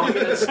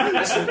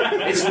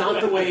not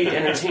the way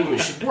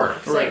entertainment should work.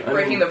 It's like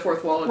breaking the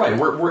fourth wall. Right,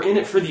 we're in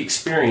it for the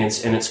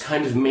experience, and it's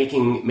kind of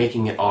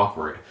making it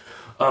awkward.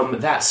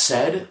 That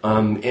said,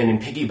 and in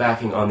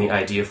piggybacking on the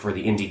idea for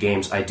the indie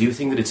games, I do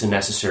think that it's a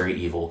necessary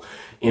evil,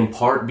 in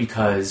part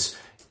because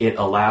it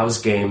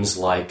allows games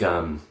like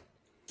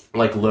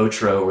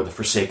Lotro or The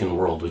Forsaken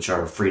World, which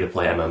are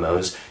free-to-play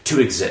MMOs, to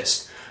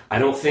exist. I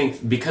don't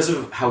think, because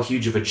of how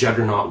huge of a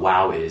juggernaut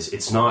WoW is,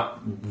 it's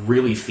not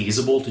really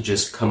feasible to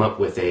just come up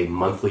with a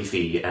monthly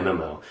fee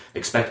MMO.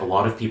 Expect a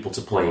lot of people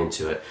to play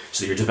into it,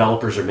 so that your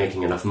developers are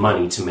making enough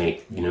money to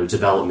make,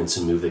 developments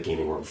and move the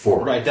gaming world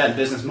forward. Right, that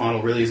business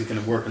model really isn't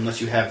going to work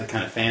unless you have the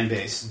kind of fan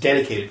base,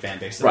 dedicated fan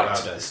base that WoW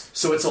does.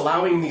 So it's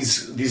allowing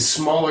these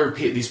smaller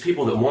these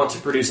people that want to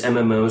produce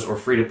MMOs or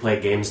free to play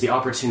games the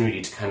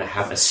opportunity to kind of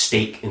have a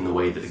stake in the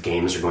way that the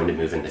games are going to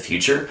move in the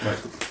future. Right.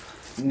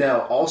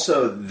 Now,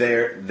 also,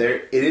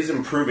 it is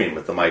improving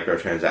with the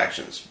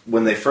microtransactions.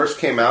 When they first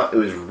came out, it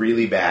was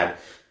really bad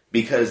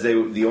because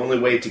the only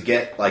way to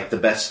get the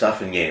best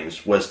stuff in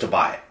games was to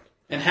buy it.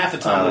 And half the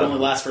time, it only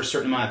lasts for a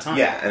certain amount of time.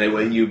 Yeah,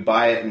 and you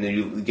buy it, and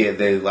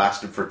they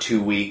lasted for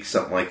 2 weeks,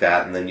 something like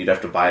that, and then you'd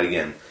have to buy it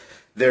again.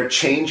 They're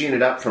changing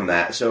it up from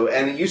that. So,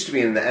 and it used to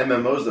be in the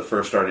MMOs that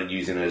first started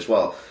using it as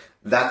well.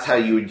 That's how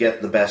you would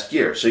get the best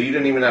gear. So you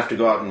didn't even have to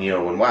go out and,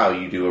 in WoW,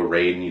 you do a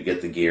raid and you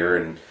get the gear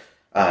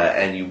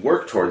and you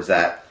work towards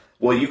that.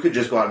 Well, you could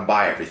just go out and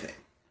buy everything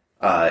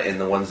in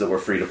the ones that were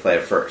free to play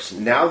at first.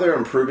 Now they're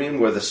improving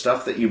where the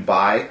stuff that you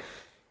buy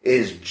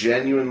is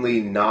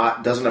genuinely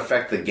doesn't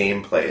affect the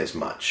gameplay as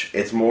much.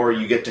 It's more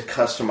you get to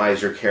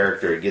customize your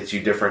character. It gets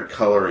you different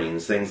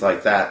colorings, things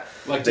like that.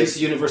 Like DC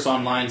Universe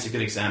Online is a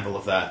good example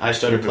of that. I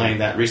started playing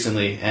that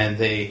recently, and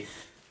they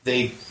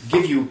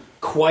give you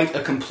quite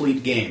a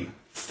complete game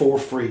for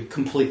free,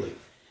 completely.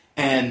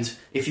 And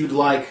if you'd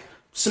like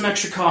some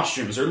extra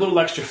costumes or a little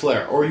extra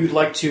flair, or you'd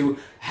like to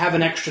have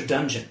an extra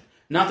dungeon,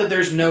 not that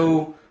there's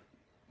no...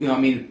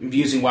 I'm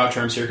using WoW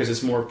terms here because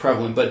it's more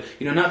prevalent, but,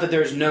 not that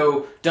there's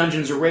no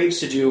dungeons or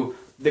raids to do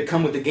that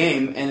come with the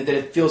game and that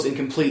it feels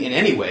incomplete in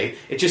any way.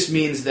 It just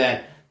means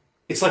that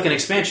it's like an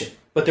expansion,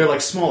 but they're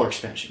like smaller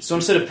expansions. So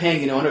instead of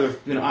paying, another,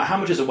 how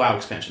much is a WoW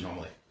expansion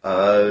normally?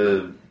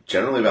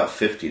 Generally about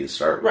 $50 to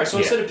start. Right, so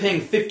instead of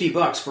paying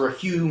 $50 for a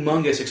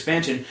humongous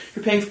expansion,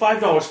 you're paying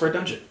 $5 for a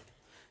dungeon.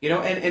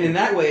 And in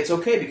that way it's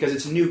okay because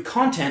it's new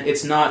content.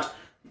 It's not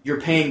you're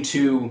paying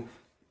to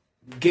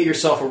get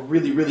yourself a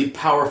really, really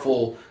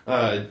powerful,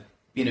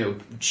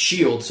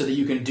 shield so that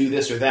you can do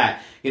this or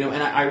that.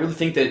 And I really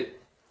think that,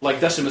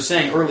 like Dustin was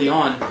saying early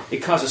on, it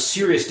caused a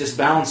serious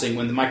disbalancing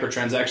when the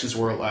microtransactions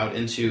were allowed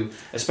into,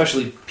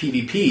 especially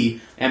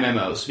PvP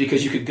MMOs,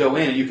 because you could go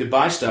in and you could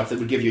buy stuff that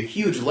would give you a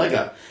huge leg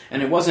up.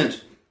 And it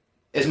wasn't,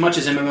 as much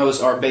as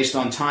MMOs are based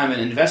on time and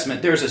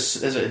investment, there's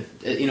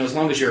as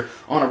long as you're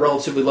on a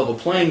relatively level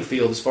playing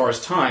field as far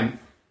as time,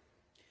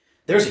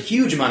 there's a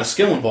huge amount of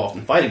skill involved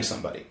in fighting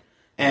somebody.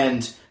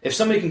 And if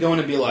somebody can go in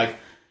and be like,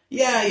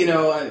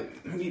 yeah,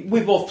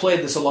 we both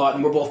played this a lot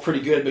and we're both pretty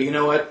good, but you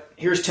know what?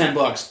 Here's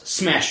 $10.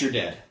 Smash, you're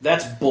dead.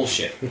 That's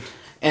bullshit.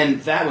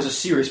 And that was a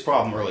serious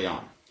problem early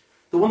on.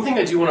 The one thing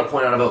I do want to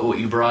point out about what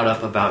you brought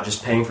up about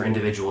just paying for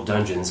individual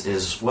dungeons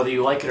is, whether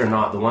you like it or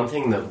not, the one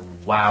thing that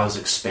WoW's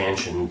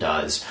expansion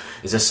does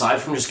is,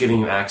 aside from just giving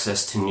you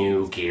access to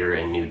new gear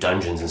and new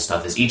dungeons and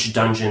stuff, is each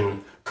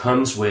dungeon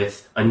comes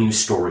with a new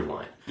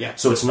storyline. Yeah.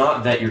 So it's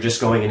not that you're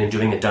just going in and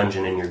doing a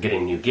dungeon and you're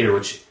getting new gear,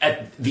 which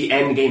at the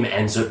end game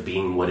ends up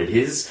being what it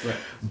is. Right.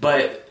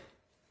 But,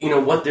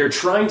 what they're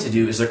trying to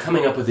do is they're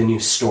coming up with a new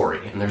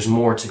story, and there's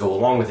more to go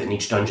along with it, and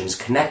each dungeon's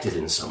connected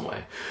in some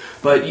way.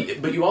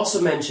 But you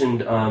also mentioned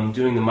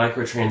doing the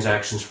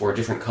microtransactions for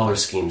different color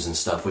schemes and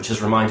stuff, which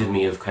has reminded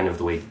me of kind of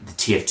the way the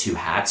TF2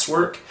 hats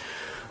work.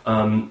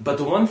 But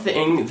the one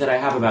thing that I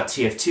have about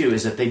TF2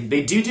 is that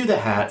they do the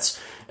hats,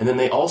 and then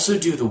they also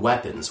do the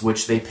weapons,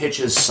 which they pitch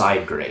as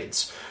side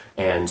grades.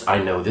 And I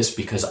know this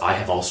because I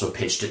have also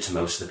pitched it to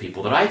most of the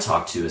people that I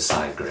talk to as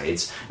side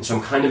grades. And so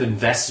I'm kind of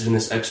invested in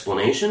this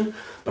explanation.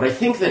 But I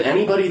think that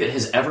anybody that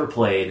has ever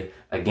played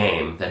a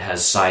game that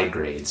has side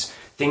grades,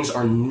 things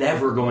are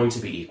never going to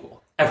be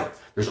equal. Ever.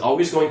 There's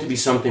always going to be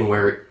something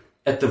where,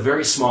 at the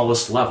very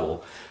smallest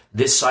level,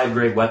 this side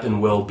grade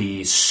weapon will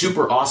be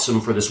super awesome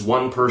for this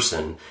one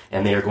person,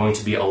 and they are going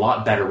to be a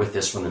lot better with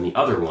this one than the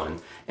other one.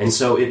 And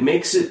so it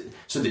makes it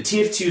so that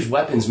TF2's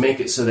weapons make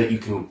it so that you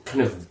can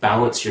kind of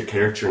balance your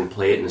character and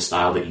play it in the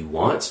style that you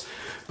want.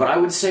 But I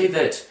would say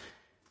that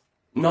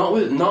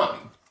not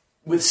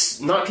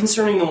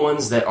concerning the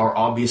ones that are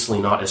obviously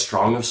not as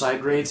strong of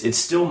side grades, it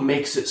still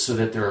makes it so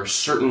that there are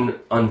certain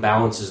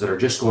unbalances that are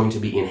just going to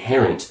be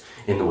inherent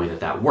in the way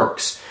that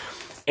works.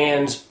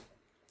 And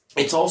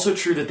it's also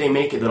true that they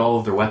make it that all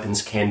of their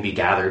weapons can be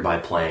gathered by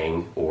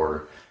playing,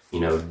 or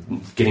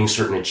getting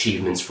certain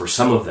achievements for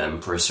some of them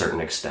for a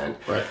certain extent.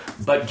 Right.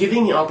 But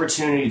giving the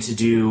opportunity to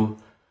do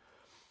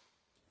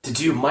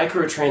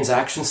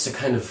microtransactions to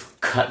kind of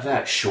cut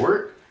that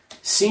short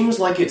seems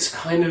like it's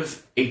kind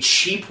of a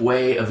cheap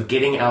way of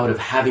getting out of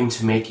having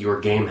to make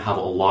your game have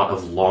a lot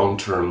of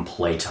long-term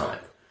playtime.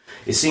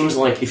 It seems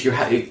like if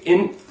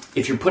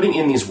you're putting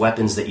in these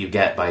weapons that you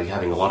get by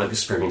having a lot of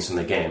experience in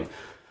the game,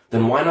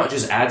 then why not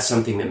just add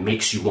something that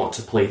makes you want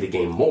to play the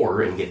game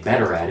more and get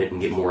better at it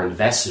and get more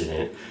invested in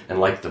it and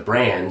like the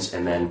brands,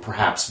 and then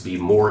perhaps be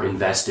more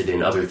invested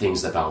in other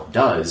things that Valve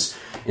does,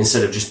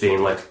 instead of just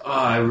being like, oh,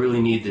 I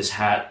really need this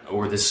hat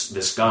or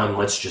this gun,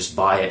 let's just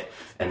buy it,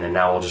 and then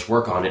now I'll just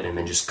work on it, and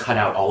then just cut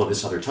out all of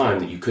this other time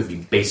that you could be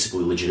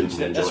basically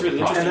legitimately enjoying. That's really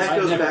the product. And that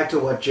goes back to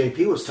what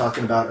JP was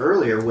talking about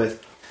earlier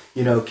with,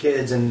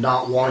 kids and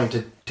not wanting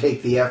to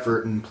take the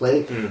effort and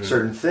play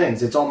certain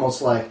things. It's almost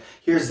like,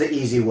 here's the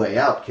easy way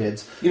out,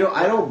 kids.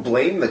 I don't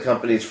blame the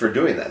companies for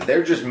doing that.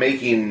 They're just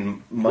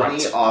making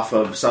money off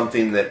of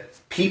something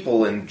that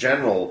people in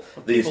general,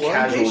 these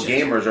casual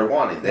gamers, are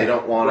wanting. They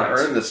don't want to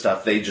earn the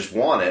stuff, they just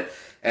want it.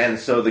 And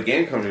so the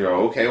game companies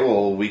go, okay,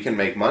 well, we can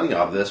make money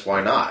off this,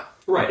 why not?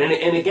 Right,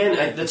 and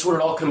again, that's what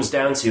it all comes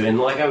down to. And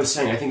like I was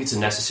saying, I think it's a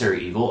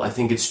necessary evil. I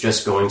think it's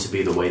just going to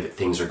be the way that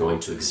things are going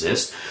to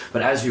exist.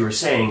 But as you were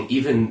saying,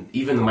 even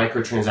the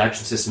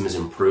microtransaction system is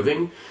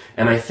improving.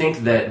 And I think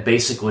that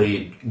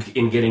basically,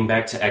 in getting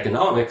back to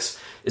economics,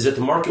 is that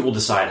the market will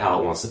decide how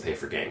it wants to pay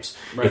for games.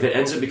 Right. If it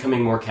ends up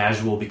becoming more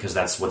casual because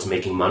that's what's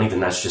making money, then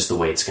that's just the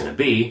way it's going to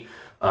be.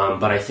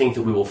 But I think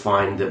that we will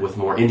find that with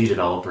more indie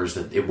developers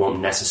that it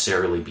won't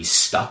necessarily be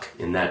stuck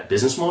in that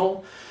business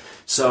model.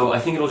 So I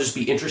think it'll just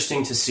be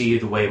interesting to see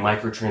the way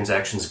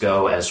microtransactions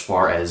go as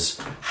far as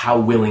how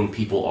willing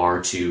people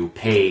are to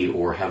pay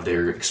or have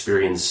their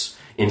experience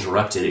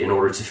interrupted in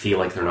order to feel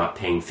like they're not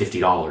paying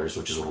 $50,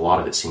 which is what a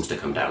lot of it seems to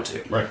come down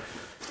to.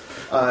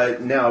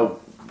 Right. Now,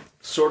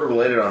 sort of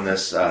related on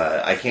this,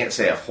 I can't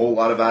say a whole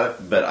lot about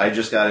it, but I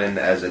just got in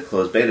as a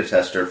closed beta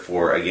tester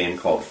for a game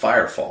called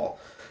Firefall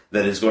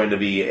that is going to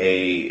be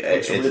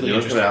it's really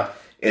interesting.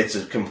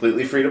 It's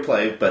completely free to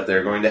play, but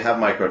they're going to have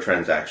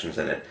microtransactions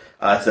in it.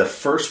 It's a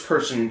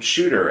first-person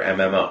shooter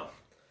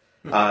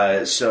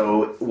MMO.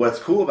 So what's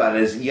cool about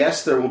it is,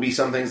 yes, there will be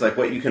some things like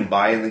what you can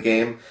buy in the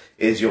game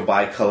is you'll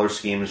buy color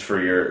schemes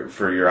for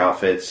your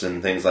outfits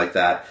and things like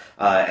that,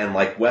 and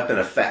like weapon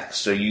effects.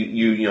 So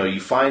you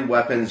find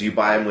weapons, you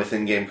buy them with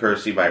in-game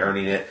currency by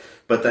earning it,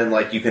 but then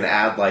like you can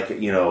add like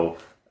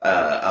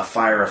a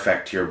fire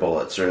effect to your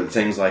bullets or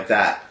things like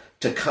that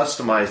to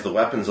customize the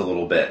weapons a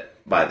little bit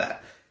by that.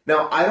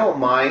 Now, I don't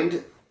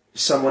mind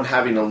someone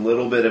having a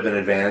little bit of an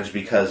advantage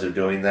because of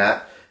doing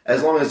that,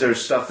 as long as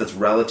there's stuff that's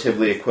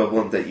relatively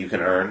equivalent that you can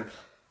earn,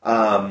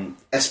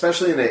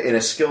 especially in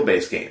a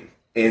skill-based game.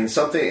 In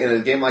a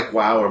game like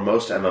WoW or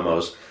most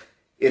MMOs,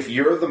 if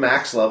you're the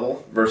max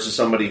level versus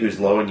somebody who's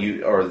low and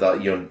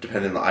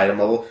depending on the item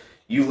level,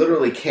 you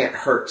literally can't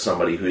hurt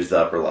somebody who's the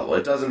upper level.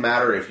 It doesn't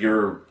matter if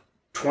you're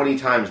 20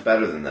 times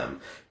better than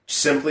them.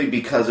 Simply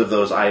because of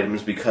those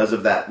items, because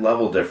of that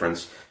level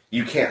difference,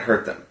 you can't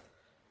hurt them.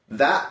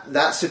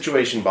 That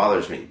situation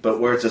bothers me. But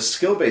where it's a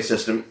skill-based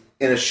system,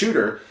 in a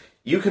shooter,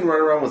 you can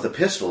run around with a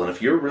pistol, and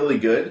if you're really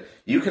good,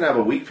 you can have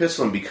a weak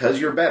pistol, and because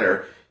you're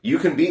better, you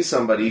can beat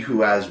somebody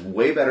who has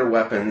way better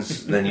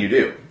weapons than you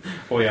do.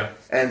 Oh, yeah.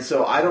 And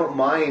so I don't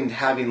mind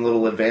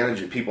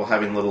people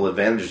having little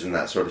advantages in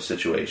that sort of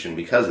situation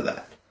because of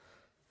that.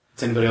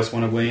 Does anybody else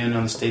want to weigh in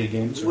on the state of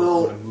games?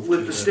 Well,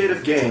 with the state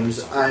of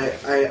games,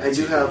 I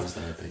do have...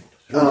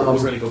 we'll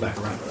really go back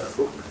around.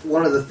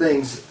 One of the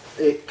things...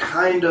 It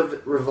kind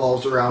of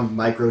revolves around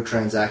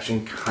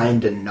microtransaction,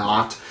 kind of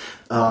not.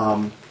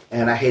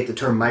 And I hate the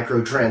term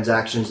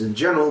microtransactions in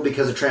general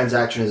because a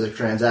transaction is a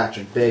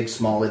transaction. Big,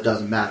 small, it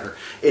doesn't matter.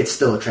 It's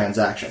still a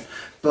transaction.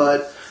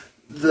 But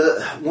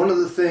one of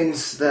the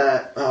things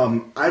that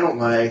I don't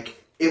like,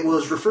 it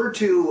was referred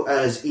to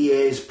as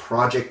EA's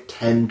Project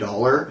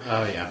 $10.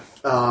 Oh, yeah.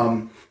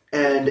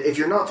 And if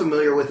you're not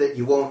familiar with it,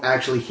 you won't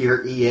actually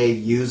hear EA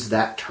use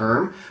that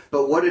term.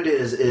 But what it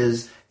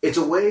is it's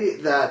a way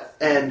that,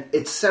 and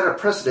it's set a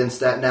precedence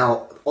that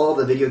now all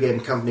the video game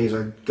companies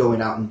are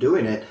going out and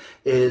doing it,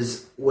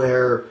 is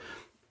where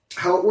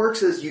how it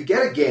works is you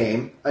get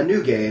a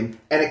new game,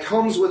 and it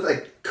comes with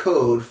a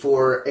code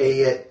for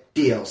a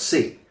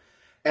DLC.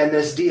 And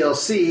this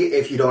DLC,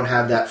 if you don't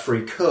have that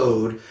free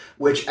code,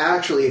 which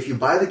actually, if you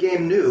buy the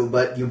game new,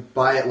 but you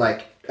buy it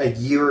like a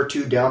year or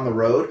two down the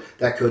road,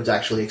 that code's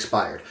actually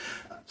expired.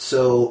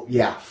 So,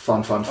 yeah,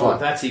 fun. Oh,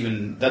 that's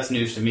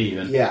news to me,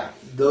 even. Yeah,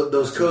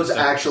 those codes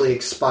actually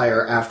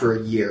expire after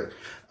a year.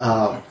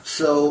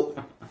 So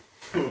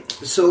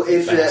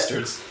if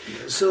Bastards.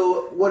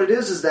 So what it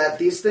is that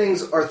these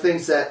things are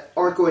things that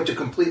aren't going to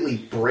completely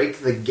break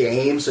the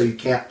game so you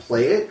can't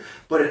play it,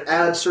 but it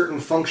adds certain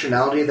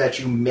functionality that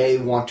you may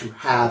want to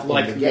have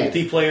like in the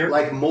game.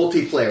 Like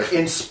multiplayer.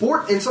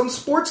 In some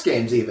sports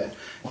games even.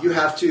 Wow. You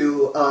have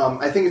to,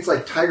 I think it's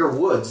like Tiger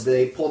Woods,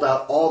 they pulled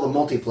out all the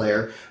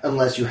multiplayer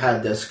unless you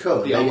had this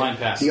code. The online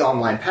pass. The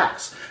online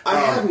pass. I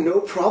have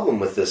no problem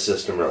with this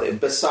system, really.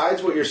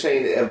 Besides what you're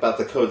saying about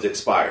the codes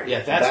expired.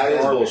 Yeah, that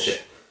is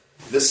bullshit.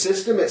 The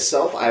system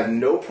itself, I have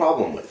no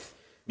problem with.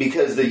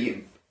 Because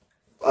a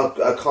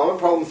common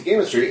problem with the game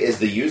industry is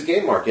the used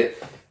game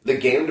market. The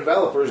game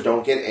developers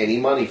don't get any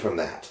money from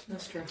that.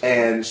 That's true.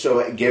 And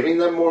so giving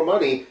them more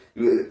money,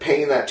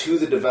 paying that to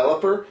the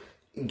developer,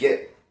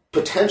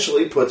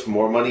 potentially puts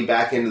more money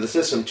back into the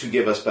system to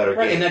give us better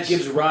Right, games. and that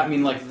gives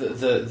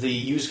the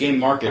used game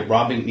market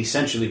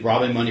essentially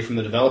robbing money from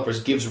the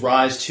developers gives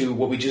rise to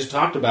what we just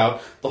talked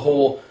about, the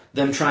whole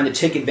them trying to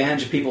take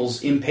advantage of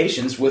people's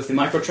impatience with the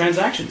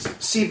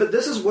microtransactions. See, but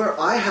this is where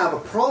I have a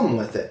problem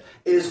with it,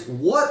 is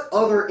what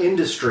other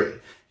industry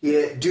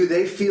do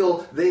they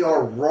feel they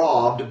are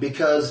robbed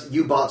because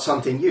you bought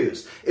something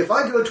used? If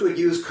I go to a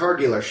used car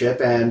dealership,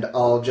 and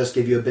I'll just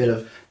give you a bit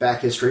of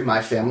back history,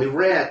 my family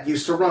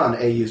used to run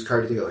a used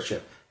car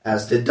dealership,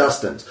 as did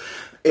Dustin's.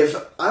 If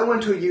I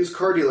went to a used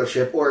car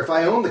dealership, or if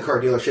I owned the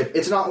car dealership,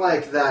 it's not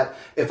like that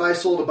if I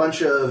sold a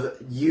bunch of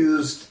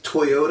used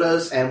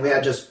Toyotas, and we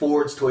had just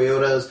Fords,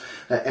 Toyotas,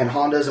 and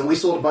Hondas, and we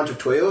sold a bunch of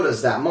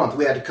Toyotas that month,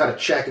 we had to cut a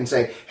check and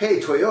say, hey,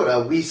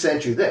 Toyota, we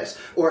sent you this.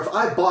 Or if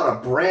I bought a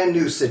brand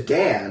new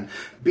sedan,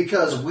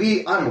 because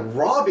I'm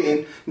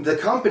robbing the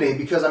company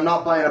because I'm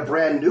not buying a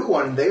brand new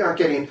one, they aren't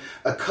getting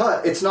a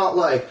cut. It's not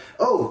like,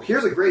 oh,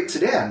 here's a great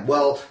sedan.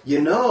 Well,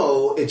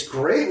 it's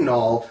great and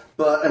all,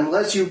 but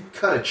unless you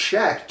cut a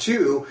check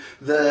to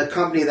the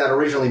company that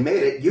originally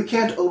made it, you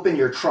can't open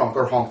your trunk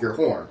or honk your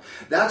horn.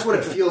 That's what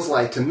it feels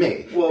like to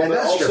me. Well, and but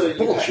that's also just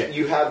bullshit.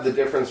 you have the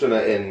difference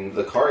in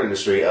the car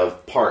industry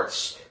of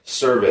parts,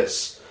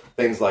 service,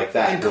 things like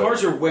that. And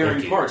cars are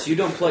wearing parts. You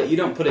don't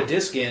put a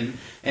disc in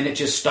and it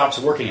just stops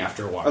working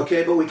after a while.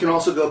 Okay, but we can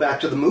also go back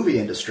to the movie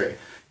industry.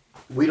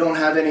 We don't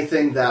have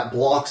anything that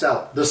blocks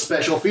out the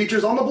special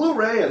features on the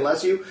Blu-ray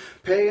unless you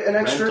pay an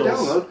extra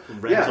download.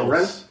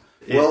 Rentals.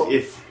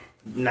 If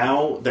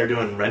now they're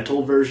doing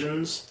rental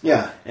versions.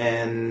 Yeah.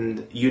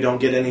 And you don't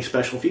get any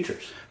special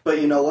features.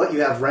 But you know what?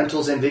 You have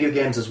rentals in video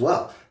games as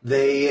well.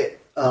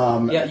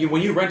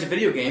 When you rent a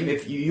video game,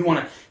 if you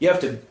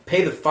have to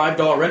pay the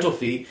 $5 rental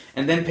fee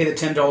and then pay the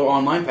 $10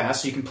 online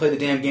pass so you can play the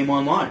damn game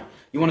online.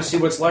 You want to see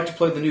what it's like to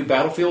play the new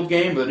Battlefield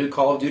game or the new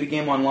Call of Duty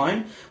game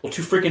online? Well,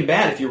 too freaking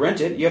bad if you rent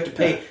it. You have to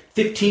pay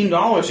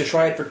 $15 to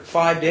try it for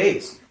 5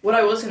 days. What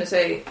I was going to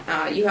say,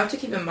 you have to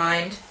keep in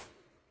mind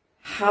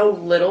how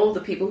little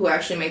the people who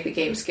actually make the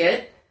games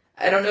get.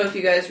 I don't know if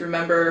you guys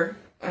remember,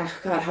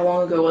 how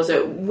long ago was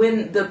it?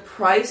 When the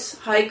price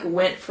hike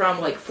went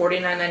from like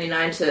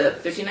 $49.99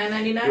 to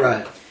 $59.99?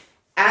 Right.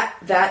 At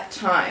that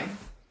time,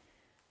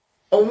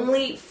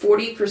 only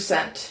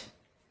 40%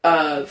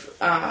 of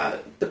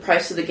the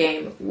price of the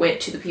game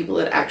went to the people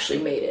that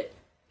actually made it.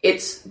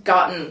 It's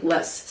gotten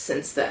less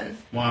since then.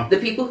 Wow. The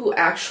people who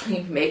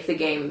actually make the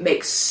game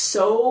make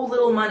so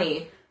little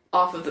money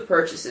off of the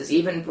purchases,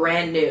 even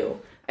brand new.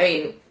 I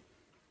mean,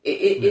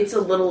 it's a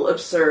little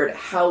absurd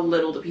how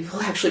little the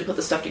people actually put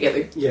the stuff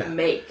together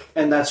make.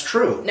 And that's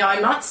true. Now,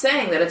 I'm not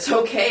saying that it's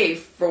okay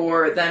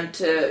for them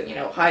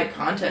to, hide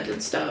content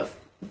and stuff,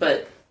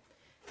 but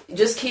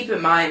just keep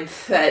in mind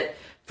that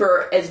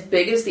for as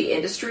big as the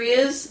industry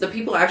is, the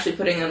people actually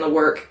putting in the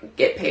work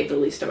get paid the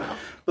least amount.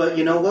 But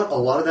you know what? A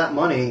lot of that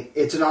money,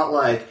 it's not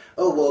like,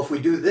 oh, well, if we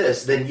do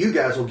this, then you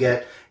guys will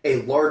get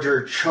a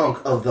larger chunk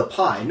of the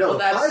pie. No, the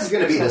pie's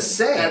going to be the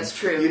same. That's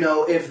true.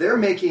 If they're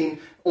making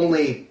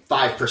only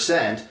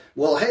 5%,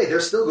 well, hey, they're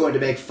still going to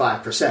make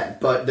 5%,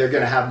 but they're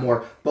going to have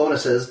more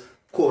bonuses,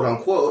 quote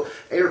unquote,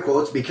 air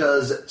quotes,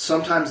 because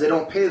sometimes they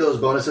don't pay those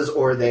bonuses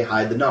or they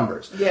hide the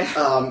numbers. Yeah.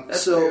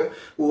 That's so true.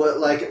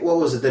 what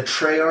was it, the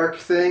Treyarch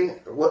thing?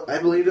 What I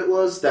believe it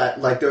was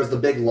that there was the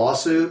big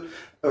lawsuit.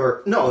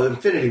 Or no,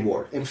 Infinity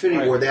Ward.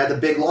 War. They had the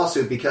big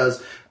lawsuit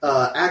because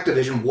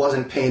Activision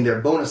wasn't paying their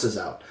bonuses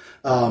out.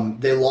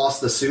 They lost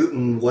the suit,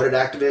 and what did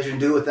Activision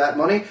do with that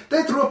money?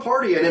 They threw a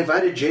party and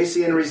invited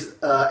JC and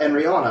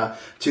Rihanna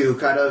to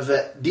kind of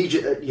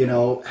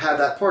have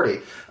that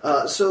party.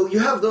 So you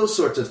have those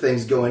sorts of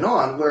things going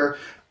on where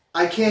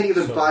I can't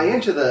even buy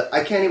into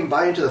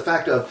the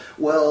fact of,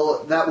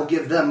 well, that will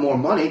give them more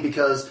money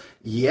because.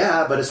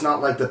 Yeah, but it's not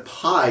like the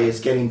pie is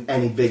getting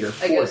any bigger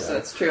for them. I guess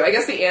that's true. I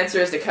guess the answer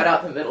is to cut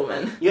out the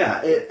middlemen.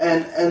 Yeah,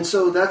 and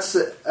so that's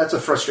a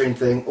frustrating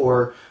thing.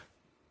 Or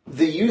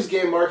the used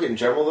game market in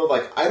general,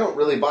 though, I don't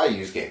really buy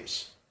used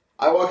games.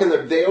 I walk in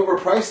there; they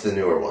overprice the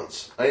newer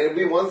ones. it'd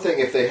be one thing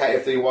if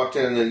they walked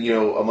in and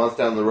a month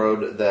down the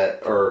road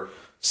or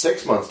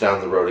 6 months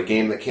down the road, a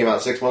game that came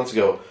out 6 months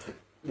ago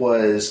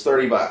was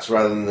 $30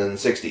 rather than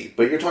 $60.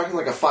 But you're talking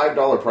like a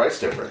 $5 price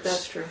difference.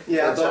 That's true.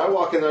 Yeah, so I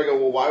walk in there and go,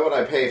 well, why would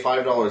I pay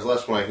 $5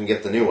 less when I can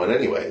get the new one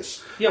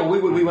anyways? Yeah,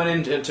 we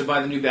went in to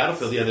buy the new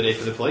Battlefield the other day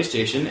for the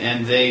PlayStation,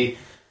 and they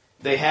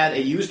had a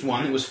used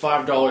one. It was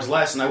 $5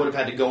 less, and I would have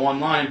had to go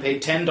online and pay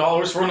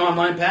 $10 for an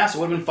online pass. It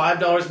would have been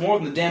 $5 more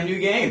than the damn new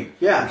game.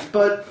 Yeah,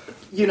 but,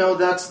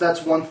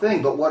 that's one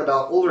thing. But what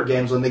about older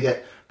games when they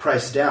get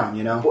priced down,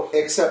 Well,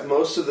 except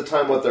most of the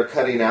time what they're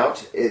cutting out,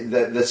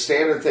 the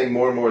standard thing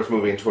more and more is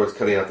moving towards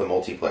cutting out the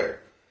multiplayer.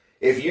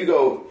 If you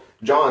go...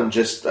 John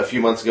just a few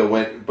months ago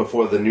went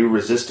before the new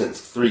Resistance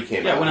 3 came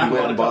out. Yeah, when I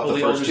went bought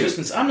the old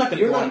Resistance, I'm not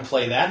going to go on and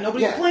play that.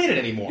 Nobody's playing it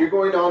anymore. You're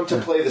going on to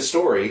play the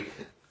story,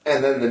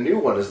 and then the new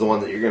one is the one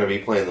that you're going to be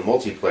playing the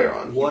multiplayer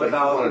on. What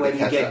about when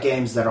you get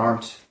games that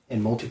aren't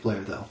in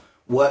multiplayer, though?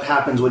 What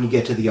happens when you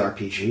get to the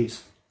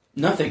RPGs?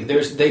 Nothing.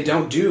 They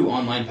don't do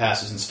online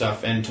passes and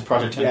stuff, and to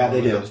Project 10. Yeah,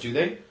 they do. Those, do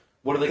they?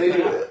 What are they They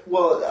coming do, out?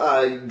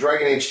 well,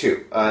 Dragon Age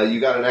 2. You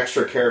got an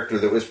extra character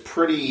that was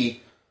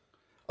pretty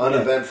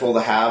uneventful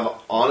to have.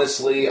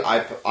 Honestly,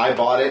 I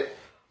bought it.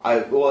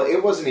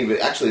 It wasn't even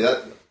actually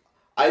that.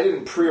 I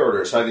didn't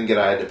pre-order, so I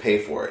had to pay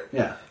for it.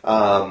 Yeah.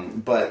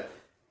 But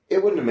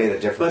it wouldn't have made a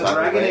difference. But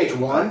Dragon either way. Age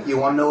 1, you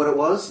want to know what it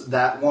was?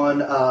 That one,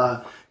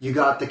 you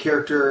got the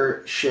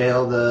character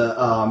Shale,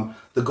 the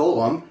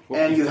golem,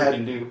 and you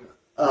had...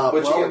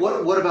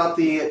 what about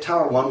the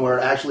Tower one where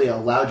it actually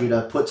allowed you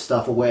to put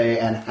stuff away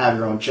and have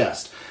your own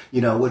chest?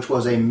 Which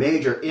was a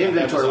major...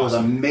 Inventory was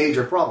a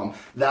major problem.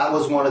 That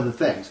was one of the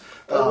things.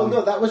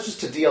 No, that was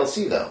just a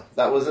DLC, though.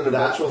 That was an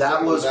eventual thing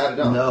that was added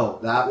on. No,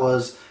 that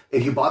was...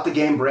 If you bought the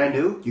game brand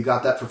new, you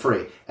got that for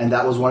free. And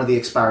that was one of the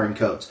expiring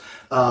codes.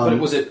 But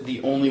was it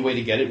the only way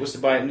to get it was to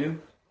buy it new?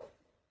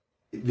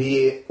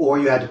 Or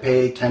you had to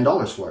pay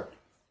 $10 for it.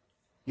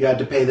 You had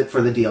to pay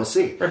for the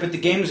DLC. Right, but the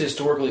games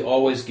historically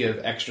always give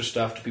extra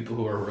stuff to people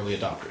who are early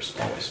adopters.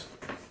 Always.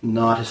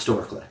 Not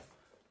historically.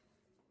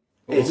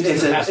 Well, at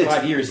least in the past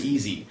 5 years,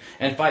 easy.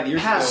 And 5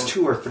 years past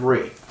ago... 2 or 3.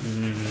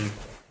 Mm-hmm.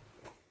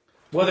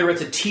 Whether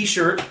it's a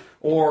T-shirt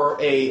or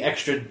a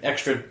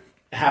extra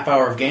half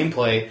hour of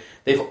gameplay,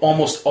 they've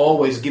almost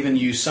always given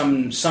you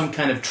some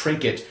kind of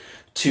trinket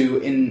to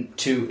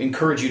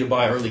encourage you to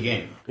buy early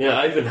game. Yeah,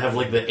 I even have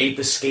like the Ape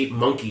Escape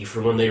monkey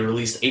from when they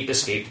released Ape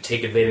Escape to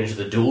take advantage of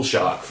the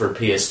DualShock for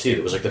PS2.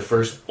 It was like the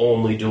first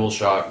only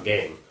DualShock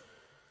game.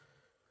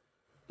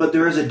 But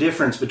there is a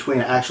difference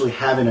between actually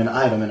having an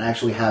item and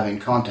actually having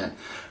content.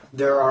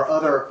 There are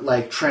other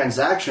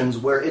transactions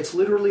where it's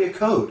literally a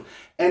code.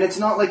 And it's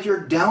not like you're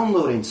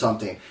downloading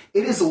something.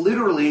 It is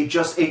literally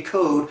just a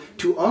code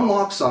to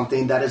unlock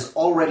something that is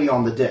already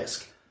on the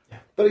disc.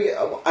 But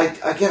I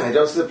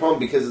don't see the problem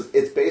because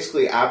it's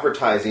basically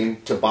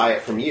advertising to buy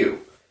it from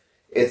you.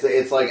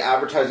 It's like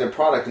advertising a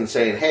product and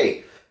saying,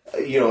 hey,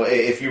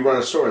 if you run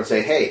a store and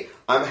say, hey,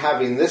 I'm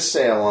having this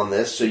sale on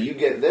this, so you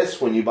get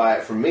this when you buy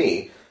it from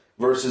me,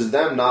 versus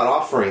them not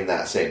offering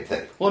that same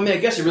thing. Well, I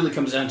guess it really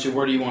comes down to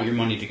where do you want your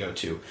money to go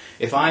to.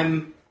 If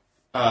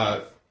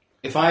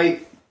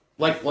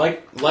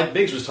like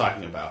Biggs was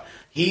talking about,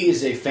 he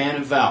is a fan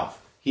of Valve.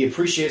 He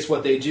appreciates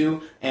what they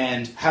do,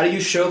 and how do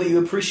you show that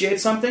you appreciate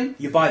something?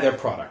 You buy their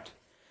product.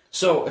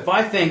 So if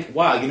I think,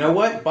 wow, you know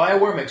what?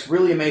 BioWare makes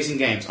really amazing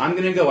games. I'm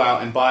going to go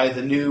out and buy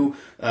the new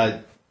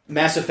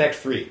Mass Effect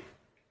 3.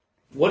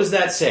 What does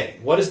that say?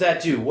 What does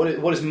that do?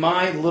 What is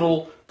my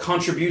little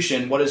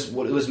contribution? What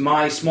was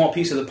my small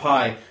piece of the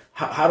pie?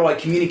 How do I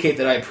communicate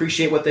that I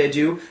appreciate what they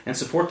do and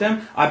support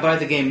them? I buy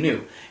the game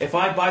new. If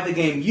I buy the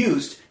game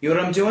used, you know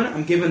what I'm doing?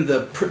 I'm giving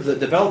the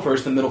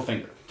developers the middle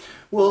finger.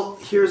 Well,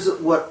 here's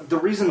the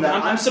reason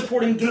that I'm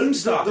supporting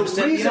GameStop. The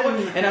reason, you know what?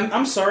 And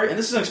I'm sorry, and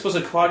this is an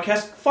explicit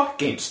podcast. Fuck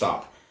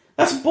GameStop.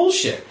 That's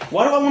bullshit.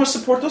 Why do I want to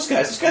support those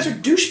guys? Those guys are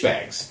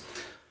douchebags.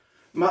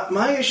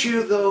 My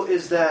issue, though,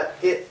 is that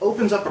it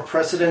opens up a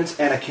precedent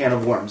and a can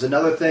of worms.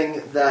 Another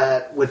thing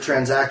that with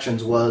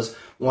transactions was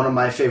one of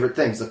my favorite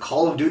things, the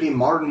Call of Duty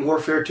Modern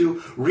Warfare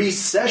 2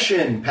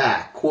 Recession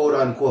Pack, quote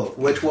unquote,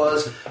 which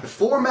was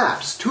 4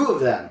 maps, 2 of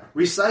them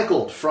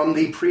recycled from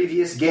the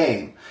previous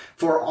game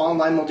for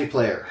online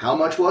multiplayer. How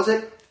much was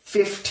it?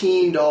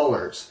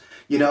 $15.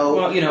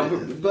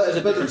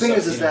 But the thing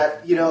is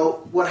that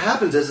what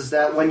happens is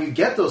that when you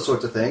get those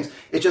sorts of things,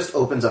 it just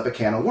opens up a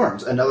can of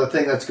worms. Another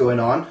thing that's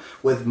going on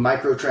with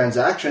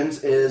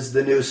microtransactions is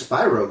the new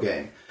Spyro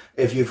game.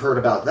 If you've heard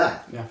about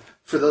that, yeah.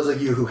 For those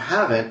of you who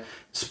haven't,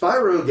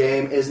 Spyro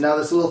game is now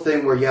this little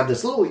thing where you have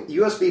this little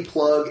USB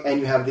plug and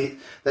you have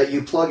that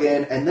you plug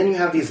in, and then you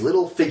have these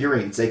little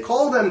figurines. They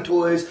call them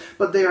toys,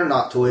 but they are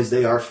not toys.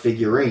 They are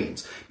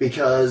figurines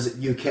because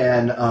you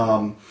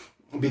can.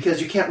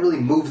 Because you can't really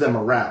move them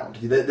around.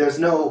 There's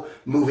no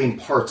moving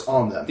parts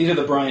on them. These are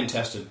the Brian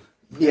tested.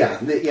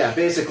 Yeah,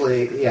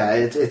 basically, yeah,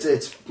 it's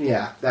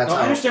that's.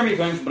 I understand where you're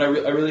going from, but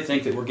I really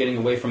think that we're getting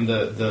away from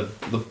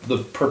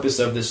the purpose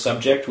of this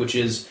subject, which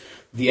is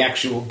the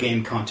actual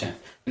game content,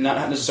 and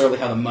not necessarily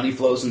how the money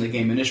flows in the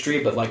game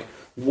industry, but like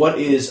what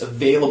is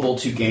available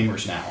to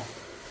gamers now.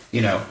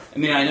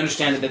 I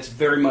understand that that's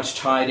very much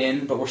tied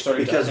in, but we're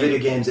starting because to... video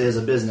games is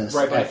a business.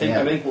 Right, but I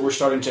think we're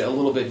starting to a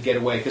little bit get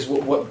away, because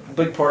what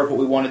big part of what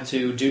we wanted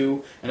to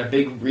do, and a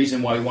big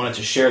reason why we wanted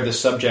to share this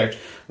subject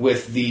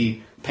with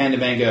the Panda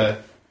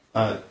Manga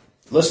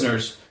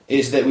listeners,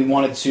 is that we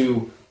wanted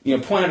to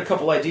point out a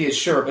couple ideas,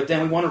 sure, but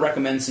then we want to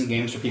recommend some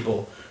games for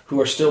people who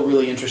are still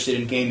really interested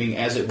in gaming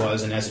as it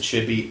was and as it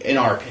should be, in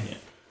our opinion.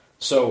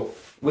 So...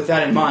 with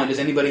that in mind, does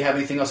anybody have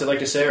anything else they'd like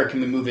to say, or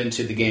can we move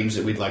into the games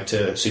that we'd like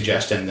to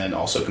suggest and then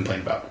also complain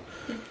about?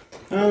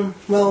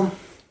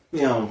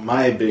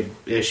 My big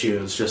issue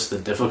is just the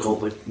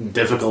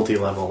difficulty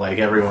level, like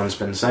everyone's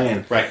been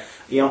saying. Right.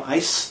 I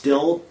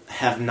still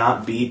have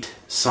not beat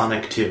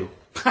Sonic 2.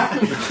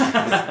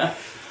 I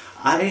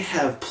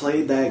have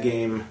played that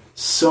game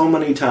so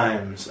many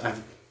times.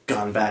 I've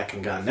gone back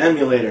and gotten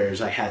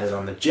emulators. I had it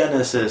on the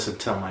Genesis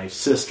until my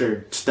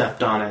sister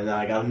stepped on it, and then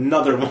I got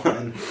another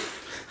one.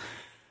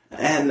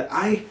 And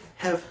I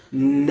have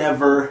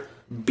never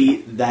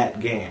beat that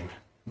game.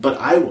 But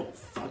I will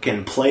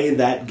fucking play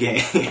that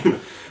game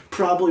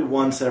probably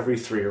once every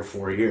 3 or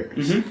 4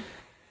 years. Mm-hmm.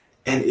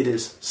 And it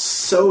is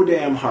so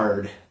damn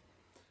hard,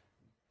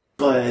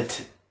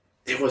 but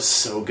it was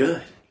so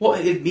good. Well,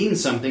 it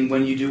means something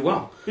when you do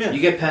well. Yeah. You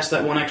get past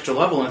that one extra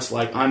level, and it's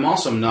like, I'm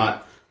awesome,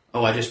 not,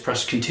 oh, I just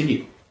press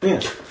continue.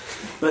 Yeah.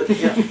 But,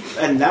 yeah.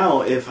 And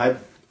now, if I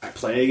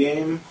play a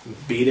game,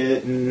 beat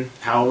it in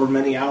however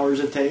many hours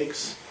it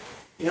takes,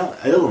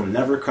 it'll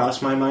never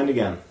cross my mind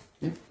again.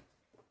 Yeah.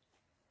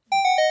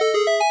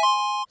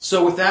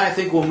 So with that, I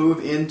think we'll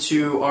move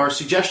into our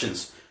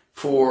suggestions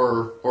I'm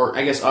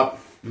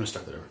going to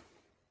start that over.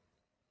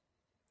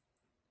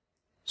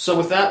 So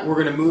with that, we're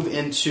going to move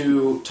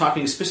into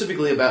talking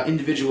specifically about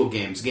individual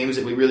games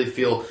that we really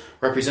feel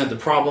represent the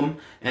problem,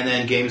 and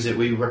then games that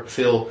we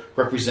feel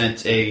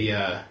represent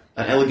an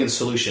elegant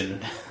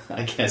solution,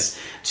 I guess,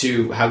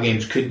 to how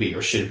games could be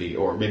or should be,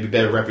 or maybe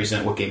better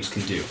represent what games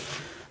can do.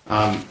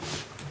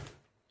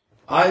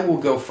 I will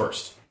go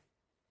first.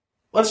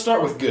 Let's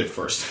start with good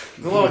first.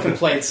 There's a lot of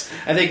complaints.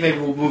 I think maybe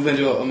we'll move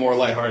into a more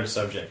lighthearted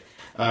subject,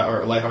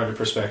 or a lighthearted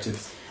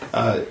perspective.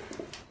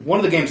 One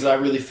of the games that I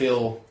really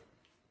feel,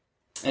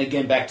 and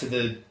again, back to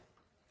the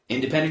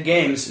independent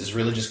games, is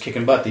really just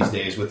kicking butt these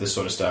days with this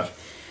sort of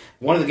stuff.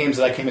 One of the games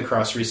that I came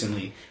across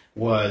recently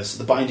was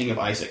The Binding of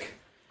Isaac.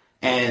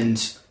 And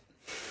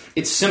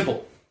it's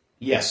simple,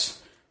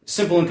 yes.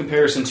 Simple in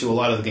comparison to a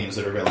lot of the games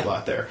that are available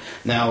out there.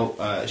 Now,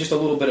 just a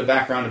little bit of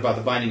background about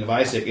The Binding of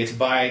Isaac. It's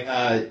by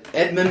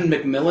Edmund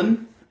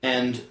McMillan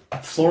and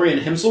Florian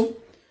Himsel.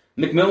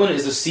 McMillan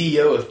is the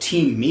CEO of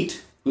Team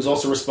Meat, who's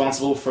also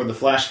responsible for the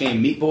Flash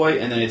game Meat Boy,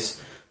 and then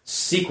its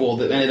sequel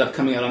that ended up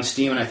coming out on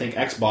Steam and I think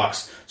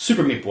Xbox,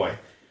 Super Meat Boy.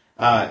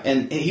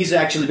 And he's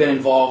actually been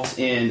involved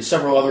in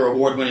several other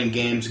award-winning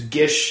games,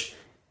 Gish,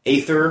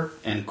 Aether,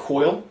 and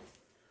Coil.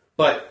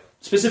 But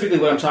specifically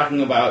what I'm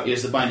talking about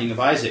is The Binding of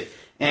Isaac.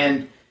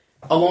 And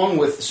along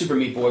with Super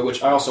Meat Boy,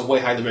 which I also way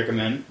highly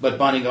recommend, but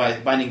Binding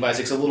of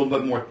Isaac's a little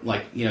bit more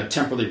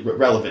temporally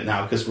relevant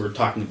now because we're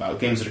talking about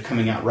games that are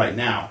coming out right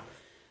now.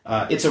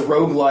 It's a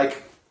roguelike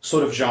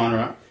sort of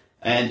genre.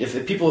 And if the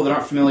people that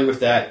aren't familiar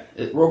with that,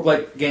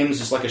 roguelike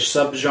games is like a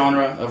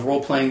subgenre of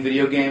role-playing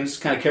video games,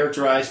 kind of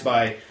characterized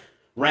by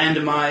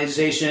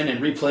randomization and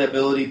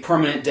replayability,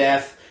 permanent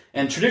death,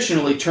 and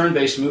traditionally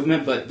turn-based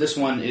movement, but this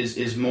one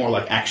is more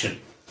like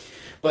action.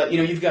 But,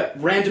 you've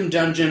got random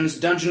dungeons,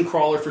 dungeon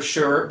crawler for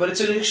sure, but it's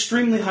an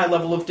extremely high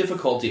level of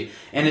difficulty.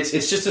 And it's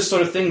just this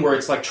sort of thing where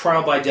it's like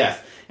trial by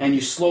death, and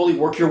you slowly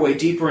work your way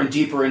deeper and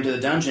deeper into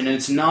the dungeon, and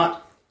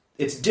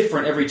it's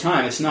different every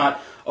time. It's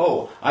not,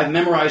 oh, I've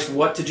memorized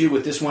what to do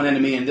with this one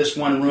enemy in this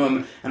one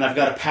room, and I've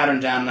got a pattern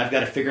down, and I've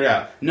got to figure it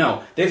out.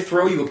 No, they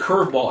throw you a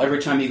curveball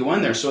every time you go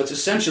in there, so it's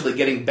essentially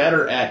getting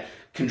better at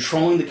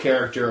controlling the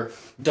character,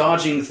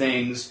 dodging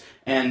things,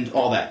 and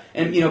all that.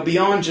 And,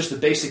 beyond just the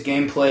basic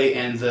gameplay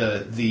and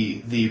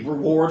the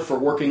reward for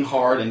working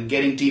hard and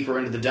getting deeper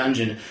into the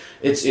dungeon,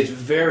 it's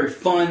very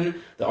fun,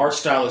 the art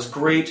style is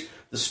great,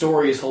 the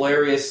story is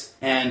hilarious,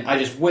 and I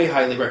just way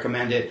highly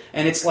recommend it.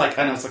 And it's like,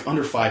 it's like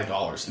under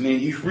 $5. I mean,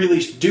 you really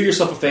do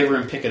yourself a favor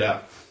and pick it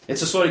up.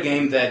 It's a sort of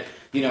game that,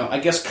 I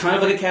guess kind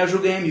of like a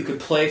casual game, you could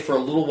play for a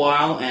little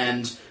while,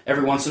 and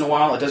every once in a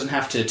while, it doesn't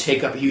have to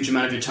take up a huge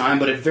amount of your time,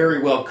 but it very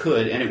well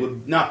could, and it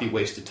would not be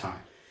wasted time.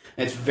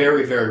 And it's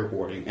very, very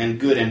rewarding, and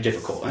good and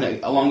difficult.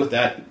 And along with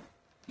that,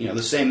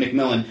 the same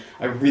McMillan,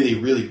 I really,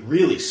 really,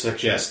 really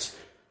suggest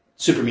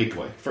Super Meat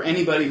Boy. For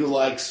anybody who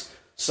likes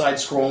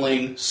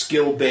side-scrolling,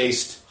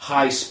 skill-based,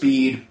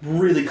 high-speed,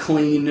 really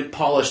clean,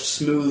 polished,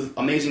 smooth,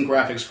 amazing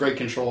graphics, great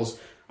controls,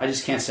 I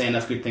just can't say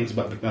enough good things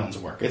about McMillan's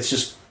work. It's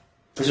just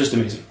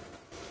amazing.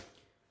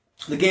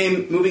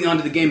 Moving on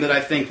to the game that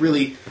I think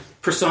really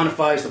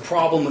personifies the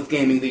problem with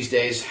gaming these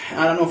days.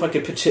 I don't know if I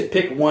could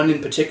pick one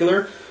in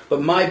particular,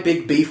 but my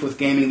big beef with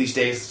gaming these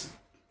days,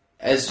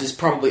 as is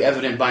probably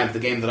evident by the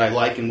game that I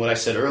like and what I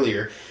said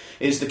earlier,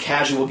 is the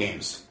casual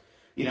games.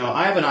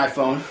 I have an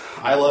iPhone.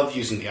 I love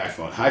using the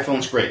iPhone.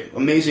 iPhone's great.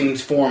 Amazing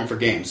forum for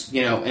games.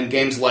 And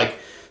games like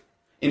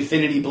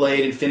Infinity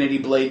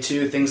Blade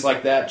 2, things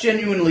like that.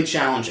 Genuinely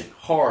challenging.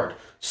 Hard.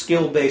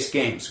 Skill-based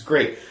games.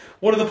 Great.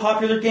 What are the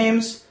popular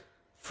games?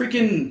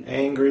 Freaking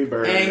Angry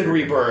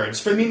Birds.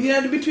 For me,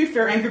 to be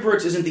fair, Angry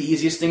Birds isn't the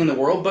easiest thing in the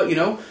world, but you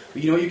know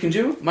what you can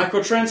do?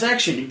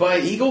 Microtransaction. You buy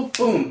an eagle,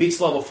 boom,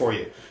 beats level for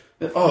you.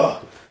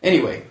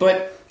 Anyway,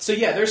 so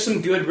yeah, there's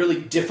some good,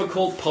 really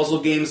difficult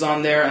puzzle games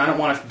on there, and I don't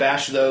want to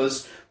bash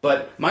those,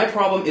 but my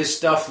problem is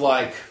stuff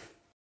like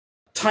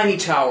Tiny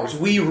Towers,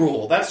 We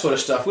Rule, that sort of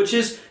stuff,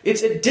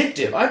 it's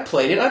addictive. I've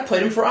played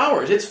them for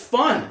hours. It's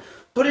fun,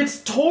 but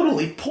it's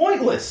totally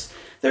pointless.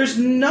 There's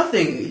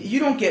nothing. You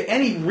don't get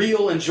any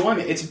real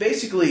enjoyment. It's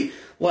basically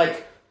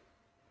like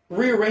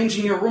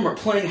rearranging your room or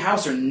playing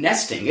house or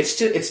nesting.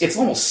 It's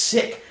almost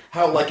sick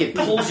how it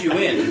pulls you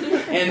in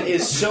and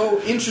is so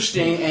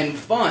interesting and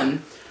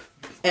fun,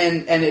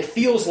 and it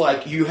feels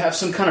like you have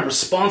some kind of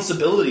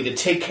responsibility to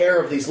take care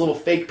of these little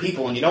fake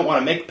people, and you don't want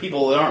to make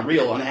people that aren't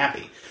real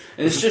unhappy.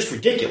 And it's just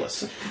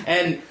ridiculous.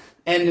 And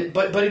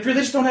But it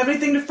really just don't have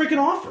anything to freaking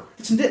offer.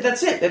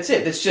 That's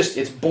it.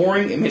 It's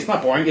boring. I mean, it's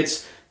not boring.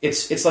 It's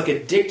like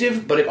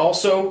addictive, but it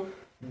also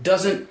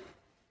doesn't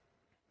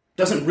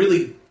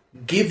really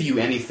give you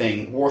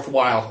anything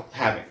worthwhile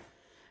having.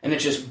 And it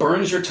just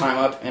burns your time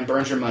up and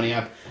burns your money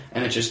up,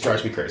 and it just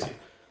drives me crazy.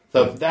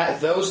 So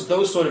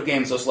those sort of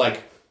games, those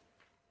like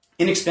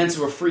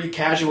inexpensive or free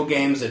casual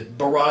games that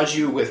barrage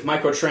you with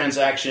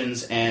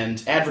microtransactions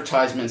and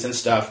advertisements and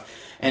stuff,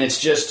 and it's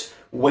just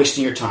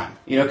wasting your time.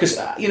 Because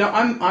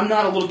I'm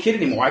not a little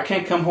kid anymore. I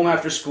can't come home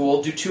after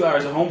school, do 2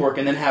 hours of homework,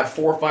 and then have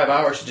 4 or 5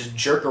 hours to just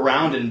jerk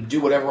around and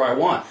do whatever I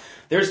want.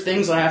 There's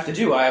things I have to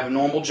do. I have a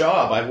normal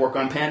job. I work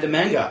on Panda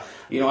Manga.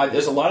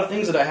 There's a lot of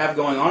things that I have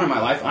going on in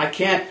my life. I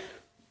can't.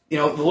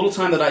 The little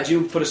time that I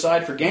do put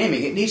aside for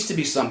gaming, it needs to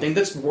be something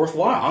that's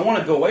worthwhile. I want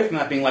to go away from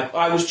that being like,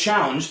 I was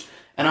challenged,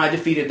 and I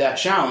defeated that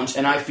challenge,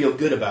 and I feel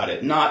good about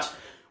it. Not,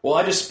 well,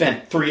 I just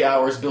spent 3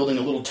 hours building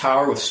a little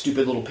tower with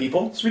stupid little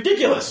people. It's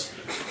ridiculous.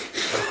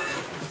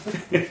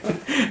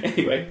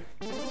 Anyway.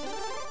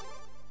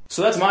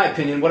 So that's my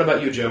opinion. What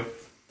about you, Joe?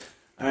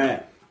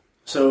 Alright.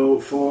 So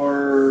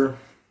for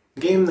a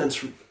game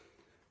that's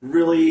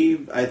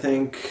really, I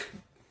think,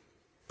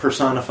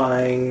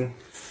 personifying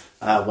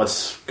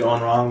what's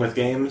going wrong with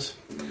games,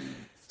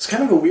 it's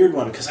kind of a weird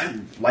one, because I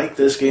like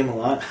this game a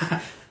lot,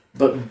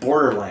 but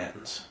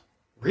Borderlands.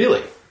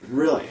 Really?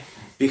 Really.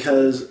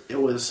 Because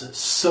it was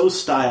so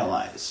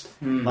stylized.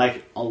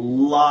 Like, a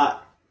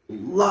lot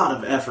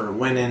of effort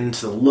went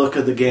into the look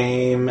of the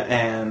game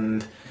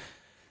and,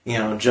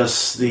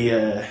 just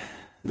the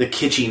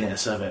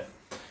kitschiness of it,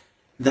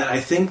 that I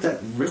think that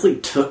really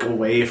took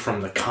away from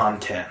the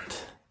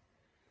content.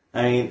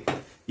 I mean,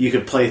 you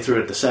could play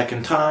through it the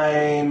second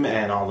time,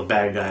 and all the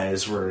bad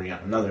guys were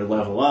another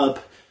level up,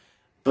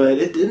 but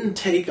it didn't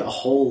take a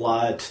whole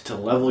lot to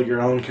level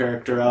your own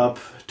character up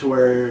to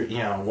where,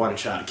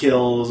 one-shot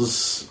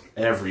kills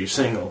every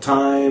single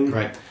time.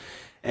 Right.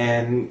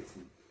 And,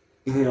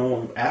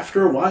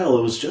 after a while,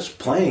 it was just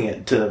playing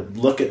it to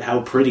look at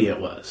how pretty it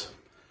was.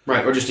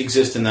 Right, or just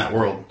exist in that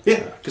world.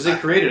 Yeah. Because they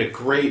created a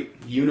great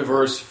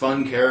universe,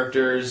 fun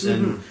characters,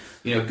 and,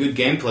 good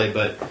gameplay,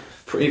 but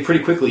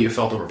pretty quickly you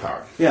felt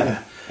overpowered.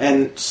 Yeah.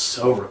 And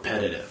so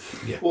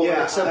repetitive. Yeah.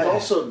 Well, except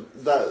also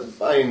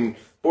that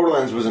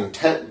Borderlands was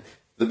intent.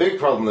 The big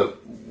problem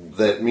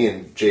that me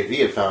and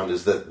JP have found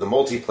is that the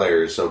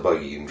multiplayer is so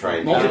buggy and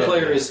trying.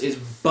 Multiplayer is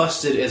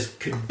busted as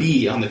could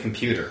be on the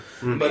computer.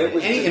 But it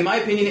was in my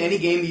opinion, any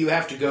game you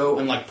have to go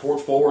and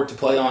port forward to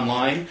play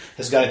online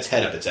has got its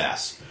head up its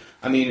ass.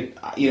 I mean,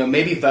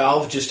 maybe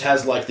Valve just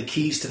has the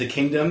keys to the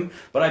kingdom,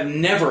 but I've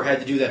never had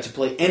to do that to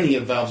play any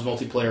of Valve's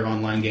multiplayer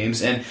online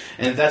games, and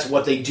that's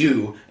what they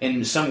do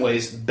in some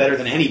ways better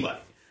than anybody.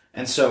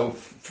 And so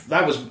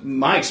that was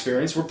my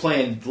experience. We're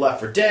playing Left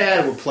 4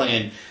 Dead, we're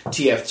playing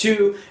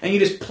TF2, and you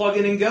just plug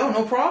in and go,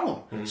 no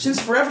problem. Since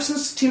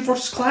Team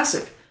Fortress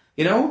Classic,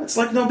 it's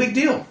no big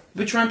deal.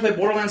 We try and play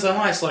Borderlands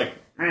online, it's like,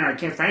 I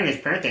can't find this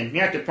person.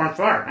 You have to point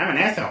far. I'm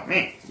an asshole,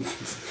 man.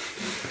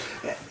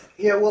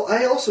 Yeah, well,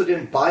 I also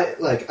didn't buy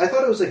it. I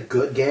thought it was a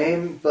good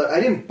game, but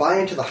I didn't buy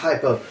into the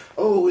hype of,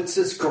 it's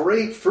this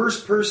great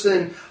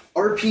first-person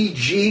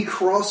RPG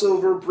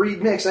crossover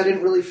breed mix. I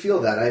didn't really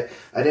feel that.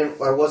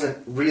 I wasn't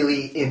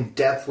really in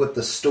depth with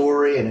the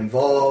story and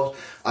involved.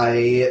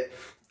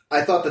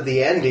 I thought that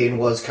the ending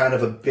was kind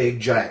of a big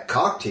giant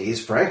cock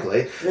tease,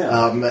 frankly.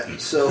 Yeah.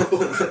 So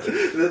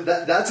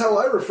that's how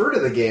I refer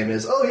to the game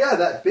is,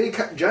 that big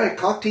giant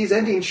cock tease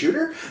ending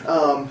shooter.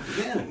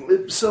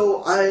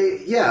 So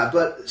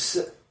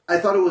I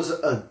thought it was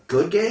a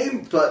good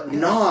game, but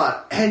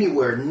not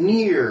anywhere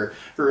near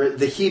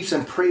the heaps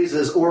and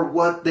praises or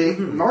what they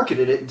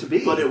marketed it to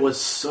be. But it was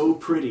so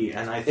pretty,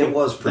 and I think it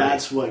was pretty.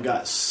 That's what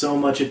got so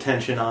much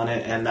attention on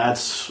it, and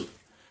that's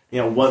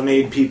what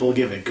made people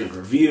give it good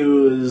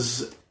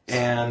reviews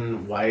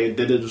and why it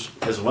did it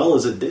as well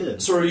as it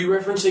did. So are you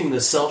referencing the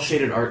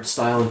cel-shaded art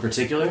style in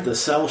particular? The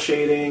cel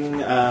shading,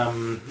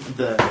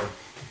 the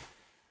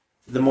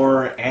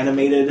more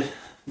animated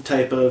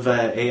type of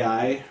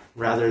AI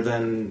rather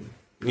than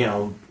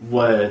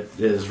what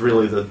is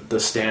really the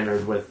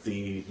standard with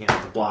the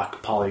the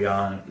block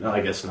polygon. No, I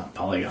guess not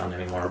polygon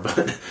anymore,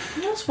 but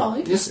it's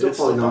poly. It's still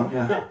polygon.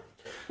 Yeah.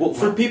 Well,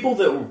 for people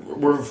that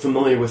were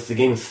familiar with the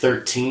game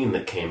 13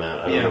 that came out,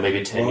 I don't know,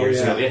 maybe 10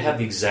 years ago, it had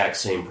the exact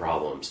same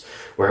problems,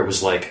 where it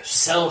was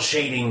cel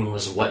shading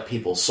was what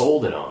people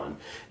sold it on,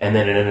 and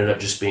then it ended up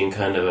just being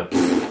kind of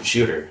a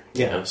shooter.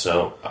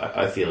 So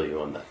I feel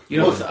you on that.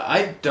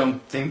 I don't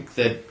think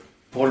that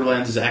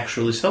Borderlands is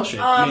actually cel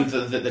shaded. I mean,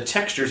 the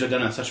textures are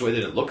done in such a way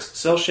that it looks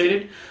cel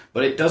shaded,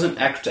 but it doesn't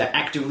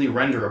actively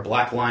render a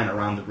black line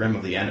around the rim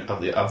of the end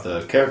of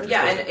the character.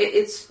 Yeah, and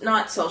it's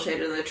not cel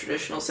shaded in the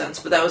traditional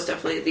sense, but that was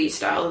definitely the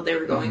style that they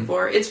were going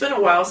for. It's been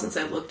a while since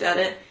I've looked at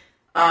it.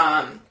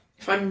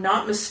 If I'm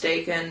not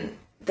mistaken,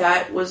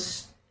 that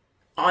was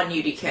on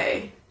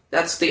UDK.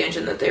 That's the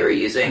engine that they were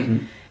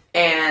using,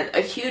 and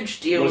a huge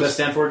deal. What does that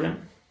stand for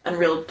again?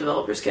 Unreal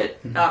Developers Kit,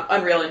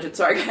 Unreal Engine.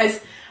 Sorry,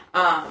 guys.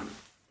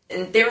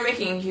 and they were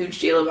making a huge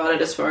deal about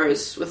it as far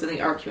as within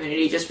the art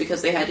community, just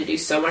because they had to do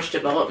so much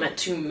development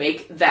to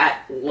make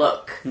that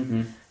look.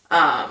 Mm-hmm.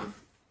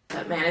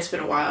 But man, it's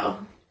been a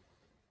while.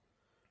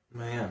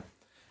 Man.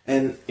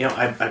 And,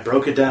 I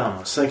broke it down. I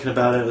was thinking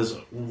about it.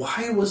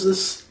 Why was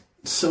this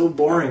so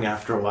boring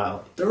after a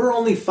while? There were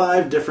only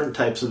 5 different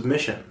types of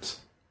missions.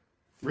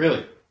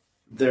 Really?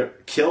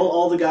 Kill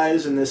all the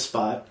guys in this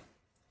spot,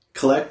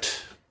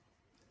 collect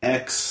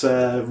X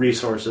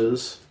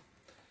resources,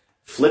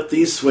 flip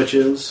these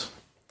switches,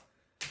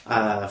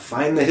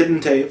 find the hidden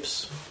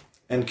tapes,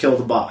 and kill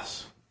the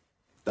boss.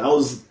 That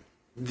was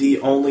the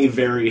only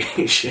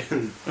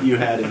variation you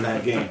had in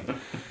that game.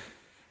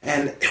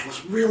 And it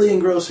was really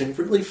engrossing,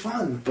 really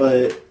fun,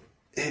 but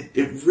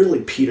it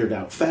really petered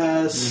out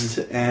fast,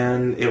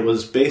 and it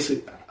was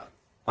basic.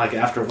 Like,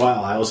 after a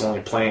while, I was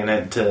only playing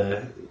it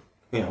to,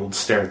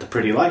 stare at the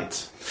pretty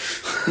lights.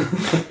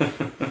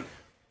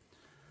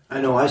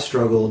 I know I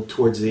struggled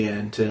towards the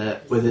end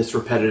with its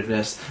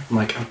repetitiveness. I'm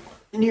like, I'm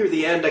near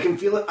the end, I can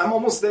feel it, I'm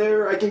almost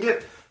there, I can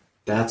get...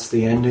 That's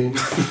the ending.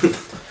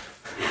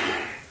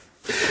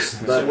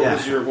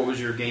 So what was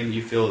your game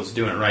you feel is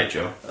doing it right,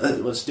 Joe?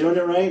 What's doing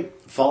it right?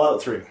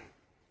 Fallout 3.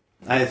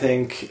 I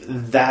think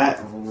that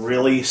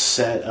really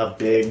set a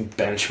big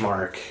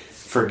benchmark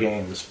for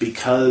games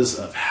because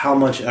of how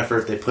much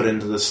effort they put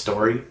into the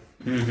story.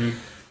 Mm-hmm.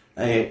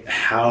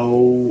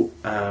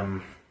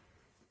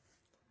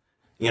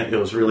 It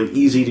was really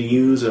easy to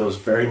use. It was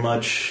very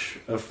much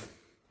a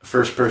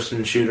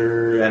first-person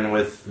shooter, and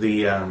with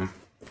the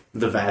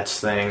VATS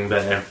thing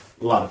that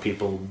a lot of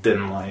people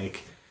didn't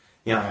like.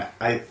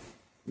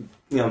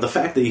 The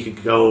fact that you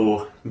could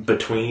go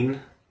between,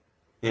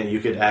 you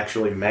could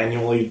actually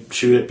manually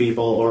shoot at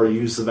people or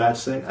use the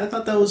VATS thing, I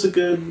thought that was a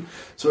good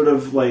sort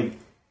of,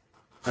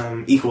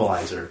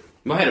 equalizer.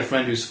 Well, I had a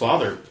friend whose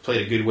father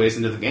played a good ways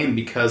into the game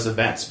because of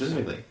VATS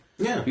specifically.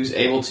 Yeah. He was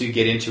able to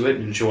get into it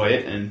and enjoy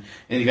it, and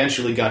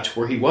eventually got to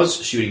where he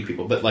was shooting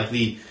people. But,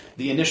 the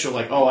initial,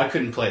 I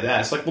couldn't play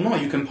that. It's like, well, no,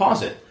 you can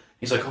pause it.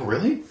 He's like, oh,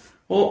 really?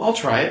 Well, I'll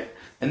try it.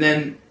 And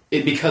then...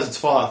 because it's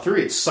Fallout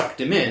 3, it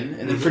sucked him in,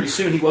 and then pretty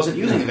soon he wasn't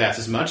using the VATS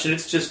as much, and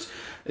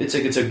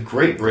it's a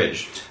great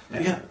bridge.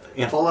 Yeah.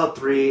 Fallout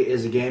 3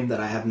 is a game that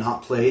I have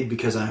not played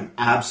because I'm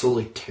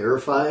absolutely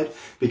terrified,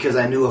 because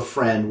I knew a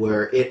friend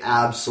where it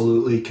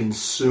absolutely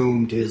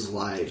consumed his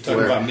life.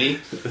 Talking about me?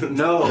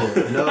 No,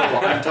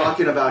 I'm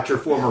talking about your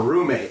former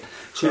roommate.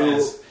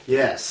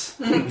 Yes.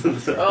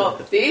 Well,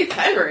 Steve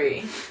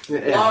Henry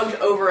logged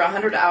over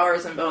 100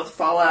 hours in both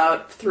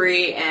Fallout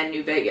 3 and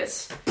New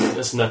Vegas.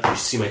 That's enough to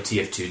see my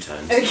TF2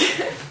 times.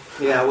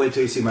 Yeah, wait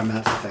till you see my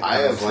Mass Effect. I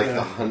have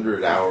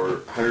 110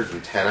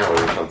 hours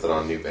or something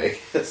on New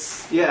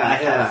Vegas. Yeah, I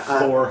have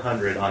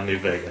 400 on New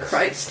Vegas.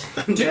 Christ.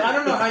 Dude, I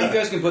don't know how you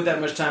guys can put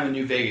that much time in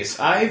New Vegas.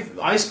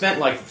 I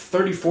spent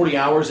 30, 40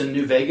 hours in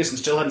New Vegas and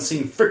still hadn't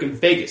seen frickin'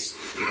 Vegas.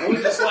 I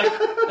was just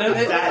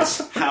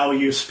that's how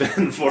you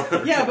spend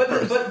 400 Yeah,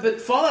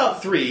 but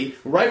Fallout 3,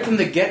 right from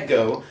the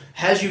get-go,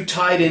 has you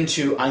tied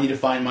into, I need to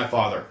find my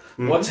father.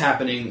 Mm-hmm. What's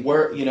happening,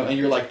 where, and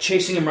you're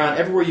chasing him around.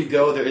 Everywhere you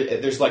go,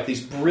 there's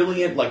these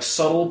brilliant,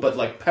 subtle,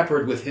 but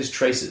peppered with his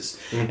traces.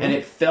 Mm-hmm. And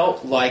it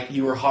felt like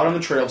you were hot on the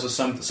trails of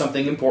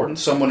something important,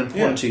 someone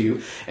important to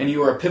you, and you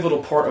were a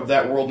pivotal part of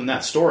that world and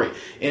that story.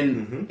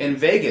 In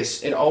Vegas,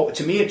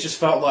 to me, it just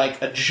felt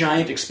like a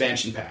giant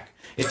expansion pack.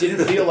 It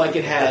didn't feel like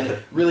it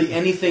had really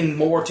anything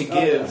more to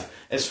give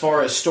as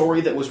far as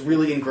story that was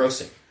really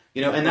engrossing.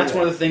 And that's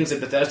one of the things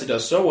that Bethesda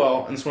does so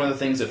well, and it's one of the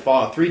things that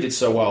Fallout 3 did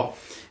so well,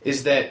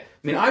 is that,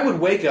 I would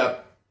wake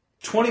up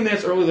 20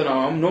 minutes earlier than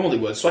I normally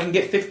would, so I can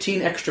get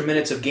 15 extra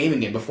minutes of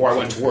gaming in before I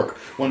went to work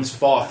once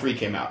Fallout 3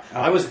 came out.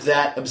 I was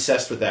that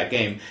obsessed with that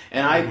game,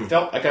 and I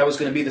felt like I was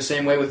going to be the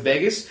same way with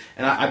Vegas,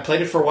 and I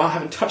played it for a while,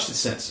 haven't touched it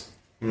since.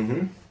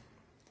 Mm-hmm.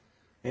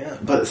 Yeah,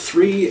 but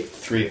 3...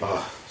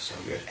 so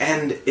good.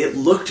 And it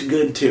looked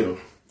good, too.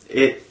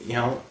 It,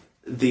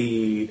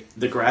 the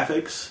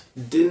graphics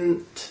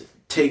didn't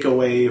take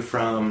away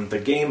from the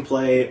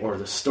gameplay or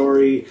the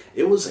story.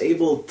 It was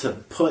able to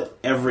put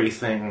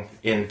everything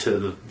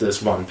into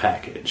this one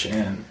package.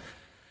 And,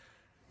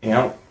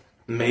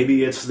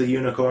 maybe it's the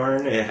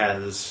unicorn. It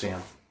has,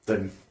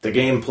 the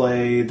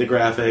gameplay, the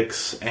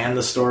graphics, and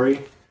the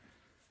story.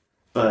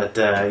 But,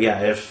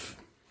 if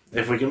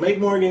we can make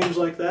more games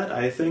like that,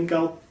 I think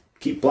I'll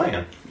keep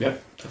playing.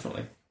 Yep,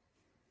 definitely.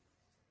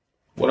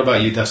 What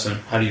about you, Dustin?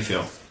 How do you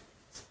feel?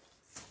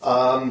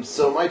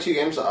 So my 2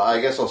 games, I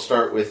guess I'll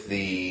start with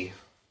do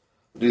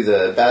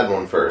the bad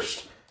one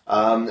first.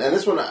 And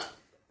this one,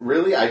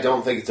 really, I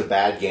don't think it's a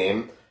bad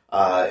game.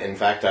 In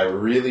fact, I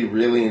really,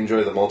 really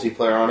enjoy the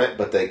multiplayer on it,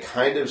 but they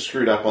kind of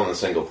screwed up on the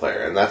single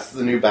player, and that's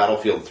the new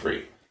Battlefield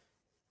 3.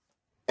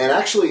 And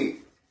actually,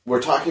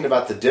 we're talking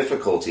about the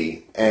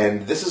difficulty,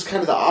 and this is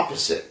kind of the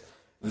opposite.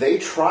 They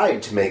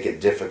tried to make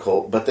it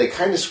difficult, but they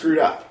kind of screwed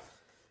up.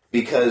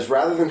 Because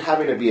rather than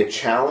having it be a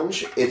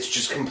challenge, it's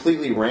just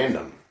completely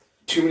random.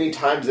 Too many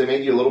times they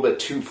made you a little bit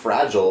too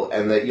fragile,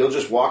 and that you'll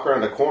just walk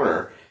around a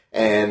corner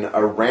and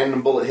a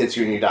random bullet hits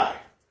you and you die.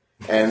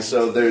 And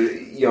so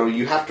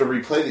you have to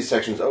replay these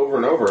sections over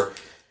and over,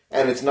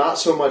 and it's not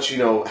so much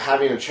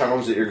having a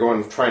challenge that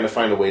you're trying to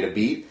find a way to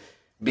beat,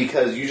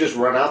 because you just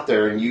run out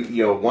there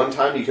and one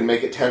time you can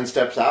make it 10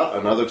 steps out,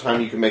 another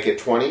time you can make it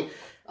 20,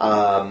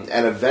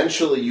 and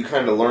eventually you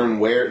kind of learn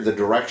where the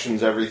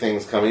directions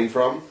everything's coming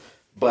from.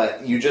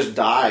 But you just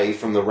die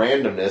from the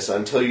randomness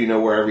until you know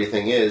where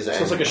everything is. So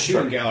it's like a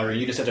shooting gallery.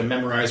 You just have to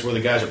memorize where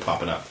the guys are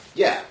popping up.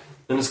 Yeah.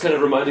 And it's kind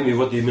of reminding me of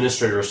what the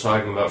administrator was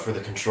talking about for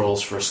the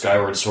controls for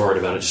Skyward Sword,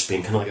 about it just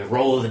being kind of like a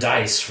roll of the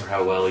dice for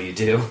how well you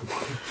do.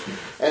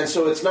 And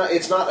so it's not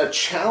a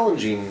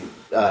challenging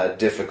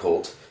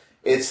difficult.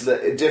 It's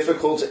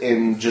difficult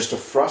in just a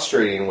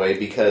frustrating way,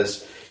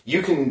 because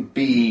you can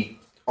be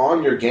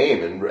on your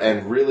game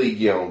and really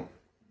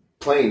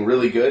playing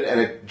really good,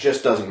 and it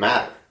just doesn't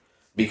matter.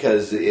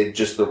 Because the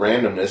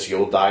randomness,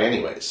 you'll die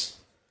anyways.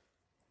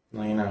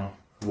 Well,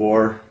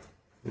 war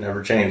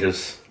never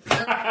changes.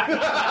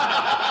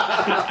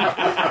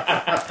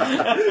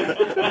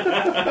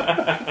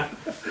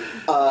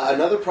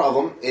 Another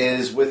problem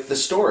is with the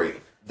story.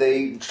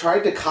 They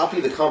tried to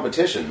copy the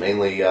competition,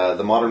 mainly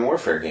the Modern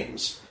Warfare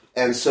games.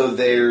 And so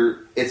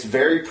it's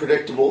very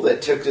predictable,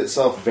 that took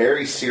itself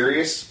very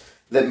serious,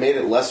 that made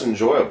it less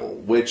enjoyable,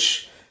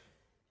 which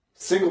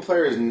single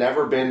player has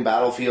never been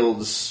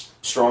Battlefield's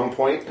strong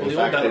point. In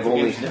fact, they've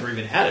never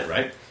even had it,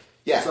 right?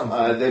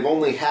 Yeah, they've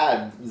only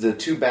had the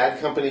 2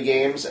 Bad Company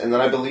games, and then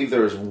I believe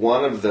there was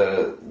one of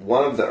the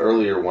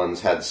earlier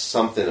ones had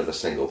something of a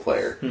single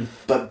player.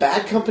 But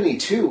Bad Company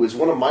 2 is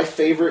one of my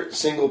favorite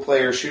single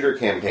player shooter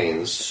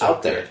campaigns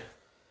out there.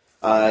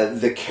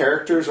 The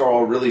characters are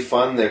all really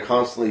fun. They're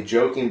constantly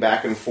joking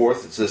back and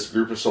forth. It's this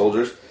group of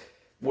soldiers,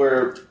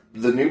 where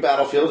the new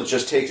Battlefield, it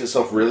just takes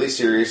itself really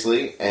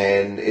seriously,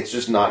 and it's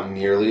just not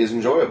nearly as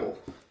enjoyable.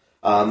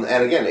 And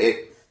again,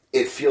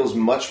 it feels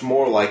much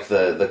more like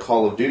the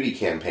Call of Duty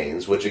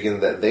campaigns, which again,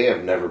 that they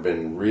have never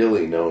been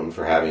really known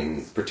for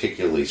having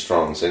particularly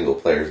strong single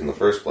players in the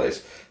first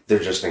place. They're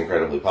just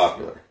incredibly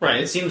popular.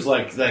 Right. It seems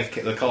like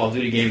the Call of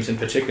Duty games in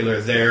particular,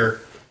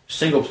 their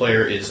single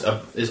player is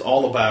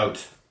all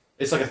about.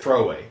 It's like a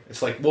throwaway.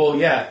 It's like, well,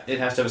 yeah, it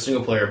has to have a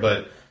single player,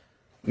 but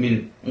I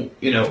mean,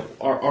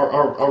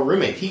 our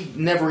roommate, he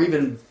never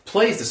even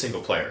plays the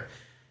single player.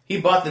 He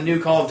bought the new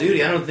Call of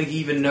Duty. I don't think he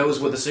even knows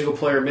what the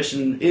single-player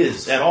mission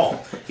is at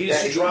all. He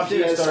just dropped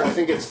in and started. I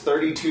think it's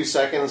 32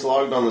 seconds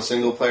logged on the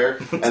single player,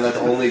 and that's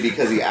only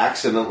because he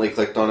accidentally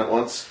clicked on it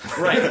once.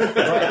 Right.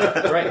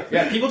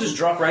 Yeah, people just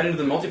drop right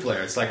into the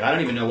multiplayer. It's like, I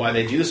don't even know why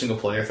they do the single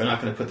player if they're not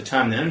going to put the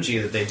time and energy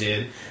that they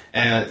did,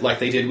 like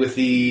they did with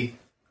the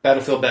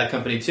Battlefield Bad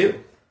Company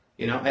 2.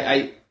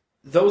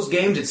 Those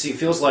games, it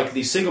feels like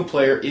the single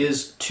player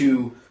is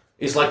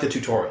like the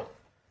tutorial.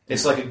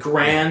 It's like a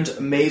grand,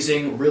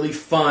 amazing, really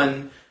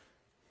fun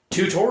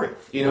tutorial.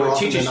 More it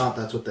teaches. Not,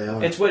 that's what they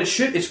are. It's what it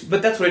should.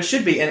 But that's what it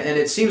should be. And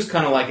it seems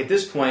kind of like at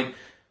this point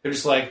they're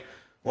just like,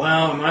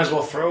 well, I might as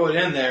well throw it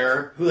in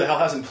there. Who the hell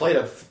hasn't played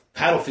a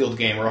Battlefield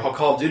game or a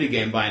Call of Duty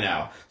game by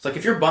now? It's like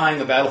if you're buying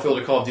a Battlefield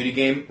or Call of Duty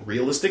game,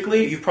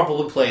 realistically, you've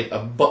probably played a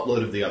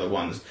buttload of the other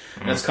ones.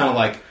 And it's kind of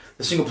like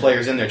the single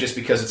player's in there just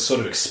because it's sort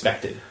of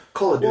expected.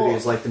 Call of Duty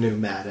is like the new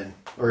Madden,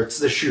 or it's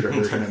the shooter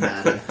version of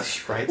Madden.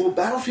 Right. Well,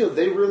 Battlefield,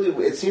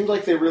 it seemed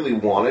like they really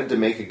wanted to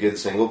make a good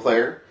single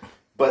player,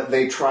 but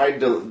they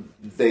tried to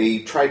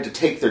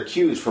take their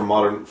cues from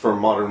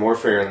Modern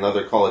Warfare and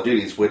other Call of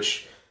Duties,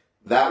 which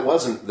that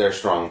wasn't their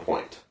strong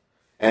point.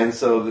 And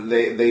so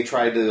they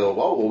tried to go,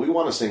 well, we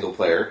want a single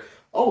player.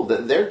 Oh,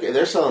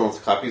 they're selling lots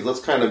of copies. Let's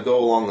kind of go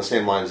along the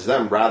same lines as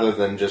them, rather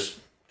than just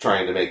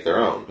trying to make their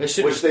own,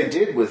 which they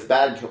did with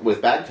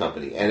Bad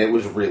Company, and it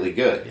was really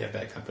good. Yeah,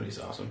 Bad Company's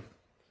awesome.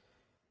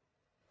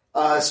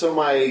 So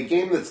my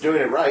game that's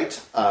doing it right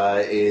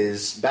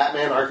is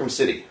Batman Arkham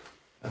City.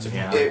 That's a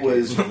good It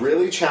was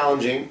really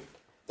challenging.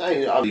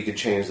 You could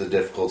change the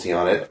difficulty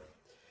on it.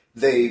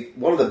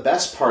 One of the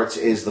best parts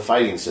is the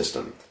fighting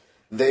system.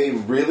 They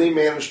really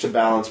managed to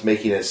balance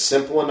making it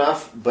simple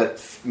enough,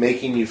 but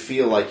making you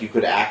feel like you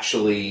could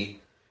actually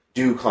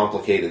do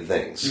complicated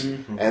things.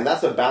 Mm-hmm. And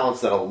that's a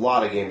balance that a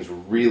lot of games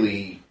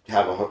really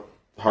have a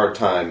hard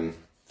time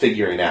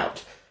figuring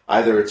out.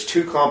 Either it's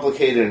too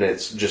complicated and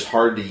it's just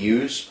hard to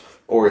use,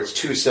 or it's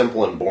too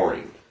simple and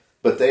boring.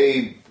 But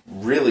they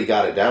really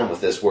got it down with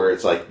this, where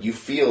it's like you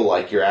feel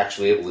like you're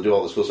actually able to do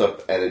all this cool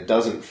stuff, and it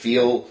doesn't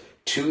feel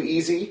too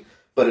easy,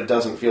 but it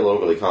doesn't feel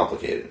overly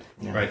complicated.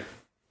 Yeah. Right.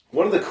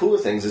 One of the cooler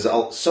things is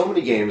so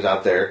many games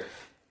out there,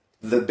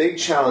 the big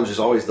challenge is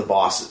always the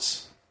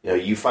bosses.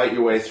 You fight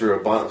your way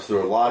through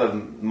a lot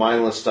of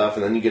mindless stuff,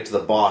 and then you get to the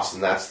boss,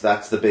 and that's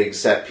the big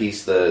set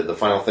piece, the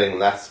final thing,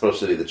 and that's supposed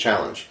to be the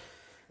challenge.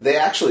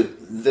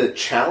 The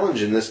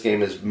challenge in this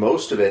game is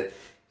most of it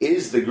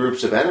is the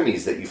groups of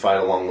enemies that you fight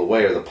along the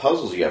way, or the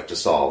puzzles you have to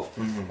solve.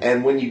 Mm-hmm.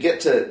 And when you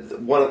get to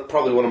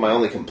probably one of my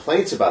only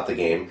complaints about the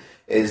game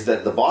is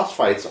that the boss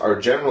fights are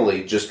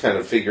generally just kind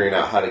of figuring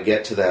out how to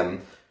get to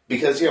them,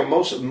 because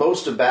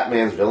most of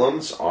Batman's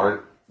villains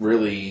aren't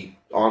really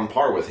on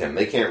par with him.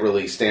 They can't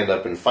really stand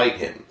up and fight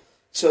him.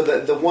 So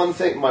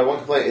my one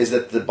complaint is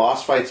that the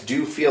boss fights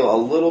do feel a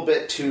little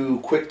bit too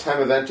quick time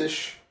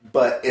eventish,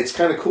 but it's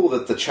kind of cool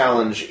that the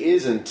challenge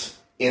isn't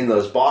in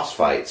those boss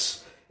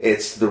fights.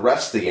 It's the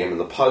rest of the game and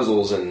the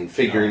puzzles and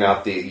figuring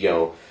out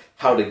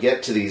how to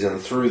get to these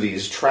and through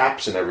these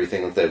traps and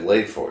everything that they've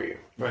laid for you.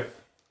 Right.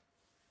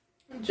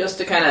 Just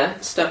to kind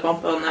of step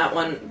up on that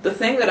one, the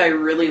thing that I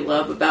really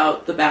love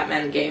about the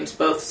Batman games,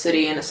 both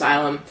City and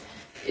Asylum,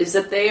 is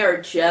that they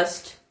are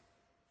just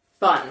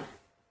fun.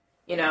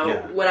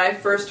 When I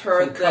first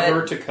heard From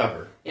cover to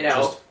cover,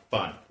 just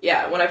fun.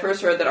 Yeah, when I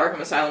first heard that Arkham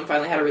Asylum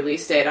finally had a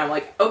release date, I'm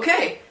like,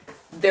 okay,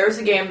 there's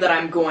a game that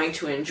I'm going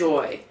to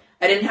enjoy.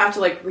 I didn't have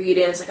to read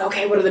in. It's like,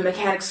 okay, what are the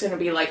mechanics going to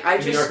be like?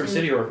 Arkham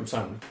City or Arkham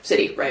Asylum?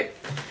 City, right.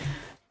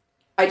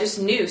 I just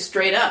knew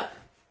straight up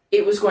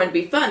it was going to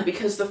be fun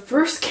because the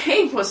first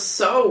game was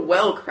so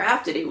well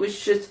crafted. It was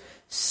just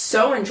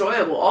so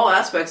enjoyable, all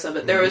aspects of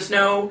it. There was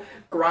no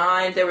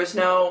grind. There was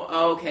no,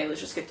 okay,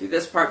 let's just get through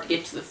this part to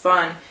get to the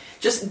fun.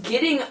 Just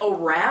getting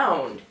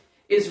around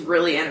is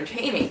really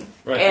entertaining.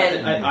 Right.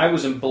 And I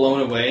was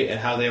blown away at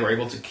how they were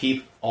able to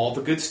keep all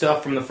the good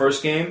stuff from the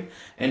first game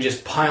and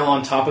just pile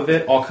on top of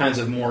it all kinds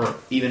of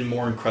even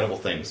more incredible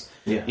things.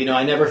 Yeah.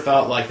 I never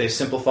felt like they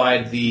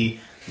simplified the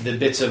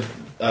bits of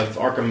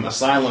Arkham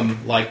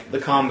Asylum, like the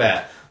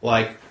combat,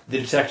 like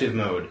the detective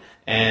mode,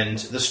 and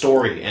the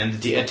story,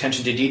 and the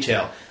attention to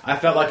detail. I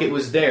felt like it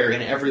was there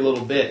in every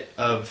little bit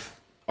of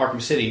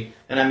Arkham City,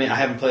 and I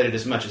haven't played it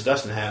as much as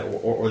Dustin had,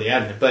 or the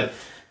admin, but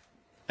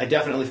I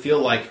definitely feel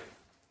like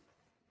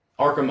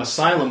Arkham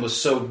Asylum was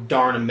so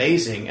darn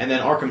amazing, and then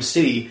Arkham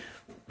City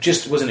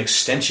just was an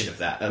extension of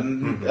that,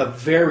 a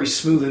very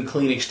smooth and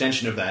clean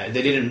extension of that.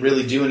 They didn't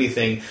really do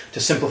anything to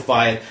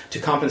simplify it, to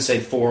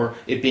compensate for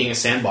it being a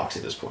sandbox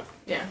at this point.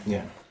 Yeah.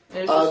 Yeah.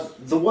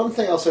 The one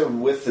thing I'll say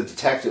with the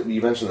detective,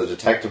 you mentioned the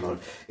detective mode,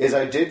 is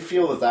I did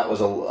feel that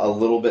was a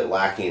little bit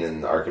lacking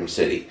in Arkham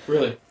City.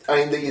 Really?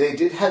 I mean, they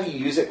did have you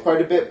use it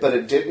quite a bit, but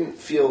it didn't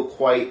feel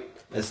quite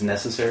as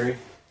necessary.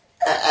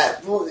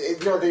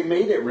 They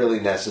made it really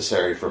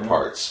necessary for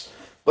parts,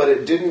 but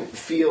it didn't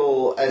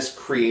feel as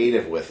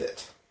creative with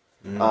it.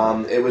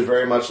 It was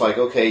very much like,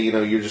 okay,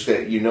 you're just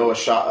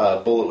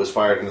a bullet was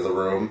fired into the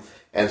room,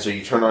 and so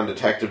you turn on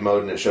detective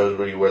mode and it shows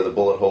where the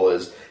bullet hole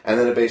is, and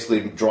then it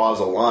basically draws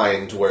a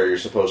line to where you're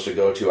supposed to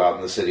go to out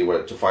in the city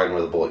to find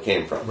where the bullet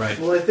came from. Right.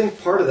 Well, I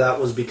think part of that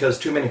was because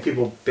too many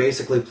people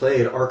basically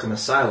played Arkham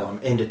Asylum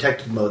in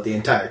detective mode the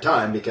entire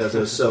time because it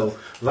was so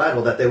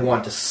vital that they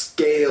wanted to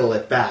scale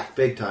it back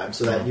big time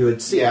so that you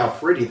would see how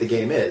pretty the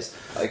game is,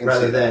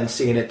 rather than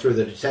seeing it through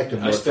the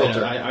detective mode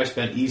filter. I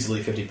spent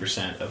easily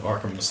 50% of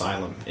Arkham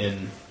Asylum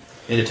in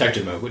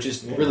detective mode, which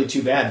is really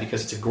too bad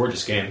because it's a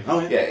gorgeous game. Oh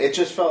yeah, it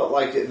just felt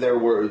like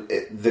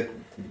the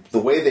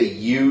way they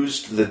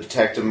used the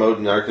detective mode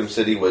in Arkham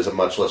City was a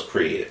much less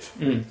creative.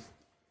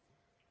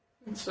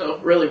 So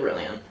really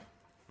brilliant.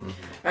 All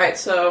right,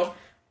 so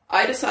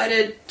I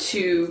decided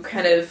to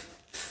kind of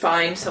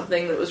find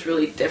something that was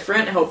really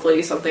different,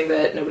 hopefully something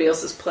that nobody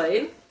else has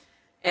played,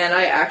 and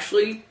I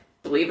actually,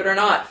 believe it or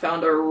not,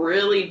 found a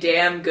really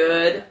damn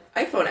good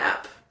iPhone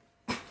app.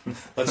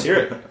 Let's hear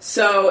it.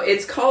 So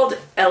it's called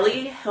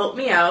Ellie Help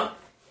Me Out,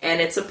 and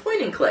it's a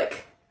point and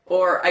click.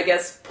 Or, I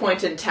guess,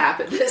 point and tap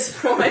at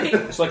this point.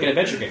 It's like an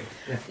adventure game.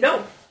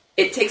 No.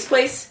 It takes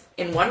place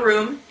in one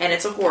room, and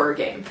it's a horror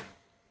game.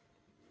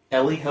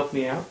 Ellie Help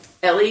Me Out?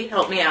 Ellie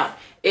Help Me Out.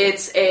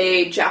 It's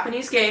a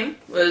Japanese game.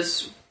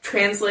 Was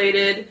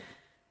translated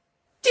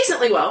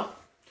decently well.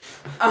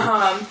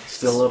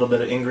 Still a little bit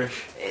of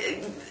English.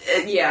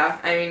 Yeah,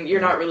 I mean,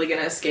 you're not really going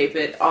to escape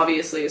it.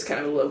 Obviously, it's kind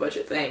of a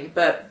low-budget thing.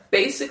 But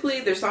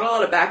basically, there's not a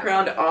lot of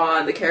background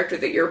on the character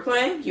that you're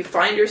playing. You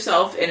find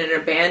yourself in an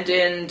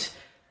abandoned,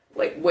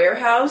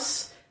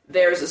 warehouse.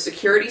 There's a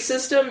security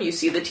system. You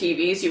see the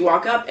TVs. You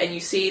walk up, and you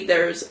see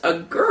there's a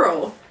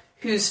girl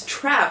who's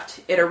trapped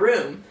in a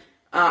room.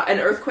 An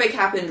earthquake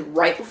happened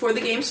right before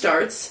the game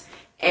starts,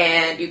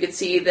 and you can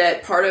see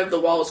that part of the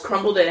wall is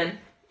crumbled in,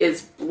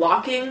 is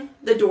blocking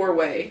the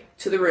doorway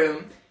to the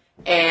room.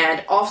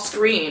 And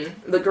off-screen,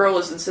 the girl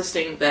is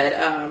insisting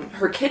that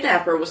her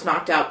kidnapper was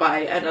knocked out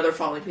by another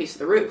falling piece of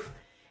the roof.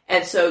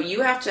 And so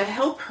you have to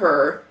help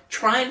her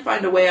try and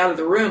find a way out of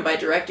the room by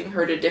directing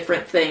her to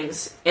different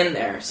things in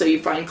there. So you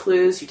find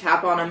clues, you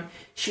tap on them,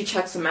 she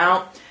checks them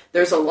out.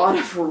 There's a lot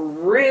of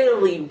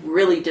really,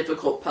 really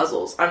difficult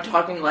puzzles. I'm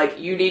talking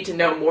you need to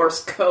know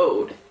Morse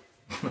code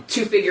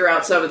to figure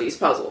out some of these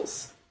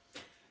puzzles.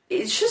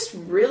 It's just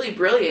really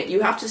brilliant.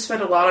 You have to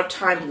spend a lot of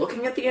time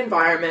looking at the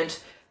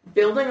environment,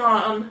 building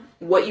on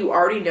what you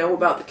already know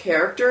about the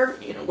character,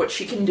 what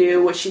she can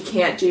do, what she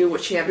can't do,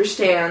 what she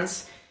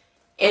understands,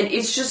 and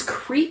it's just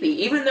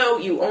creepy, even though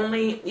you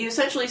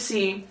essentially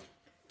see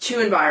two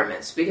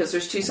environments, because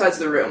there's two sides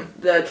of the room.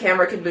 The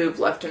camera can move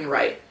left and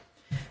right.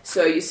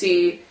 So you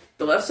see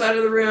the left side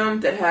of the room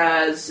that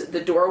has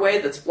the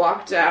doorway that's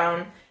blocked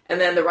down, and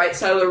then the right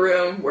side of the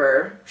room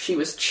where she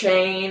was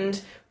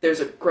chained, there's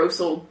a gross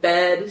old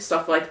bed,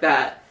 stuff like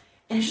that.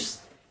 And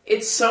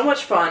it's so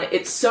much fun.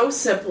 It's so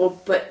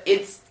simple, but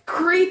it's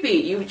creepy.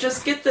 You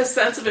just get this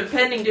sense of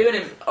impending doom,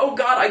 and oh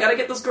god, I gotta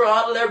get this girl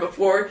out of there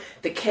before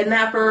the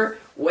kidnapper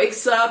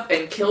wakes up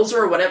and kills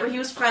her or whatever he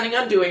was planning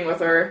on doing with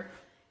her.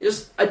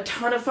 Just a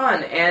ton of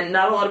fun, and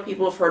not a lot of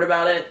people have heard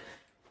about it.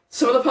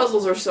 Some of the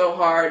puzzles are so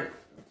hard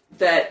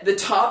that the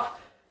top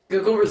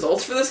Google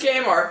results for this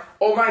game are,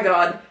 oh my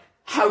god,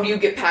 how do you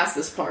get past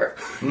this part?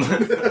 And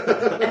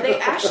they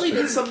actually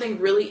did something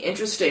really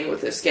interesting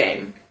with this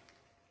game.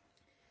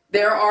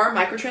 There are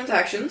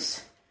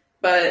microtransactions,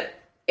 but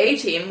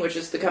A-Team, which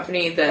is the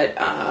company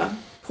that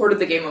ported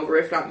the game over,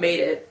 if not made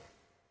it,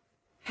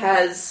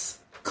 has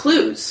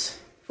clues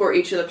for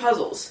each of the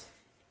puzzles.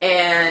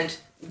 And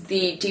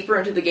the deeper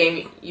into the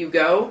game you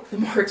go, the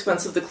more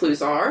expensive the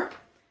clues are.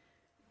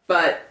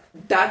 But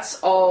that's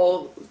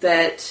all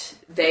that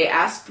they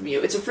ask from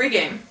you. It's a free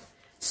game,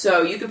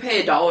 so you could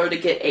pay $1 to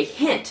get a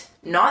hint,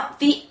 not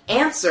the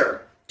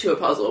answer to a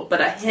puzzle,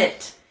 but a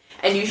hint.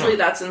 And usually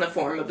that's in the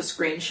form of a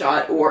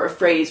screenshot or a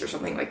phrase or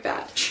something like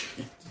that.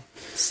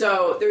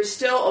 So there's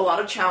still a lot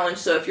of challenge,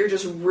 so if you're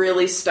just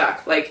really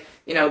stuck, like,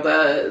 you know,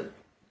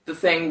 the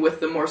thing with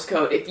the Morse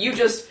code, if you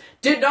just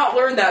did not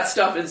learn that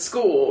stuff in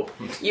school,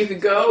 you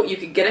could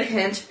get a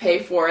hint, pay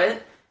for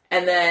it,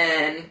 and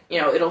then,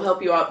 you know, it'll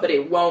help you out, but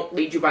it won't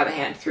lead you by the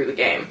hand through the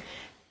game.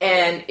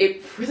 And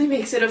it really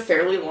makes it a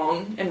fairly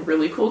long and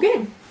really cool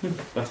game.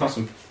 That's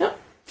awesome. Yep.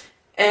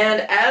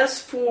 And as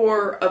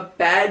for a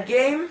bad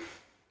game,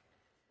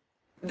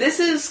 this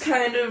is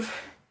kind of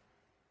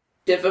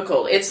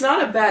difficult. It's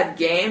not a bad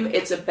game,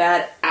 it's a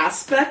bad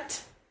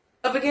aspect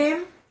of a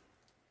game.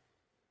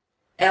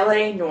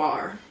 L.A.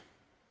 Noire.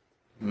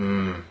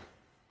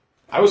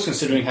 I was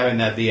considering having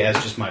that be as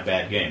just my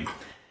bad game.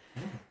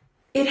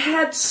 It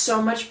had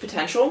so much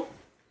potential.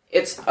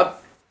 It's a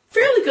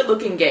fairly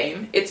good-looking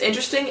game. It's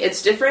interesting,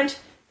 it's different,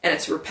 and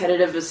it's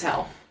repetitive as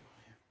hell.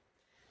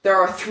 There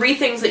are 3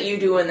 things that you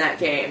do in that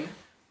game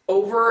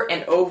over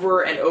and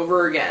over and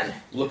over again.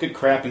 Look at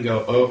crap and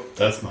go, oh,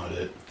 that's not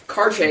it.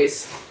 Car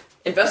chase,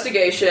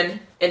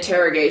 investigation,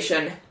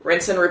 interrogation,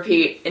 rinse and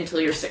repeat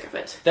until you're sick of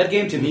it. That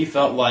game to me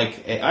felt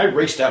like I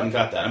raced out and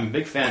got that. I'm a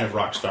big fan of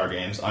Rockstar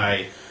games.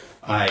 I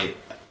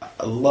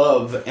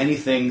love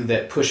anything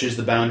that pushes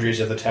the boundaries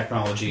of the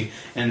technology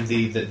and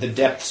the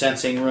depth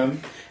sensing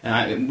room.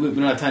 And we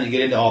don't have time to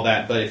get into all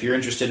that, but if you're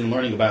interested in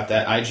learning about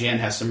that, IGN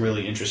has some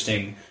really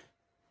interesting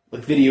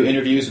video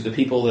interviews with the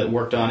people that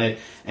worked on it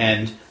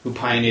and who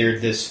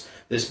pioneered this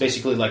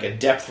basically like a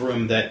depth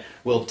room that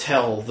will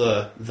tell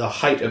the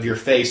height of your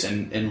face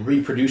and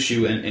reproduce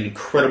you in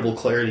incredible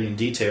clarity and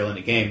detail in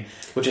a game,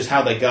 which is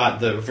how they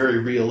got the very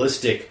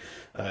realistic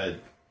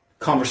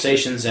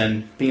conversations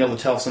and being able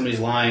to tell if somebody's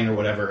lying or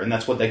whatever, and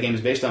that's what that game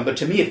is based on. But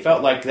to me, it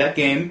felt like that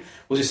game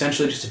was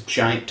essentially just a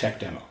giant tech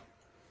demo.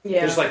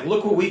 Yeah. It's like,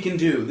 look what we can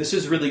do. This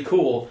is really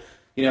cool.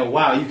 You know,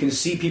 wow, you can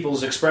see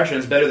people's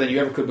expressions better than you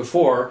ever could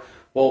before.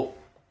 Well,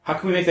 how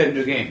can we make that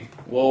into a game?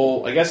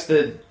 Well, I guess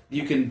that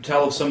you can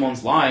tell if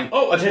someone's lying.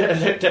 Oh, a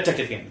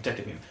detective game.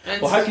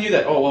 Well, how can you do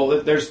that? Oh, well,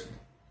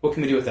 what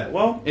can we do with that?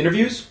 Well,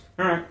 interviews?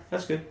 All right,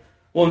 that's good.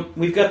 Well,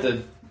 we've got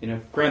the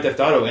Grand Theft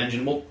Auto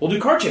engine. We'll do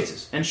car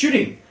chases and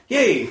shooting.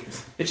 Yay!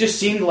 It just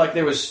seemed like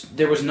there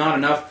was not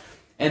enough.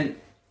 And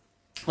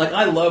like,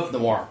 I love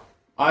noir.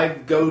 I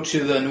go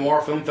to the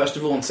Noir Film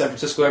Festival in San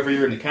Francisco every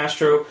year in the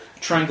Castro.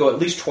 Try and go at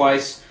least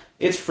twice.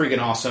 It's freaking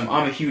awesome.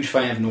 I'm a huge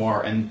fan of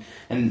noir, and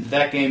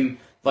that game,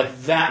 like,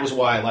 that was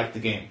why I liked the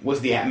game,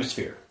 was the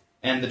atmosphere.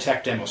 And the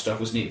tech demo stuff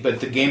was neat, but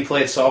the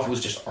gameplay itself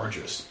was just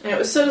arduous. And it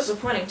was so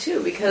disappointing,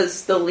 too,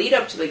 because the lead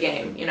up to the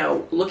game,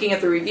 looking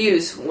at the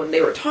reviews, when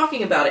they were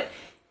talking about it,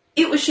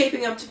 it was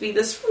shaping up to be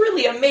this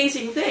really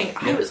amazing thing.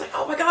 Yeah. I was like,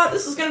 oh my god,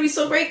 this is going to be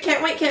so great,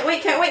 can't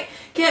wait.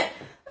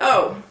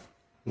 Oh,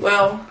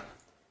 well,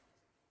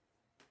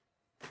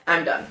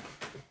 I'm done.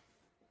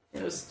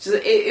 It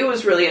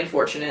was really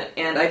unfortunate,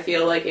 and I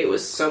feel like it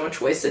was so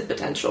much wasted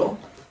potential.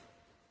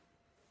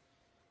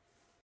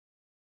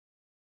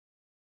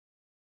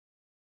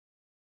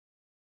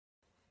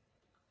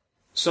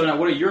 So now,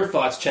 what are your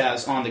thoughts,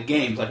 Chaz, on the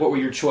games? Like, what were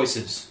your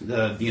choices?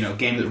 The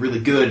game that's really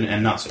good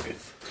and not so good.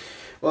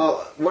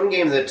 Well, one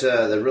game that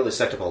really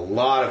sucked up a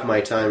lot of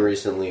my time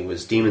recently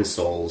was Demon's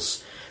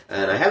Souls,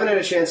 and I haven't had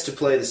a chance to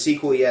play the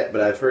sequel yet,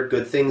 but I've heard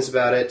good things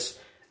about it.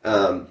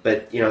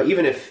 But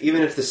even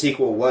if the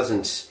sequel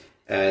wasn't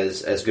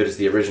as good as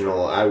the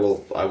original, I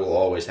will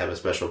always have a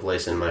special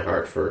place in my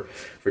heart for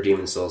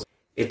Demon's Souls.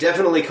 It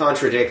definitely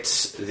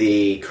contradicts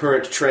the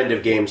current trend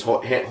of games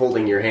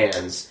holding your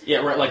hands. Yeah,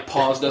 right, like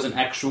pause doesn't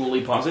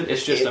actually pause it.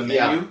 It's just a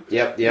menu.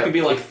 Yep. It could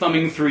be like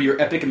thumbing through your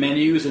epic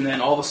menus, and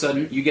then all of a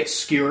sudden you get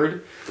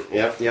skewered.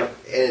 Yep.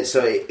 And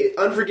so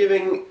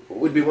unforgiving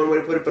would be one way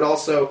to put it, but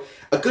also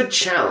a good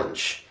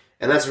challenge.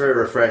 And that's very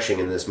refreshing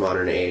in this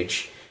modern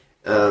age.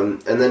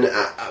 And then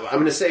I'm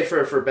going to say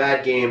for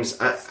bad games,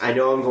 I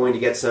know I'm going to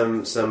get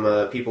some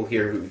people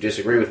here who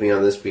disagree with me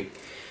on this,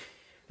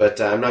 but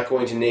I'm not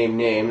going to name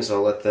names.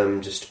 I'll let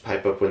them just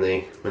pipe up when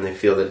they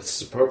feel that it's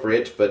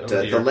appropriate. But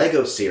the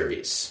Lego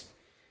series.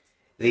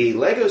 The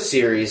Lego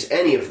series,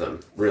 any of them,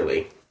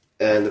 really.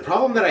 And the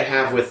problem that I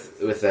have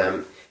with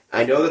them,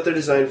 I know that they're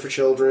designed for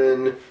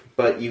children,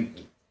 but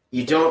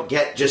you don't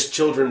get just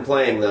children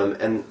playing them,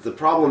 and the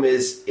problem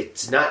is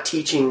it's not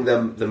teaching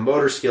them the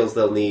motor skills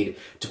they'll need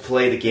to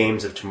play the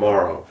games of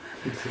tomorrow.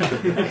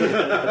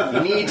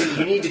 You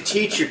need to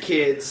teach your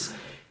kids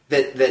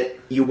that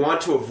you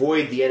want to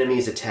avoid the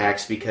enemy's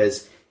attacks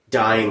because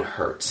dying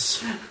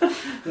hurts.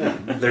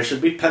 There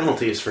should be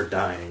penalties for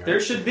dying. Right? There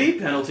should be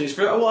penalties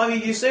for. Well, I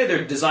mean, you say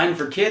they're designed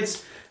for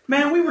kids.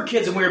 Man, we were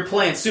kids and we were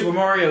playing Super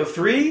Mario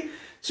 3.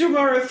 Super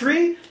Mario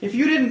 3, if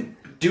you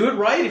didn't do it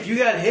right, if you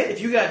got hit, if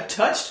you got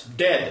touched,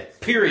 dead.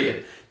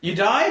 Period. You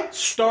die,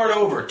 start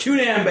over. Too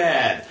damn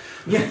bad.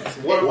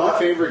 One of my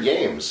favorite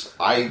games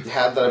I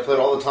had that I played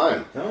all the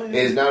time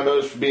is now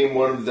known for being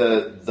one of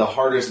the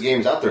hardest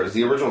games out there. Is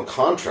the original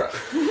Contra. Or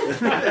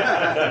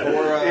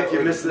if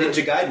you missed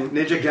Ninja Gaiden.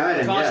 Ninja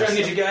Gaiden, Contra,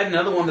 yes. Ninja Gaiden.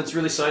 Another one that's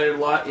really cited a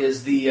lot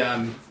is the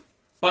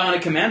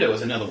Bionic Commando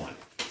is another one.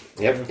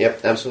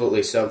 Yep,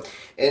 absolutely. So,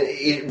 and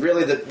it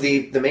really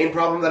the main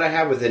problem that I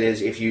have with it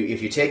is if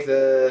you take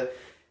the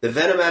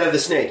venom out of the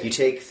snake, you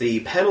take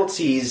the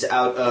penalties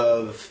out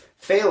of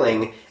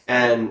failing,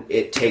 and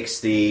it takes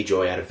the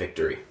joy out of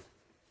victory.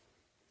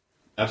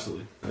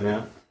 Absolutely.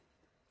 Yeah.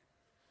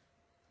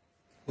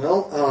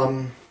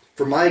 Well,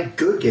 for my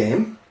good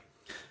game,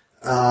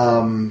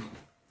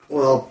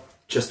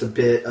 just a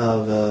bit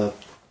of a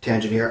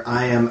tangent here.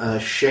 I am a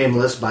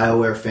shameless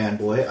BioWare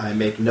fanboy. I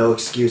make no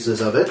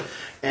excuses of it.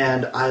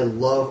 And I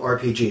love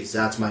RPGs.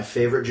 That's my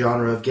favorite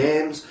genre of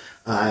games.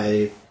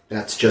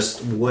 That's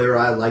just where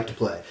I like to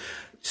play.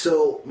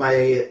 So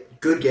my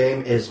good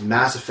game is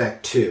Mass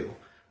Effect 2.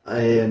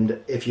 And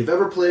if you've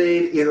ever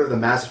played either of the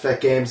Mass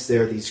Effect games,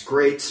 they're these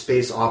great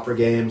space opera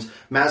games.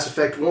 Mass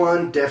Effect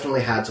 1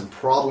 definitely had some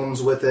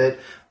problems with it.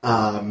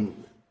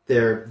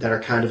 That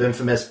are kind of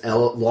infamous,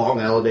 long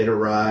elevator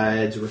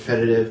rides,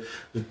 repetitive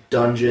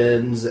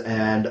dungeons,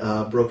 and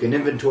broken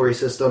inventory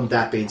system.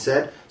 That being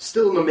said,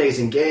 still an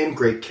amazing game,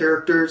 great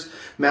characters.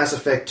 Mass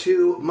Effect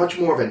 2, much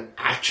more of an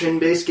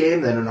action-based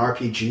game than an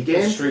RPG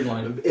game.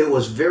 Streamlined. It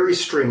was very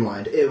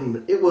streamlined.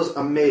 It was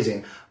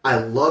amazing. I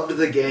loved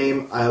the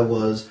game. I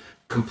was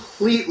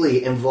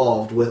completely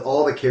involved with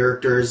all the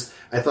characters.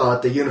 I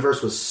thought the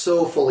universe was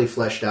so fully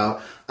fleshed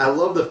out. I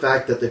love the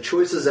fact that the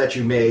choices that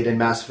you made in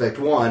Mass Effect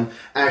 1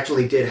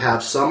 actually did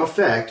have some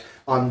effect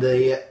on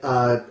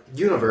the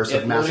universe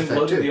of Mass Effect 2.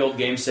 Loading the old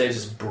game saves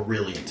is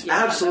brilliant.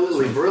 Yeah,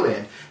 absolutely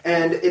brilliant.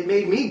 And it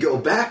made me go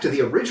back to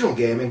the original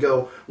game and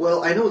go,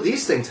 well, I know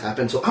these things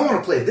happen, so I want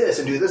to play this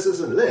and do this,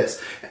 and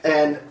this.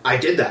 And I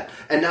did that.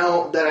 And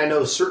now that I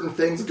know certain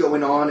things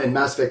going on in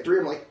Mass Effect 3,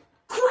 I'm like,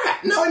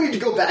 crap, now I need to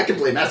go back and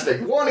play Mass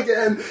Effect 1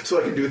 again so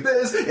I can do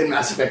this in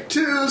Mass Effect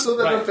 2 so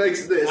that it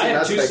affects this I in have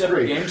Mass two Effect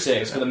separate 3. game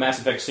saves for the Mass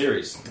Effect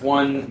series.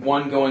 One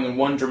going in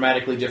one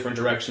dramatically different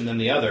direction than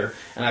the other,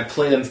 and I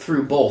play them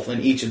through both in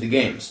each of the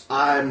games.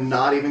 I'm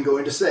not even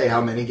going to say how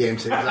many game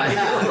saves I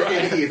have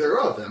in either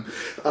of them.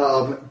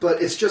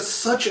 But it's just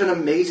such an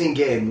amazing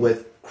game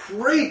with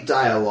great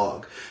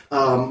dialogue.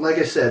 Like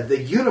I said,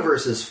 the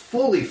universe is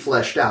fully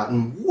fleshed out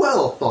and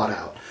well thought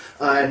out.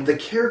 And the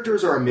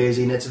characters are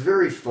amazing. It's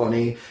very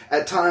funny.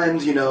 At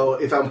times,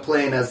 if I'm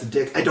playing as the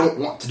dick, I don't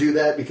want to do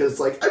that because,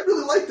 I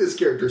really like this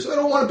character, so I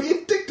don't want to be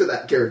a dick to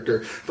that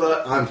character.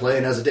 But I'm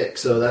playing as a dick,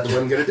 so that's what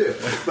I'm going to do.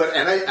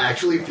 And I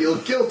actually feel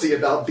guilty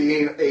about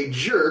being a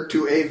jerk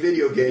to a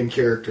video game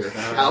character.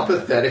 How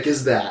pathetic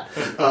is that?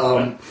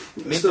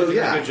 Means they did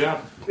a good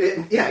job.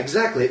 Yeah,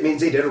 exactly. It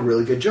means they did a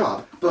really good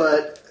job.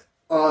 But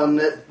on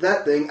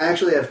that thing, I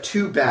actually have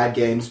two bad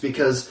games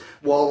because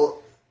while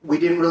we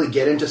didn't really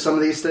get into some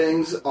of these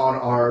things on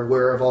our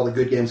Where Have All the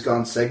Good Games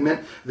Gone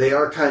segment, they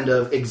are kind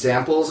of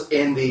examples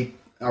in the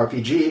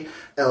RPG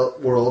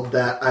world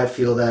that I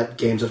feel that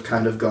games have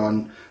kind of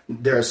gone,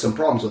 there's some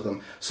problems with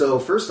them. So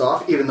first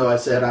off, even though I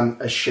said I'm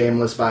a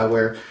shameless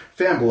BioWare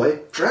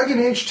fanboy, Dragon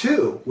Age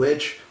 2,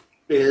 which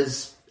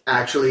is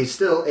actually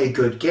still a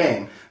good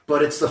game,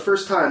 but it's the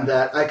first time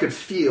that I could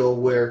feel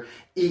where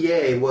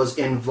EA was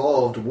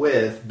involved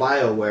with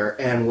BioWare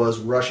and was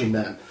rushing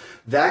them.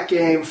 That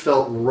game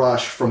felt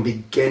rushed from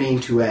beginning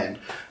to end.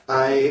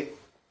 I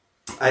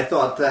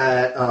thought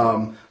that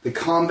the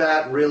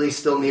combat really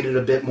still needed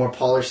a bit more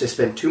polish. They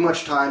spent too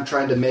much time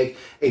trying to make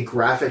a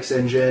graphics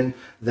engine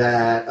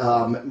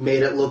that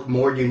made it look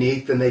more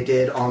unique than they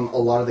did on a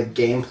lot of the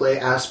gameplay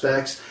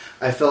aspects.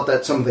 I felt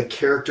that some of the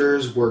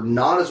characters were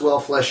not as well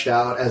fleshed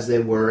out as they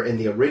were in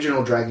the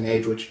original Dragon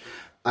Age, which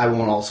I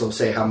won't also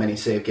say how many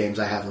save games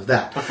I have of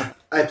that.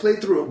 I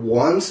played through it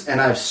once, and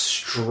I've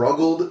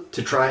struggled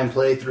to try and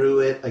play through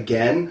it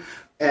again.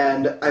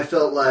 And I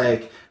felt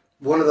like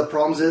one of the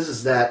problems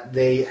is that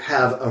they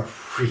have a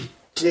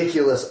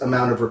ridiculous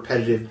amount of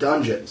repetitive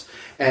dungeons.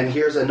 And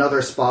here's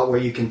another spot where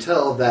you can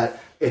tell that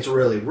it's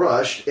really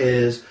rushed,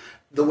 is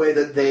the way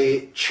that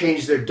they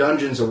change their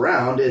dungeons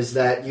around is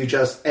that you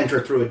just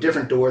enter through a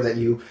different door that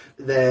you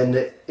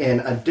then in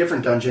a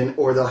different dungeon,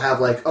 or they'll have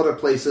like other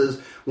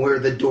places where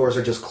the doors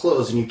are just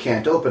closed and you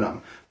can't open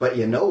them. But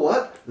you know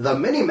what? The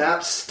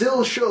mini-map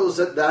still shows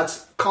that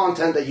that's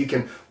content that you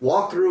can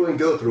walk through and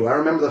go through. I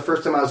remember the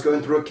first time I was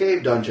going through a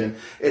cave dungeon,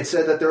 it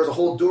said that there was a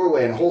whole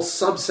doorway and a whole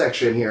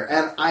subsection here,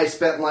 and I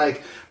spent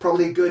like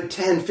probably a good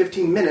 10,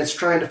 15 minutes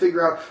trying to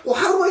figure out, well,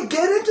 how do I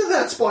get into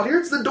that spot?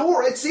 Here's the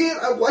door. I see it.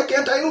 Why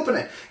can't I open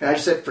it? And I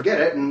just said,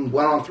 forget it, and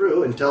went on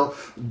through until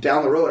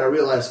down the road I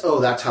realized, oh,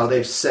 that's how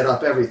they've set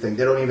up everything.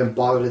 They don't even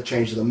bother to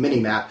change the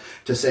mini-map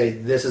to say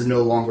this is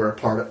no longer a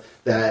part of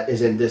that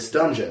is in this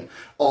dungeon.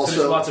 Also, so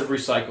there's lots of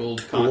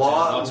recycled content,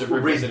 lots of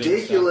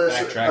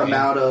ridiculous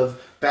amount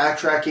of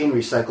backtracking,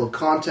 recycled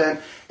content,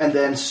 and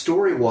then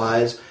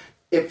story-wise,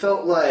 it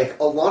felt like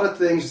a lot of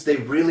things they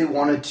really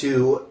wanted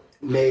to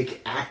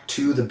make Act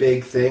 2 the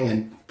big thing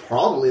and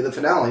probably the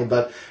finale,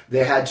 but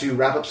they had to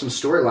wrap up some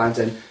storylines,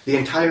 and the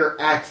entire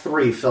Act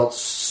 3 felt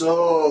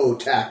so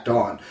tacked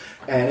on,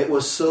 and it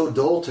was so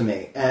dull to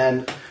me.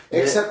 And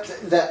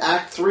except that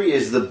Act 3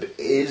 is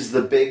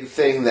the big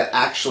thing that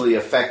actually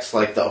affects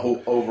like the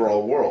whole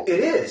overall world. It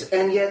is,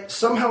 and yet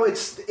somehow it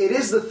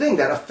is the thing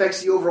that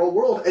affects the overall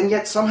world, and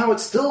yet somehow it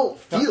still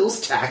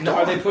feels tacked on.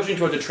 Are they pushing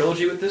towards a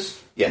trilogy with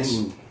this?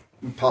 Yes.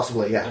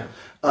 Possibly, yeah.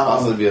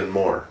 Possibly even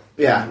more.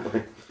 Yeah,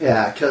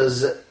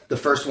 because the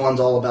first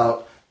one's all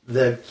about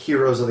the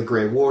heroes of the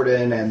Grey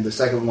Warden, and the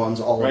second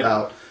one's all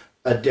about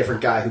a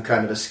different guy who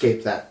kind of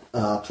escaped that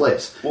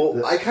place.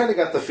 Well, I kind of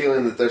got the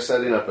feeling that they're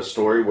setting up a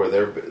story where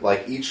they're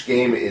like each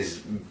game is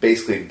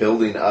basically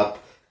building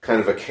up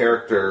kind of a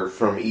character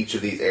from each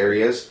of these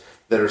areas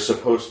that are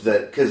supposed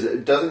that because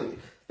it doesn't.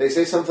 They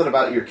say something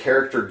about your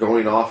character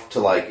going off to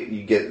like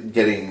you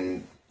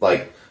getting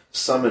like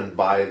summoned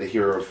by the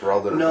hero of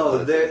Ferelden.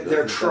 No,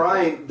 they're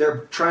trying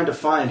to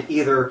find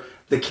either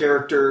the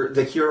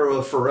hero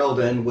of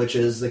Ferelden, which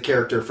is the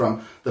character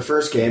from the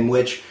first game,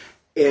 which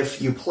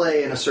if you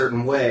play in a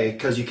certain way,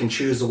 because you can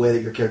choose the way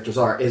that your characters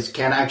are,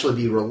 can actually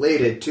be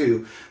related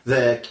to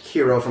the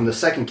hero from the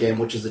second game,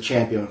 which is the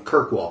champion of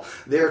Kirkwall.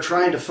 They're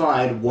trying to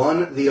find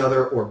one, the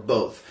other, or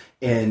both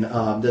in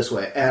this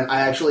way. And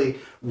I actually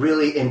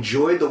really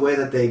enjoyed the way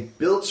that they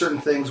built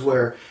certain things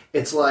where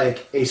it's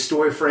like a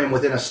story frame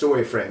within a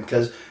story frame,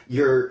 because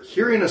you're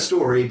hearing a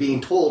story being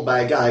told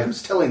by a guy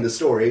who's telling the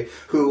story,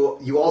 who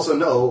you also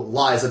know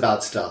lies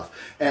about stuff.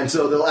 And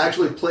so they'll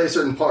actually play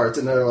certain parts,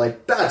 and they're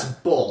like, that's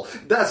bull.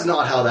 That's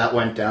not how that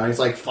went down. He's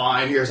like,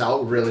 fine, here's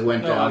how it really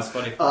went down. That's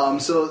funny.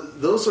 So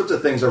those sorts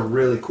of things are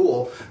really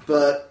cool,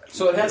 but...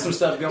 So it had some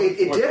stuff going.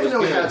 It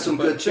definitely had some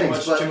good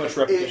things, but too much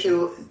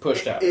repetition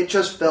pushed out. It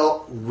just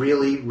felt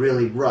really,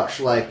 really rushed.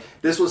 Like,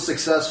 this was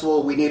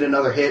successful, we need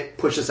another hit,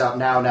 push this out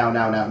now.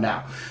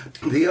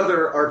 The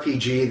other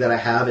RPG that I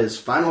have is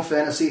Final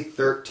Fantasy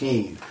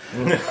 13.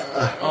 Kill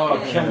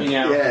me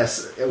now.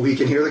 Yes, we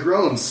can hear the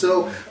groans.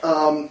 So,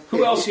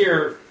 who else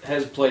here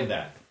has played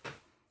that?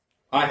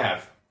 I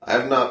have. I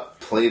have not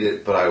played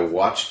it, but I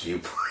watched you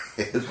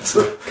play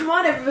it. Come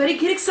on, everybody,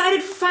 get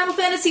excited for Final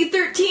Fantasy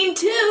 13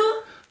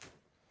 too!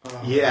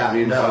 Yeah,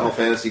 Final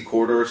Fantasy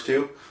Corridors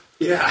 2?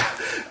 Yeah,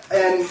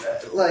 and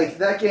like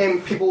that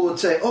game, people would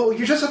say, "Oh,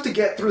 you just have to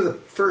get through the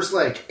first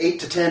like 8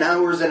 to 10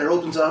 hours, and it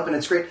opens up, and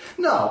it's great."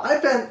 No, I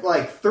spent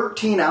like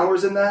 13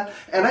 hours in that,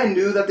 and I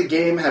knew that the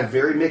game had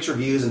very mixed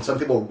reviews, and some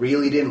people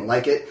really didn't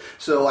like it.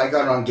 So I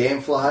got it on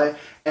GameFly,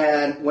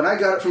 and when I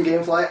got it from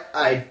GameFly,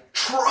 I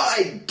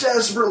tried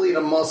desperately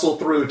to muscle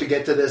through to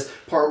get to this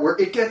part where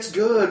it gets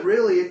good.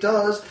 Really, it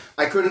does.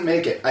 I couldn't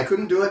make it. I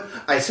couldn't do it.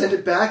 I sent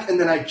it back, and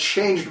then I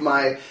changed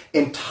my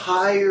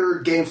entire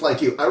GameFly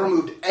queue. I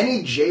removed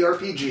any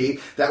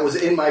JRPG that was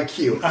in my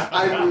queue.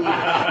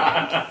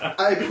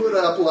 I put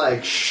up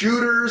like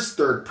shooters,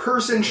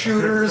 third-person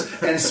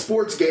shooters, and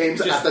sports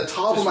games at the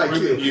top of my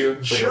queue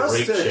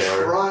just to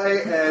try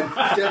and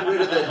get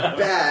rid of the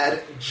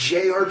bad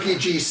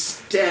JRPG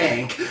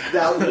stank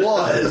that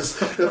was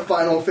the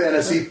Final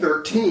Fantasy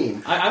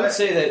 13. I would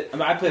say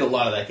that I played a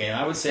lot of that game.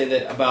 I would say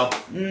that about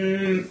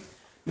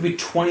maybe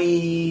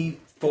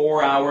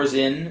 24 hours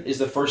in is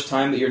the first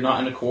time that you're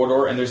not in a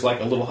corridor and there's like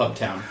a little hub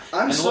town.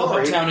 The little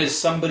hub town is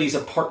somebody's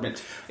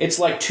apartment. It's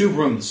like 2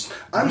 rooms.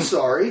 I'm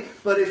sorry,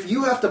 but if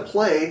you have to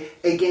play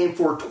a game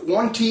for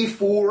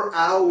 24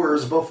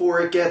 hours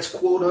before it gets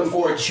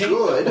quote-unquote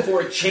good...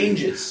 Before it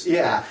changes.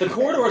 Yeah. The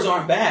corridors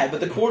aren't bad,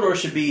 but the corridors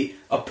should be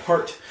a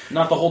part,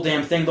 not the whole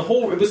damn thing.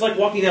 It was like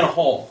walking down a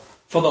hall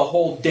for the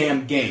whole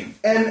damn game.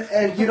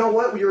 And you know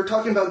what? We were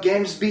talking about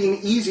games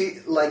being easy,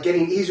 like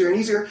getting easier and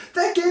easier.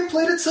 That game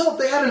played itself.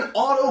 They had an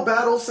auto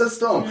battle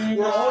system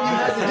where all you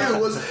had to do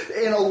was,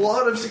 in a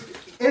lot of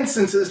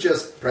instances,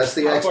 just press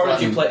the X button.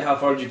 How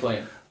far did you play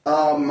it?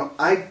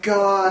 I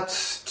got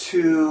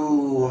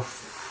to...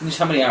 Just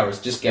how many hours?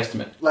 Just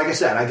guesstimate. Like I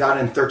said, I got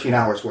in 13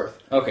 hours worth.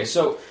 Okay,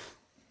 so,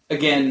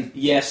 again,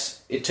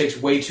 yes, it takes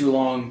way too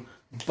long,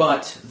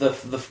 but the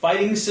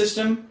fighting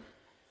system...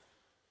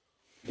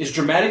 is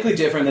dramatically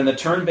different than the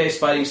turn-based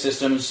fighting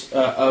systems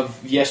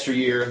of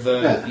yesteryear.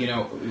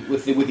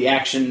 With the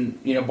action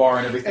bar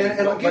and everything.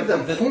 And I'll give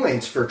them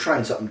points for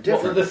trying something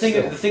different. Well,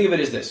 the thing of it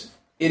is this: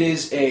 it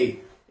is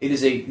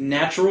a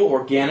natural,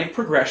 organic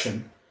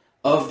progression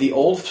of the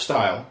old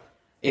style.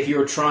 If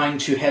you're trying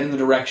to head in the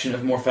direction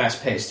of more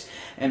fast-paced,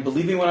 and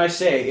believe me when I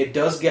say, it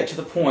does get to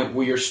the point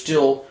where you're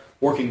still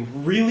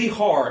working really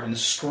hard and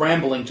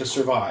scrambling to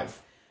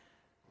survive.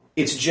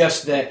 It's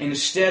just that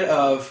instead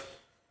of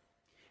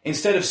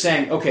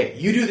saying, okay,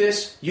 you do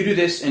this,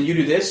 and you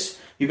do this,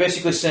 you're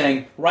basically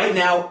saying, right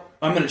now,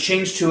 I'm going to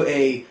change to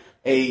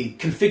a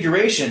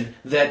configuration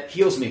that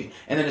heals me.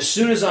 And then as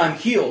soon as I'm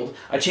healed,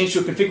 I change to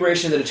a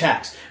configuration that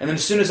attacks. And then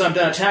as soon as I'm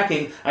done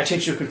attacking, I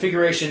change to a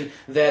configuration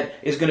that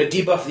is going to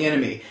debuff the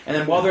enemy. And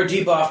then while they're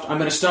debuffed, I'm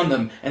going to stun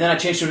them. And then I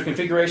change to a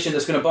configuration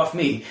that's going to buff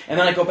me. And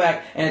then I go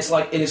back, and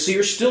so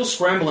you're still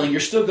scrambling, you're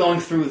still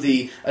going through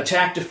the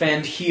attack,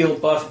 defend, heal,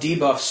 buff,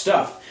 debuff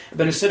stuff.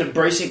 But instead of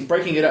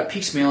breaking it up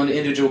piecemeal into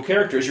individual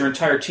characters, your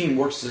entire team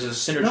works as a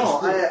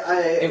synergist group.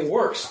 It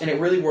works, and it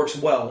really works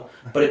well.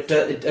 But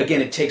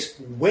it takes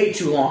way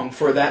too long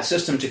for that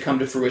system to come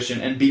to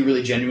fruition and be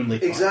really genuinely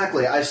fun.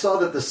 Exactly. I saw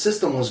that the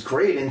system was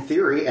great in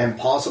theory, and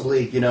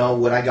possibly,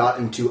 when I got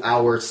into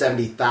hour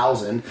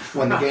 70,000,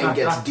 when the game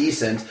gets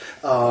decent,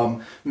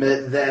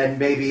 then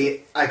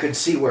maybe I could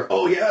see where,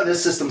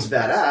 this system's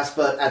badass,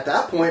 but at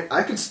that point,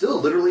 I could still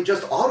literally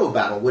just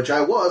auto-battle, which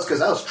I was, because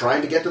I was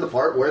trying to get to the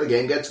part where the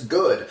game gets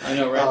good. I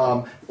know,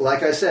 right?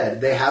 Like I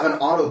said, they have an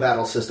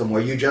auto-battle system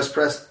where you just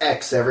press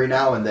X every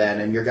now and then,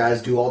 and your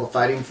guys do all the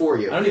fighting for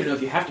you. I don't even know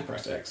if you have to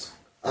press X.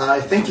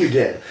 I think you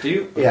did. Do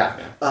you? Yeah.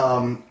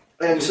 Okay.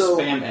 And so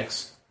spam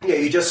X. Yeah,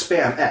 you just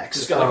spam X.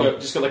 Just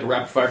got like a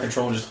rapid fire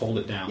control and just hold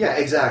it down. Yeah,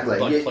 exactly.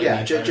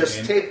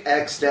 Just tape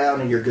X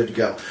down and you're good to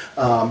go.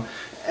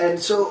 And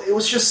so it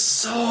was just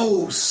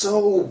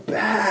so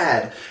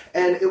bad.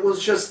 And it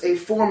was just a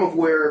form of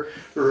where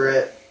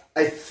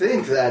I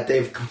think that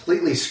they've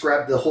completely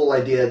scrapped the whole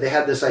idea. They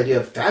had this idea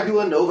of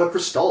Fabula Nova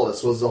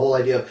Crystallis was the whole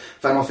idea of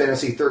Final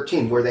Fantasy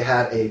XIII, where they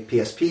had a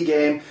PSP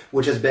game,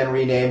 which has been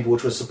renamed,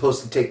 which was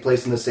supposed to take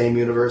place in the same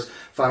universe.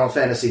 Final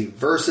Fantasy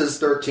Versus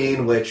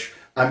 13, which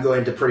I'm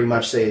going to pretty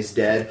much say is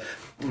dead,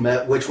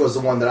 which was the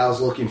one that I was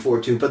looking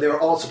forward to. But they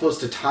were all supposed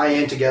to tie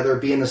in together,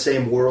 be in the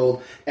same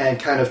world, and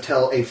kind of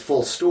tell a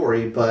full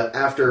story. But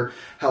after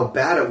how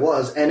bad it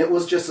was, and it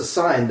was just a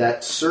sign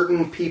that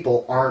certain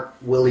people aren't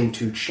willing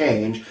to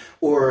change,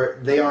 or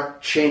they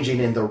aren't changing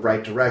in the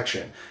right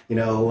direction.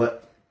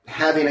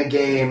 Having a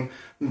game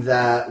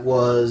that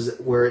was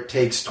where it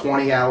takes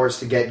 20 hours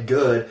to get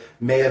good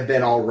may have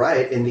been all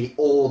right in the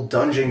old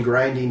dungeon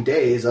grinding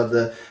days of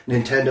the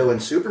Nintendo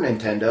and Super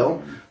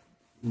Nintendo.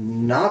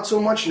 Not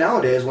so much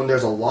nowadays when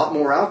there's a lot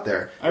more out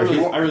there. I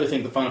really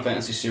think the Final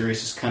Fantasy series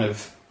has kind of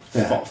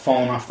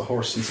fallen off the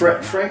horse.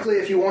 Frankly,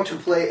 if you want to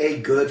play a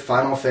good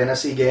Final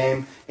Fantasy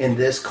game in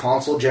this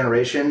console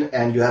generation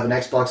and you have an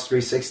Xbox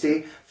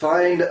 360,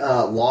 find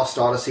Lost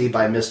Odyssey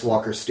by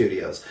Mistwalker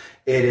Studios.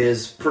 It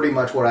is pretty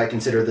much what I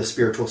consider the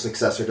spiritual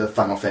successor to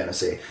Final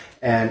Fantasy.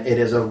 And it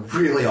is a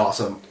really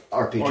awesome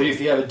RPG. Or if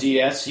you have a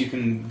DS, you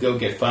can go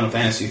get Final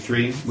Fantasy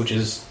 3, which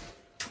is...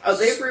 Oh,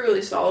 they've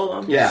re-released all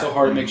of them. Yeah. So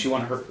hard it makes you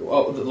want to hurt...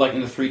 Oh, like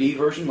in the 3D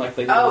version? Like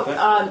they did with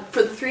that?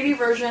 For the 3D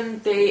version,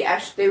 they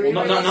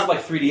re-released... not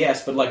like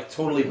 3DS, but like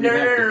totally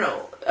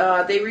revamped.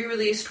 No. They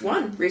re-released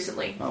one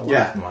recently. Oh, wow.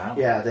 Yeah. Wow.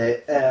 Yeah,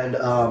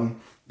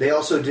 they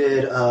also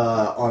did,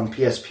 on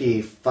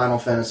PSP, Final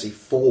Fantasy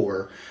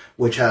IV,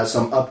 which has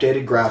some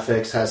updated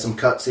graphics, has some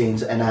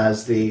cutscenes, and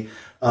has the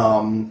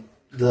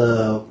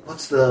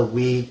what's the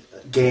Wii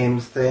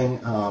games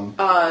thing?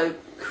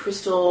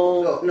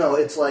 Crystal... No,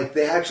 it's like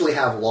they actually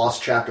have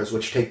lost chapters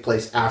which take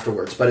place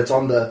afterwards, but it's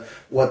on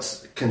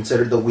what's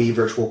considered the Wii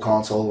Virtual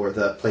Console or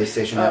the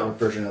PlayStation Network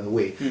version of the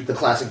Wii. The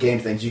classic game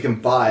things. You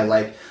can buy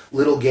like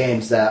little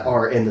games that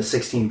are in the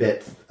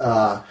 16-bit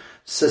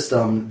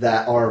system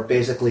that are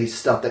basically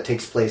stuff that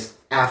takes place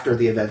after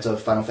the events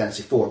of Final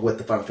Fantasy IV with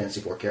the Final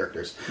Fantasy IV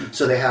characters.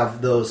 So they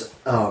have those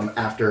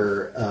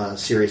after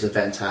series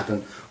events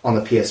happen on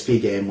the PSP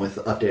game with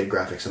updated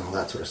graphics and all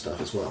that sort of stuff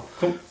as well.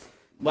 Cool.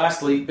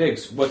 Lastly,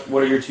 Biggs, what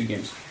are your two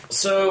games?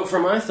 So, for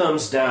my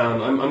thumbs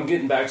down, I'm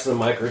getting back to the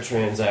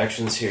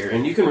microtransactions here,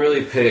 and you can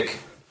really pick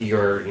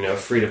your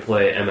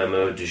free-to-play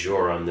MMO du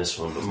jour on this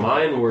one. But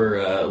mine were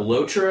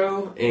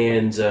Lotro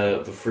and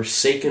the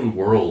Forsaken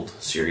World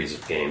series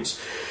of games.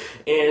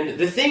 And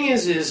the thing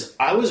is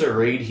I was a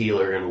raid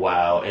healer in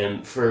WoW,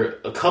 and for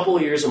a couple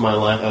of years of my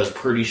life, I was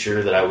pretty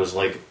sure that I was,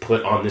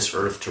 put on this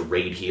earth to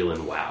raid heal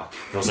in WoW.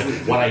 And I was like,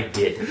 what I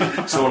did.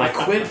 So when I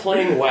quit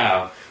playing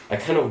WoW, I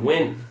kind of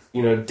went...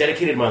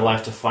 dedicated my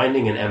life to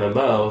finding an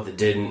MMO that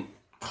didn't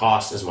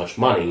cost as much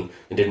money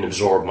and didn't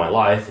absorb my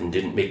life and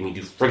didn't make me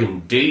do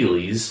friggin'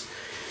 dailies.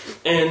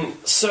 And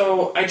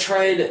so I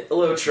tried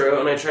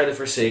Lotro and I tried the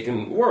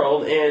Forsaken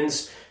World, and,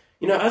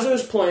 as I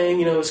was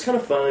playing, it was kind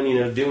of fun,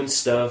 doing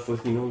stuff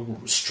with,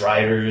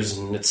 Striders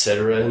and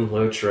etc. and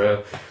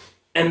Lotro.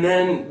 And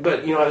then,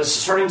 but, I was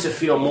starting to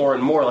feel more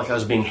and more like I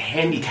was being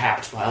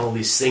handicapped by all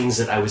these things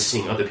that I was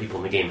seeing other people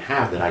in the game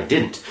have that I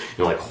didn't.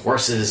 Like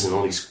horses and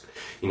all these,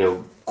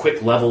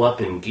 quick level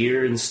up in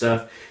gear and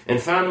stuff.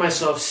 And found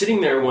myself sitting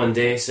there one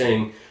day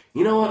saying,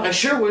 you know what, I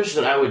sure wish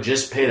that I would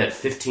just pay that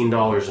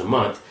 $15 a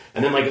month.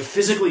 And then,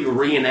 physically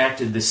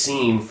reenacted the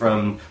scene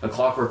from A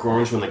Clockwork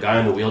Orange when the guy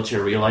in the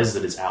wheelchair realizes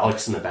that it's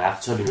Alex in the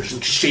bathtub and you're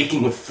just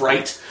shaking with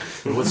fright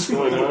and what's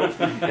going on.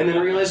 And then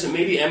realized that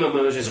maybe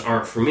MMOs just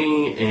aren't for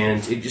me,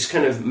 and it just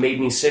kind of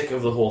made me sick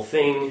of the whole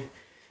thing.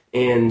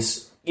 And,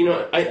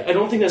 I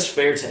don't think that's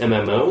fair to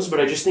MMOs, but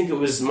I just think it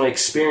was my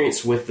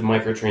experience with the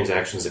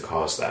microtransactions that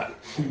caused that.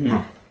 Mm-hmm.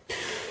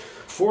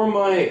 For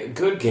my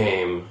good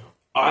game,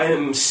 I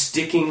am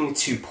sticking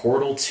to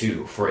Portal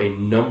 2 for a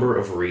number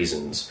of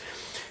reasons.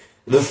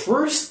 The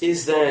first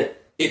is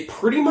that it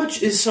pretty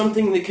much is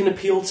something that can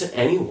appeal to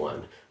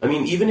anyone. I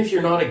mean, even if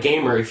you're not a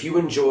gamer, if you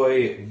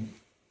enjoy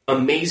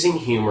amazing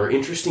humor,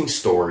 interesting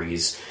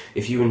stories,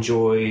 if you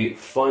enjoy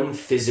fun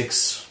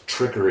physics,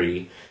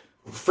 trickery,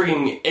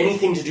 frigging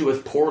anything to do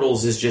with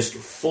portals is just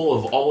full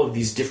of all of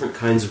these different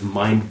kinds of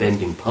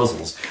mind-bending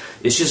puzzles.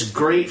 It's just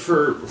great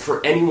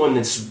for anyone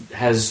that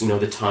has,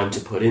 the time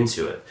to put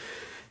into it.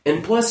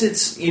 And plus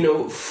it's,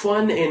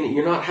 fun, and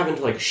you're not having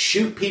to,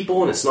 shoot people,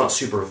 and it's not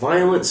super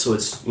violent, so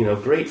it's,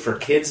 great for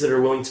kids that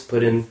are willing to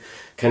put in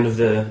kind of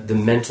the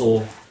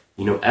mental,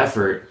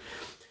 effort.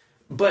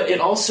 But it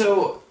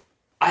also,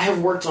 I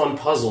have worked on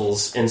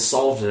puzzles and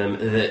solved them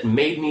that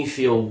made me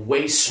feel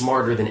way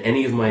smarter than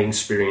any of my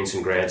experience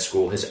in grad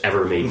school has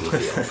ever made me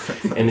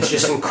feel. And it's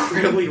just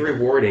incredibly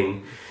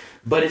rewarding,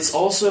 but it's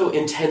also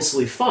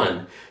intensely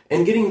fun.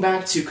 And getting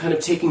back to kind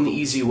of taking the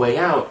easy way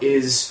out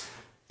is...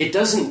 It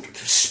doesn't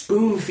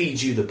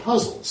spoon-feed you the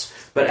puzzles,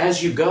 but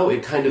as you go,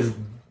 it kind of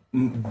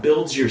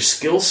builds your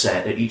skill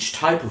set at each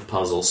type of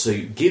puzzle, so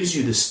it gives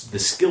you the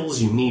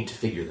skills you need to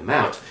figure them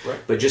out, right.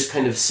 But just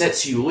kind of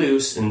sets you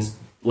loose and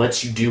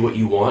lets you do what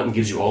you want and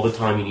gives you all the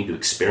time you need to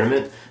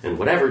experiment and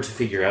whatever to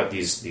figure out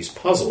these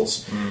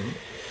puzzles. Mm-hmm.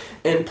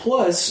 And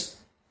plus...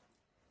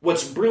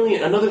 What's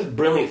brilliant, another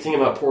brilliant thing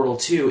about Portal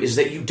 2 is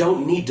that you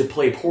don't need to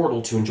play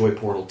Portal to enjoy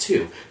Portal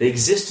 2. They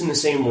exist in the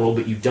same world,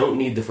 but you don't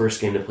need the first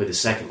game to play the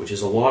second, which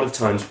is a lot of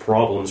times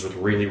problems with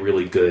really,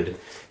 really good,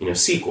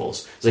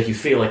 sequels. It's like you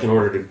feel like in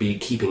order to be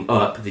keeping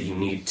up that you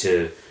need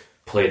to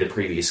play the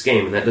previous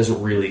game, and that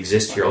doesn't really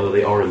exist here, although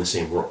they are in the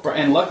same world.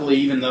 And luckily,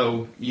 even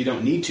though you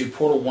don't need to,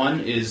 Portal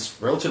 1 is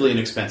relatively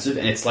inexpensive,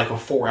 and it's like a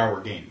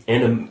 4-hour game.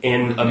 And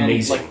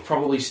amazing. And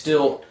probably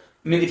still...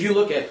 I mean, if you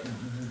look at...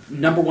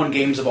 number one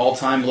games of all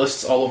time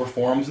lists all over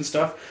forums and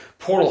stuff,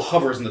 Portal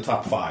hovers in the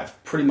top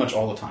 5 pretty much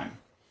all the time.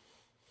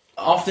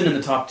 Often in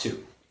the top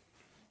 2.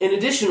 And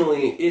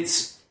additionally,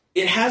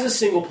 it has a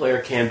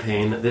single-player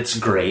campaign that's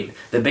great,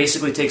 that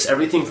basically takes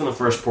everything from the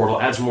first Portal,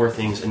 adds more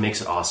things, and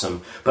makes it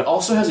awesome, but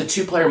also has a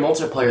 2-player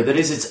multiplayer that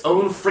is its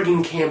own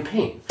frigging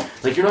campaign.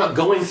 You're not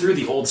going through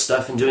the old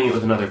stuff and doing it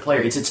with another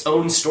player. It's its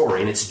own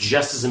story, and it's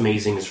just as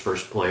amazing as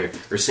first player,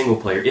 or single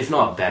player, if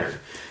not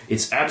better.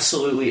 It's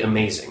absolutely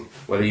amazing,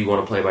 whether you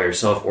want to play by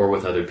yourself or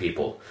with other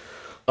people.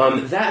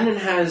 That and it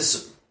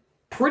has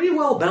pretty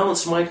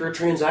well-balanced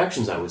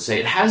microtransactions, I would say.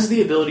 It has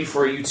the ability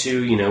for you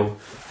to,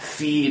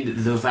 feed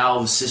the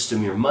Valve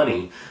system your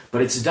money,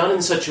 but it's done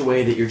in such a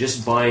way that you're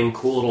just buying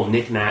cool little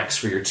knickknacks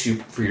for your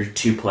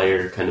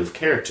two-player kind of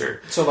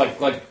character. So like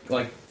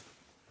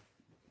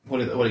what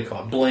do you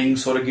call it? Bling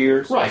sort of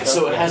gear? Right,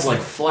 so it has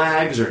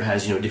flags, or it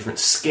has, different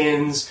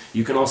skins.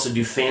 You can also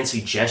do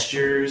fancy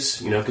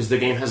gestures, because the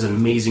game has an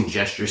amazing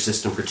gesture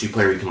system for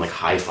 2-player. You can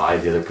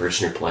high-five the other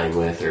person you're playing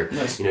with, or,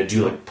 nice.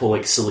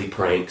 Pull silly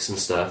pranks and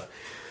stuff.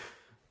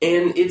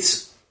 And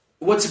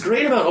what's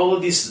great about all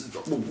of these,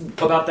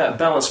 about that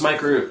balanced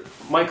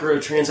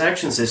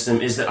microtransaction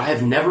system is that I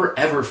have never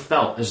ever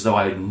felt as though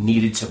I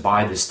needed to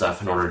buy this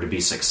stuff in order to be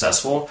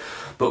successful.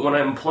 But when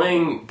I'm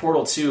playing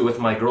Portal 2 with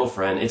my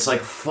girlfriend, it's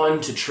fun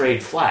to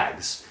trade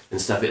flags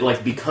and stuff. It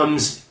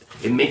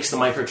it makes the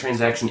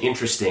microtransaction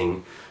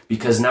interesting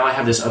because now I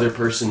have this other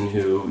person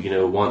who,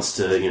 wants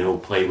to,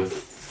 play with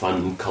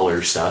fun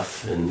color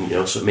stuff, and,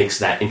 so it makes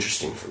that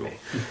interesting for me.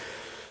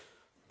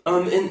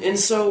 And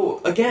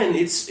so, again,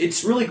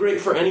 it's really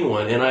great for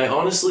anyone, and I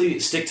honestly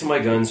stick to my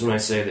guns when I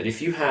say that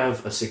if you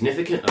have a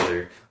significant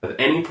other of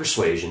any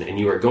persuasion and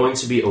you are going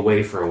to be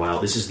away for a while,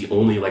 this is the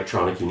only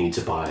electronic you need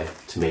to buy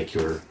to make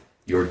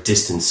your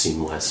distance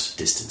seem less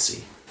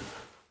distancy.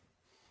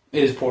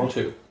 It is Portal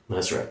 2.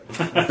 That's right.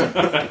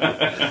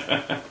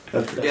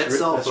 Forget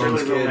cell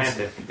phones, really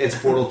kids. It's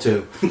Portal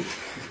 2.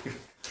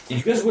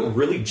 You guys went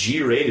really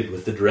G-rated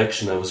with the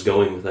direction I was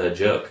going with that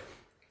joke.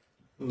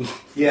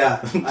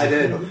 Yeah, I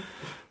did. Yeah.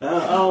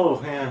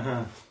 Oh.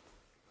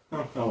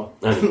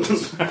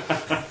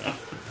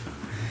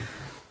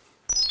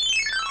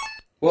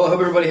 Well, I hope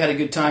everybody had a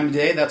good time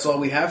today. That's all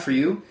we have for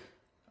you.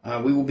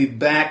 We will be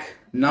back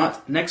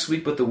not next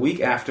week, but the week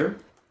after.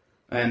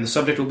 And the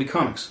subject will be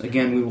comics.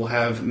 Again, we will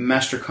have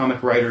master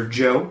comic writer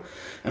Joe,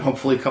 and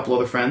hopefully a couple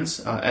other friends.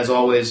 As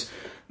always,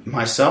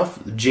 myself,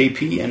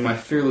 JP, and my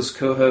fearless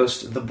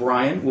co-host, the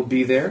Brian, will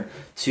be there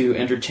to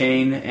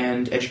entertain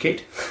and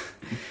educate.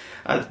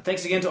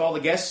 Thanks again to all the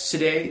guests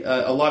today.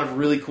 A lot of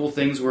really cool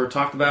things were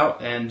talked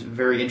about and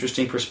very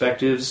interesting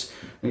perspectives.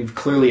 And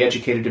clearly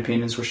educated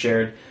opinions were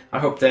shared. I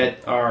hope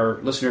that our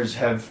listeners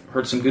have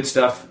heard some good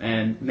stuff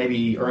and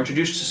maybe are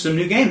introduced to some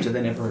new games that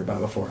they never heard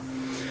about before.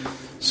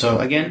 So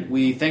again,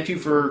 we thank you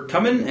for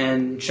coming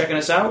and checking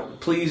us out.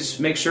 Please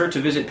make sure to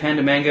visit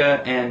Panda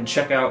Manga and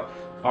check out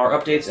our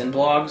updates and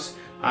blogs.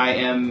 I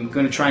am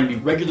going to try and be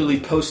regularly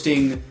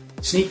posting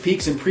sneak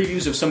peeks and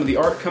previews of some of the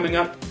art coming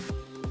up.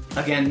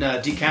 Again,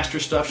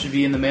 Decaster stuff should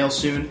be in the mail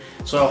soon,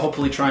 so I'll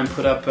hopefully try and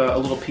put up a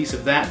little piece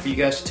of that for you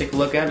guys to take a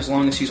look at, as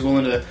long as he's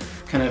willing to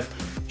kind of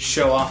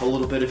show off a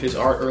little bit of his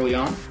art early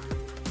on.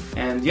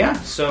 And yeah,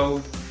 so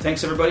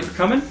thanks everybody for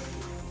coming,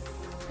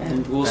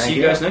 and we'll see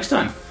you guys next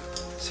time.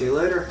 See you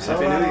later.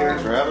 Happy New Year.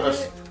 Thanks for having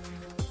us.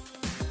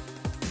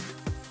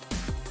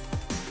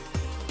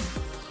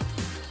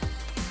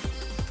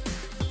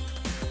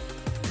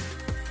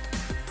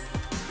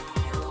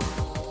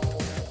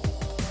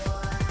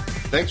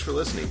 Thanks for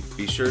listening.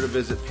 Be sure to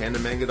visit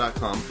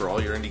pandamanga.com for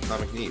all your indie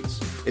comic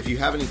needs. If you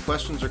have any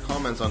questions or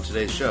comments on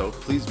today's show,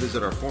 please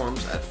visit our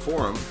forums at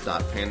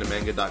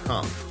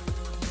forum.pandamanga.com.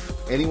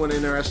 Anyone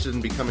interested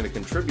in becoming a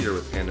contributor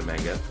with Panda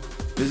Manga,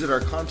 visit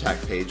our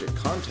contact page at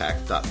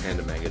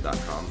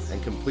contact.pandamanga.com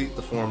and complete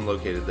the form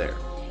located there.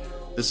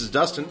 This is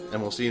Dustin,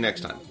 and we'll see you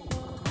next time.